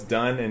module is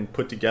done and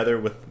put together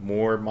with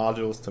more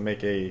modules to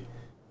make a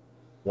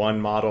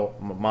one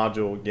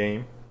module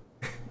game.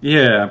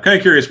 Yeah, I'm kind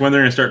of curious when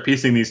they're going to start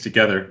piecing these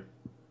together.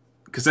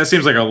 Because that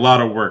seems like a lot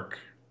of work.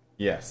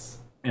 Yes.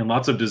 And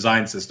lots of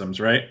design systems,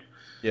 right?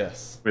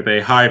 Yes. With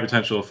a high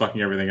potential of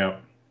fucking everything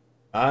up.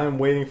 I'm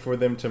waiting for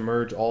them to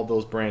merge all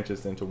those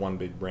branches into one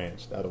big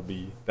branch. That'll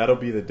be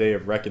the day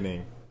of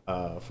reckoning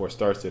for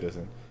Star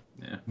Citizen.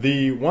 Yeah.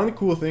 The one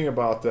cool thing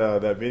about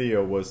that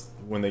video was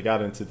when they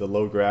got into the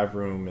low grav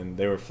room and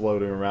they were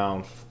floating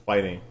around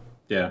fighting.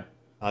 Yeah.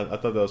 I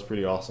thought that was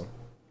pretty awesome.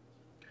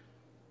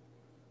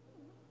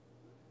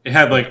 It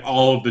had like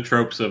all of the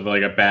tropes of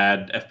like a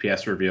bad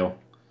FPS reveal.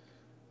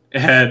 It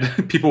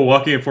had people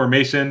walking in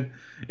formation.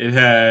 It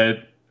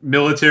had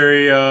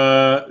military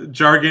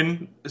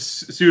jargon,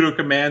 pseudo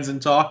commands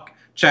and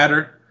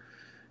chatter.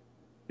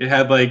 It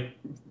had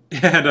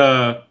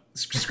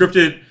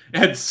scripted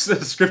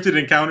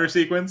encounter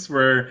sequence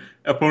where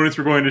opponents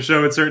were going to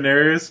show in certain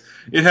areas.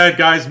 It had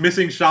guys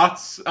missing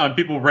shots on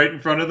people right in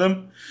front of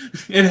them.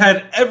 It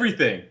had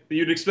everything that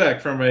you'd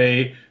expect from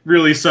a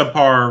really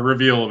subpar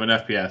reveal of an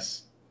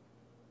FPS.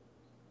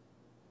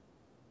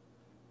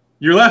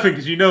 You're laughing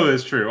because you know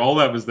it's true. All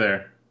that was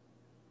there.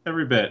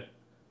 Every bit.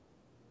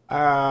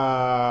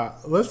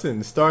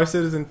 Listen, Star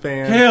Citizen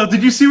fans. Hell,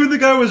 did you see when the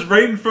guy was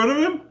right in front of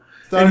him?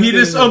 Star And he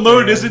just Citizen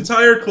unloaded his fans.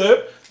 entire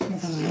clip.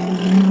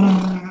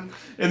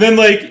 And then,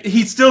 like,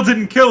 he still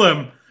didn't kill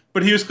him,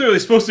 but he was clearly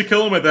supposed to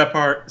kill him at that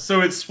part.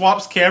 So it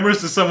swaps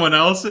cameras to someone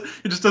else. It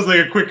just does, like,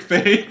 a quick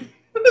fade.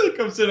 It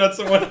comes in on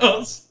someone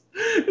else.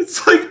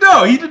 It's like,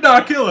 no, he did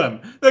not kill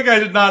him. That guy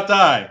did not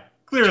die.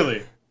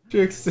 Clearly.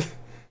 Trick said,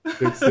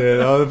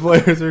 "Oh, the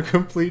players are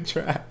complete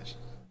trash."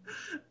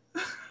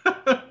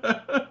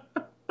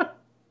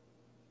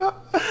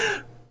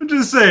 I'm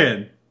just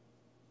saying.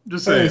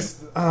 Hey,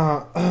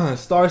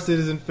 Star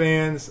Citizen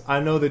fans, I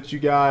know that you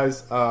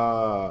guys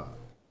are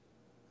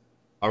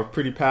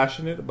pretty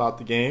passionate about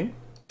the game,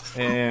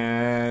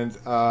 and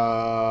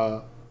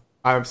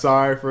I'm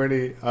sorry for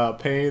any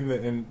pain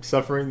and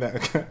suffering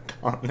that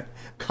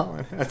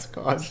Colin has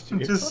caused you.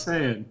 I'm just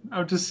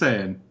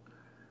saying.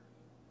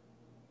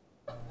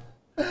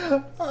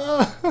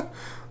 I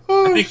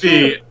think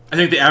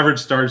the average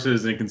Star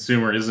Citizen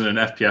consumer isn't an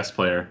FPS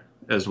player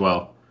as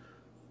well.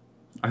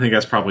 I think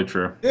that's probably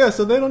true. Yeah,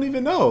 so they don't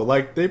even know.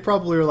 Like, they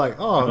probably are like,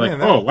 "Oh Like, man,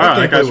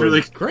 that guy's gameplay really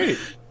was great."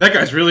 That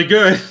guy's really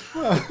good.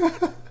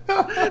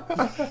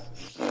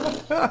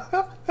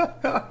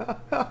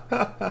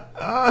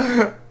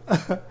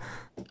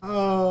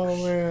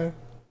 Oh man.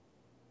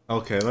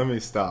 Okay, let me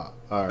stop.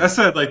 All right. That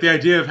said, like the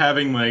idea of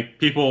having like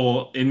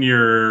people in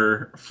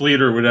your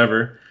fleet or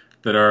whatever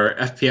that are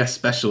FPS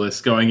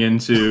specialists going in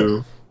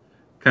to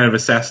kind of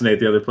assassinate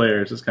the other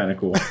players is kind of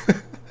cool.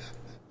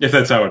 If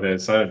that's how it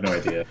is, I have no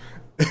idea.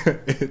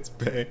 It's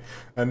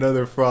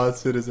another fraud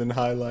citizen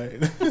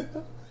highlight.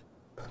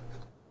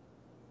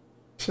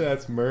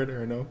 Chat's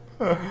murdering them.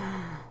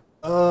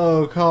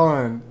 Oh,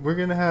 Colin, we're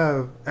gonna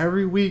have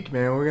every week,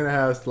 man. We're gonna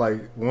have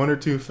like one or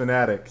two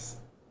fanatics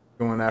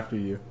going after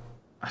you.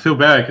 I feel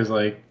bad because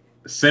like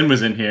Sin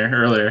was in here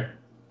earlier.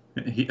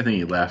 I think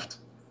he left,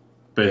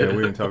 but Yeah,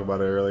 we didn't talk about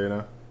it earlier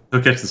now.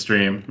 he'll catch the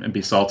stream and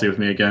be salty with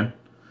me again.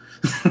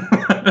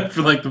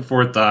 for like the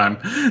fourth time.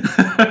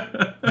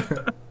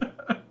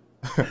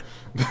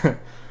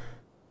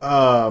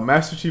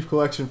 Master Chief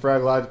Collection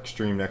Frag Logic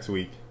stream next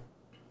week.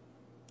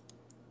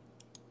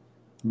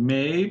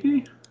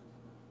 Maybe.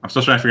 I'm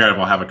still trying to figure out if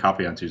I'll have a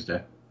copy on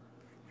Tuesday.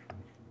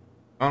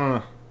 I don't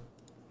know.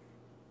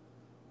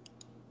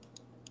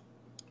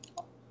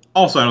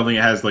 Also, I don't think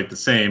it has like the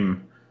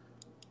same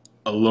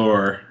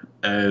allure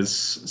as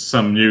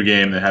some new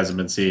game that hasn't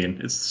been seen.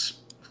 It's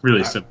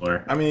really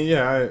similar. I mean,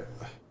 yeah,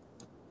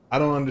 I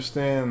don't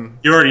understand.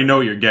 You already know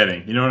what you're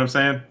getting. You know what I'm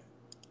saying?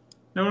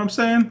 Know what I'm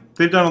saying?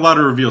 They've done a lot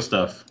of reveal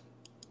stuff.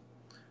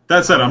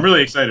 That said, I'm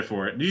really excited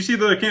for it. Did you see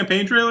the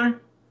campaign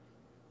trailer?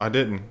 I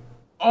didn't.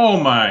 Oh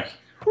my.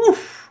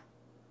 Woof.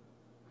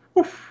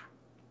 Woof.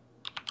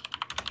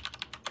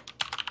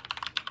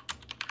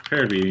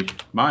 Prepare to be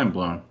mind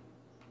blown.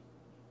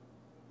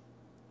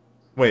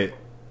 Wait,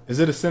 is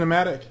it a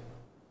cinematic?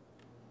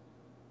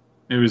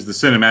 It was the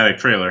cinematic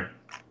trailer.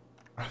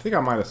 I think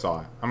I might have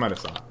saw it.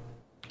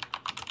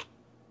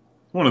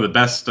 One of the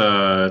best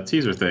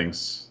teaser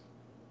things.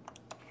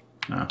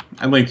 No,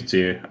 I linked it to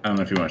you. I don't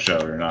know if you want to show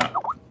it or not,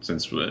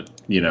 since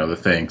you know the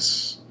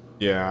things.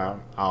 Yeah,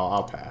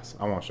 I'll pass.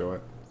 I won't show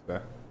it.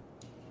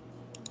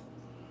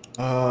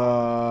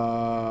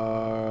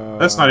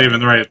 That's not even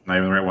the right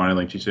one I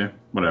linked you to.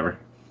 Whatever.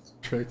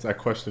 Tricks. I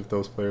question if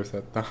those players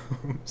had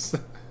thumbs.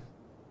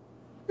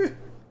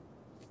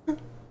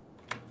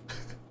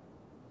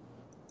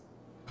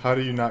 How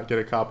do you not get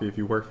a copy if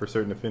you work for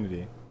Certain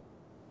Affinity?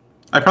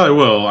 I probably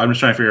will. I'm just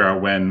trying to figure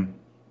out when.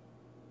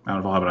 I don't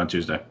know if I'll have it on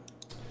Tuesday.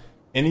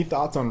 Any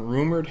thoughts on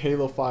rumored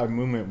Halo 5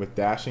 movement with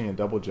dashing and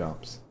double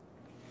jumps?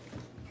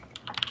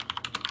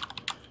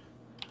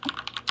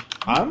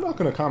 I'm not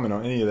going to comment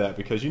on any of that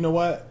because you know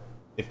what?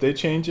 If they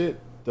change it,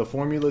 the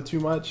formula too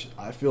much,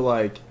 I feel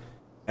like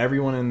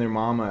everyone and their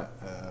mama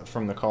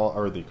from the Call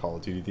of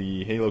Duty,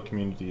 the Halo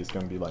community is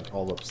going to be like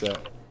all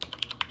upset.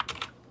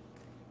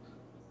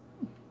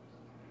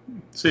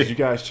 See. Did you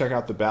guys check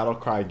out the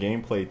Battlecry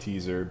gameplay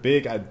teaser?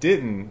 Big, I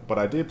didn't, but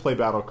I did play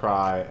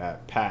Battlecry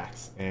at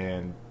PAX,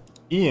 and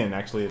Ian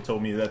actually had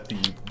told me that the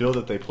build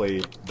that they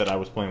played, that I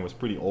was playing, was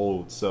pretty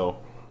old. So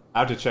I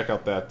have to check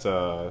out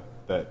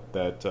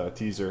that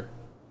teaser.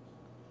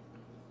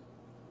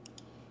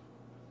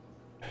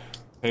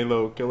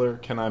 Halo Killer,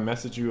 can I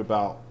message you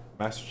about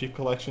Master Chief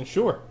Collection?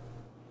 Sure.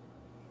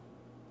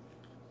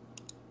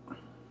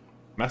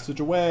 Message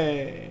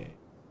away.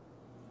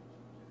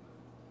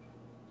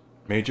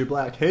 Major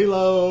Black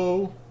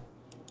Halo.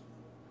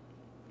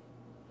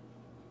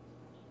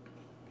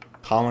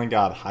 Colin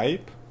got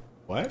hype?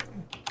 What?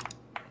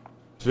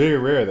 It's very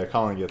rare that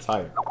Colin gets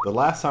hype. The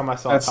last time I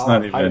saw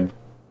Colin hype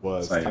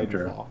was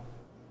Titanfall.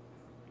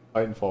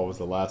 Titanfall was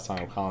the last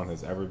time Colin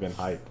has ever been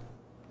hype.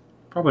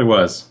 Probably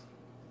was.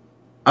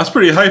 I was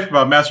pretty hyped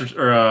about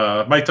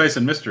Mike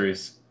Tyson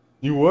Mysteries.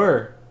 You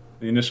were.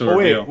 The initial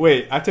reveal.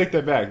 Wait, I take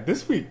that back.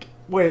 This week.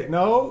 Wait,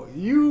 no,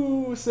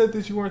 you said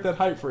that you weren't that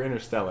hyped for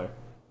Interstellar.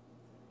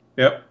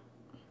 Yep.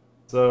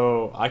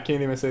 So I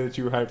can't even say that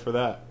you were hyped for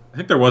that. I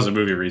think there was a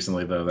movie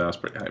recently though that I was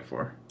pretty hyped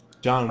for.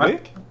 John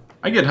Wick?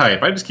 I get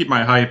hype. I just keep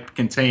my hype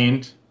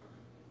contained,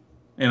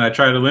 and I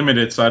try to limit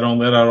it so I don't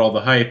let out all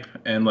the hype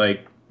and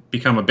like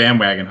become a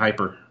bandwagon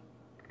hyper.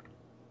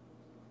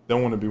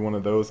 Don't want to be one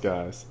of those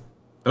guys.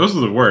 Those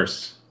are the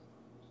worst.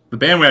 The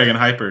bandwagon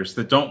hypers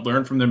that don't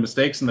learn from their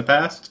mistakes in the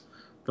past,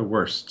 the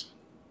worst.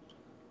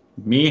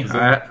 Me,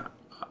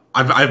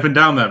 I've been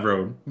down that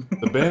road.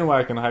 The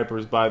bandwagon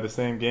hypers buy the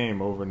same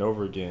game over and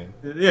over again.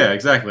 Yeah,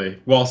 exactly.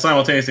 While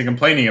simultaneously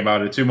complaining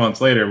about it 2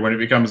 months later when it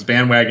becomes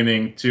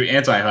bandwagoning to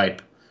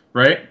anti-hype,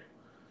 right?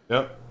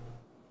 Yep.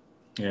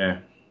 Yeah.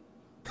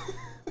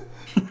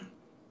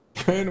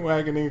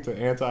 Bandwagoning to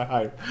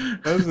anti-hype.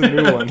 That's a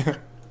new one.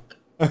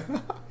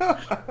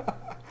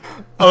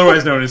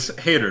 Otherwise known as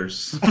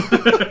haters.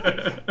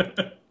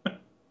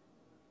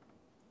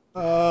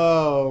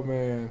 Oh,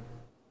 man.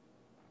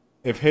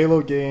 If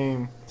Halo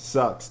game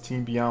sucks,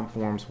 Team Beyond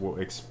forums will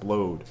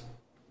explode.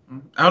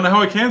 I don't know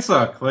how it can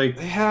suck. Like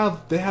They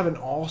have an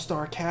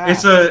all-star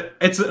cast. I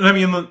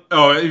mean, you're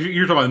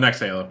talking about the next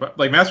Halo, but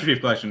like Master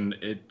Chief Collection,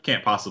 it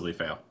can't possibly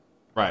fail.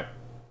 Right.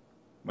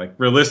 Like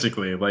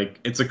realistically, like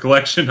it's a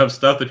collection of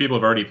stuff that people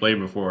have already played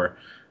before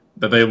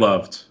that they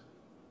loved,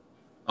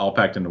 all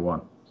packed into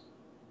one.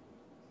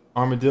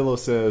 Armadillo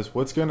says,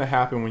 what's going to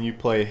happen when you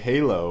play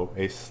Halo,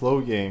 a slow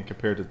game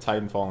compared to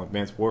Titanfall and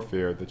Advanced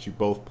Warfare that you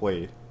both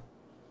played?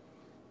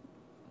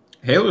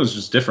 Halo is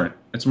just different.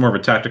 It's more of a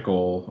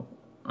tactical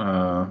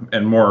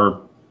and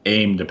more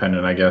aim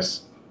dependent, I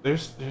guess.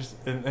 There's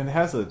and it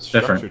has a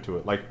structure Different. to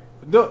it. Like,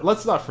 no,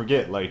 let's not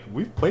forget, like,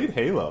 we've played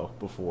Halo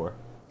before.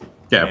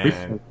 Yeah,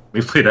 And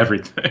we've played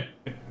everything.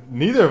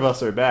 neither of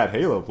us are bad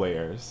Halo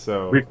players,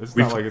 so it's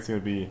not like it's going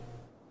to be...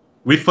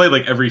 We've played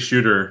like every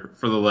shooter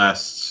for the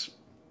last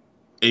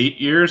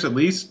 8 years at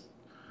least,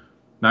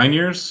 9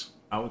 years.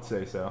 I would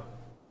say so.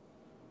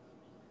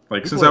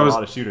 Like We since played I was a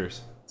lot of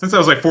shooters. Since I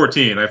was like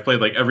 14, I've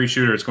played like every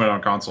shooter that's going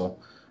on console,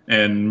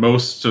 and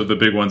most of the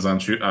big ones on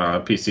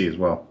PC as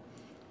well.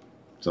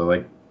 So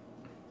like,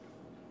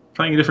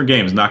 Playing a different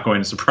game is not going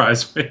to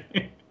surprise me.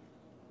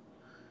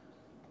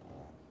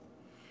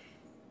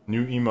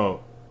 New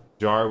emote.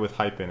 Jar with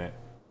hype in it.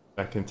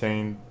 That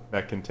contained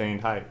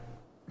hype.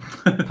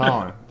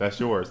 Colin,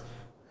 that's yours.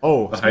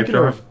 Oh, The hype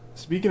jar?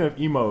 speaking of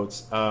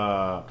emotes,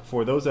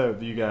 for those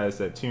of you guys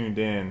that tuned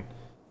in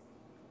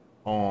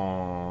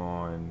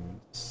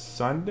on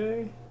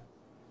Sunday,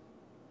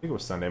 I think it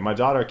was Sunday. My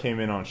daughter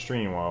came in on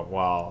stream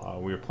while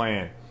we were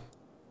playing,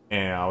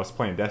 and I was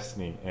playing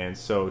Destiny, and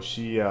so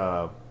she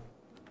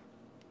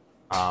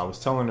I was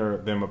telling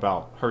them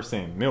about her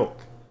saying milk,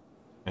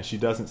 and she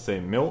doesn't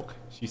say milk,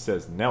 she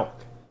says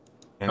nelk.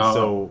 And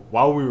so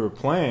while we were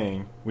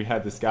playing, we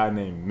had this guy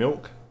named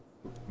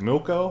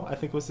Milko, I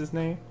think was his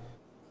name.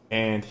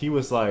 And he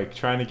was like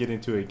trying to get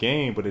into a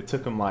game, but it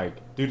took him like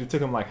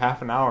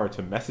half an hour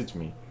to message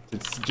me. To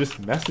just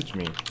message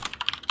me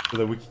so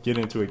that we could get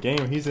into a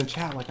game. He's in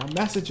chat like, I'm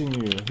messaging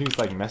you. And he was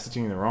like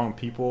messaging the wrong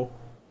people.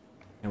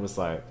 And it was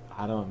like,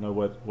 I don't know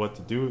what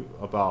to do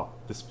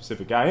about this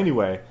specific guy.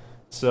 Anyway,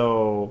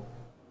 so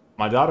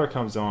my daughter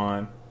comes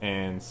on,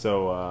 and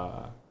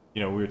so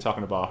we were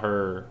talking about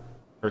her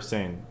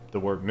saying the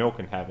word milk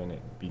and having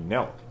it be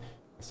nelk.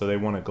 So they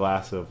want a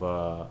glass of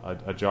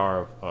a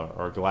jar of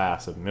or a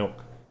glass of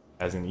milk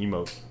as an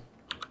emote.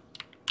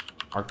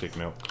 Arctic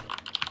milk.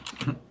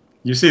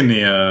 You've seen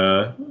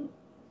the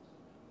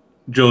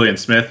Julian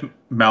Smith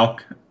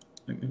Malk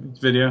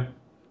video?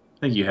 I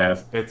think you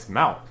have. It's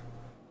milk.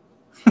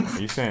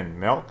 Are you saying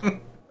milk?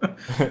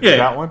 Yeah,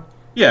 that one.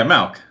 Yeah,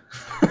 Malk.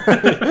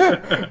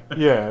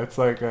 Yeah, it's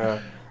like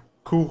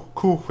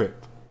cool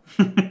whip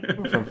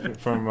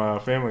from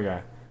Family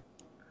Guy.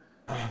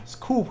 It's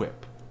Cool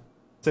Whip.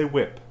 Say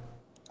whip.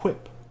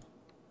 Whip.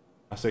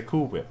 I say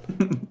Cool Whip.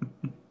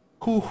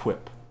 Cool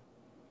Whip.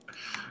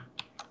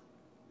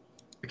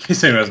 In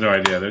case anyone has no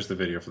idea, there's the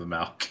video for the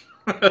Malk.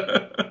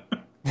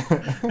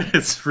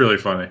 It's really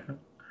funny.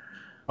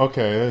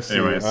 Okay, let's see.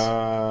 Anyways.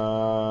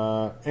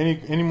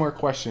 Any more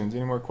questions?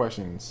 Any more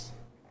questions?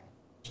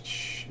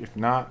 If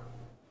not,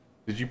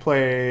 did you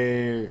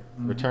play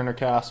Return to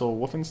Castle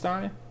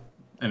Wolfenstein?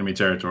 Enemy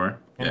territory.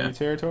 Enemy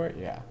territory?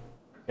 Yeah.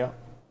 Yep.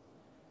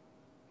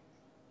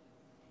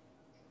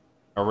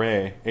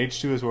 Array.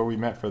 H2 is where we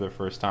met for the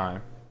first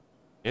time.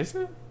 Is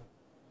it?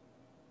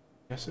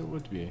 Yes, it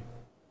would be.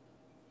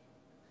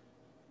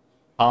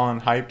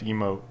 Colin hyped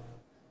emote.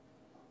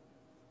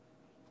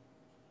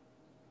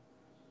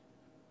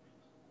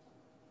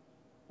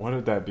 What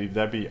would that be? Would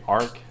that be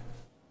Arc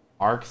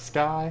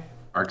Sky?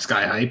 Arc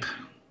Sky Hype.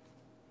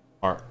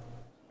 Or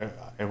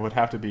it would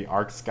have to be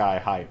Arc Sky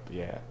hype,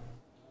 yeah.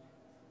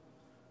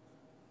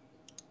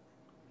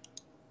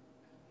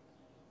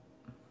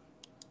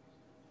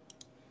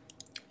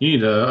 You need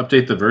to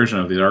update the version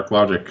of the Arc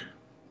Logic.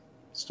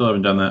 Still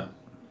haven't done that.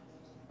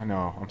 I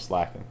know, I'm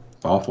slacking.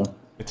 It's awful.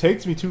 It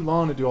takes me too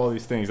long to do all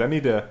these things. I'm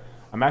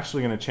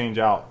actually going to change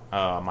out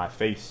my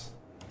face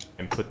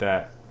and put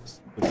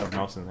something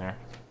else in there.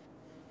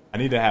 I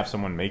need to have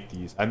someone make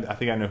these. I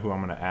think I know who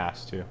I'm going to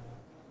ask, too.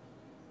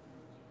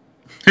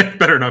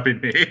 Better not be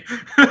me.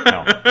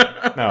 No.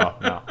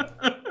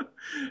 I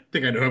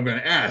think I know who I'm going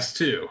to ask,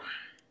 too.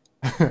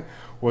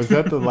 Was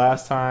that the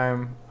last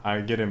time I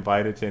get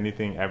invited to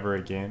anything ever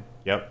again?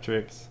 Yep,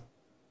 Tricks.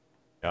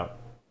 Yep.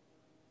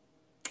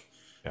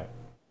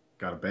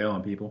 Gotta bail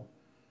on people.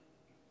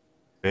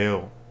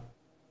 Bail.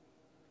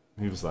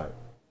 He was like,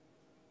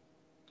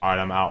 alright,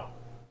 I'm out.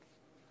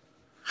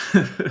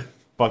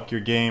 Fuck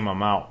your game,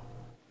 I'm out.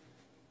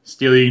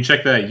 Steely, you can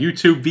check that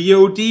YouTube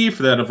VOD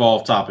for that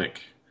Evolve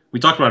topic. We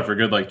talked about it for a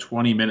good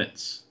 20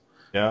 minutes.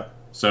 Yeah.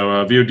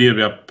 So VOD will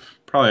be up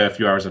probably a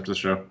few hours after the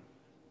show.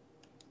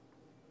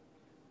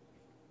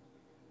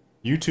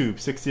 YouTube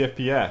 60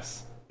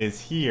 FPS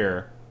is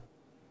here.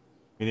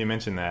 We didn't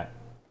mention that.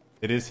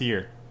 It is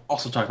here.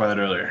 Also talked about that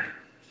earlier.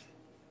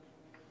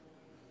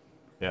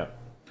 Yeah.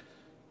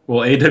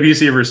 Will AW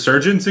see a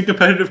resurgence in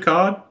competitive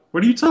COD?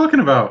 What are you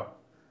talking about?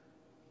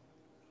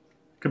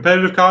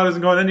 Competitive COD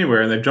isn't going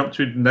anywhere, and they've jumped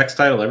to the next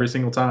title every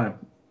single time.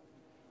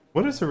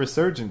 What does a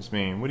resurgence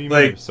mean? What do you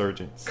mean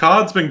resurgence?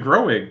 COD's been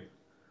growing.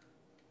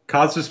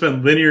 COD's just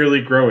been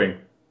linearly growing.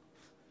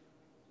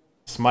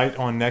 Smite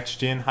on next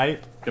gen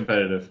hype?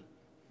 Competitive.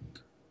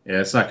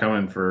 Yeah, it's not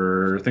coming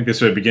for, I think this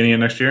is the beginning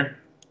of next year.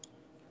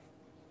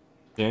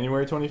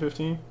 January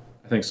 2015?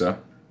 I think so.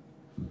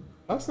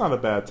 That's not a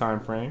bad time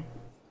frame.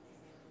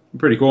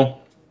 Pretty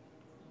cool.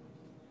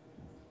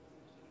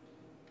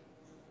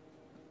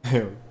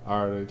 I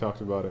already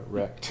talked about it.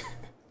 Wrecked.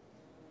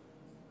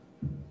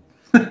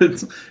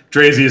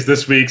 Drazy is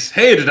this week's,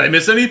 hey, did I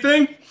miss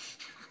anything?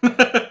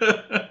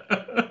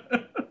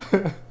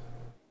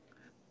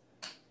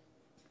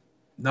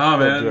 Nah,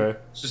 man. Okay.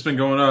 It's just been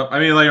going up. I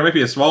mean, it might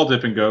be a small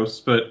dip in Ghosts,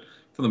 but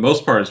for the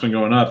most part, it's been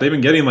going up. They've been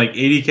getting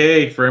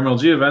 80K for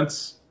MLG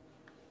events.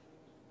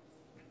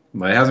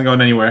 But it hasn't gone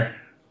anywhere.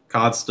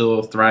 COD's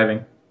still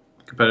thriving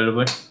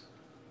competitively.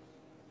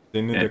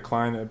 Didn't it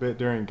decline a bit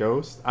during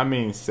Ghost? I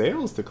mean,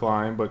 sales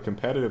declined, but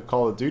competitive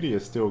Call of Duty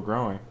is still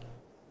growing.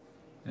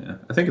 Yeah,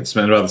 I think it's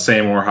been about the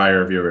same or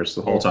higher viewers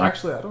the whole time.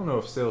 Actually, I don't know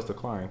if sales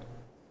declined.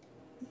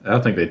 I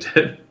don't think they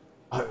did.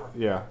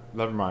 Yeah,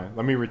 never mind.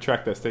 Let me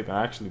retract that statement.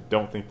 I actually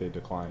don't think they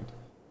declined.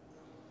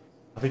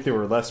 I think there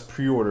were less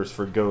pre-orders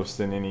for Ghost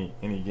than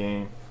any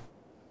game.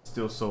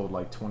 Still sold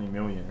like 20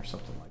 million or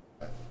something like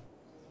that.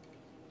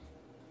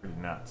 Pretty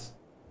nuts.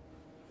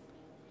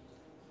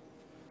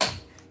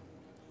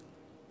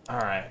 All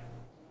right,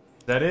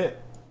 is that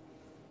it?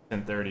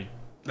 10:30.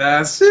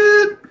 That's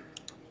it.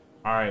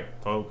 All right,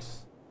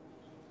 folks.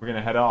 We're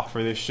gonna head off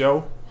for this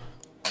show.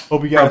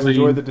 Hope you guys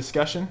enjoyed the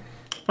discussion.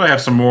 Probably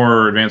have some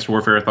more Advanced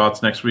Warfare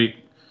thoughts next week,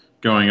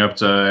 going up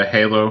to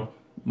Halo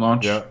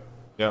launch.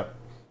 Yep.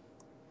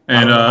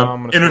 And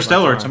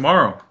Interstellar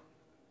tomorrow.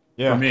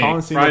 Yeah, for me.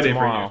 Colin's seeing it Friday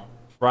tomorrow. for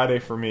you. Friday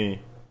for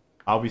me.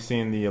 I'll be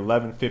seeing the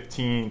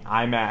 11:15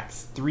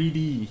 IMAX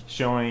 3D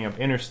showing of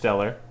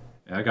Interstellar.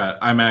 Yeah, I got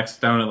IMAX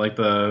down at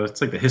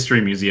it's like the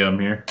History Museum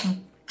here.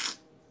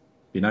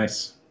 Be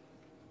nice.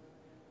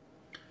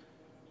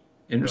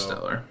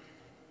 Interstellar.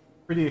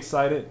 Pretty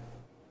excited.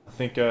 I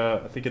think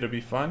it'll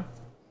be fun.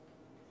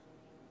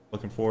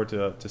 Looking forward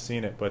to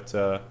seeing it. But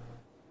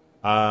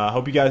I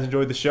hope you guys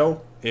enjoyed the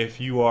show.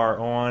 If you are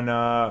on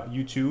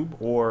YouTube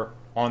or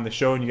on the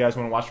show and you guys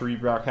want to watch the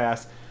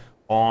rebroadcast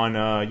on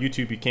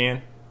YouTube, you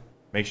can.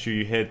 Make sure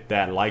you hit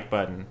that like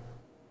button.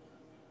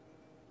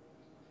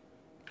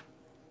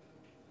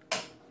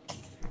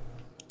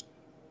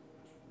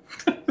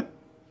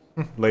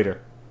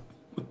 Later.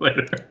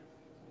 Later.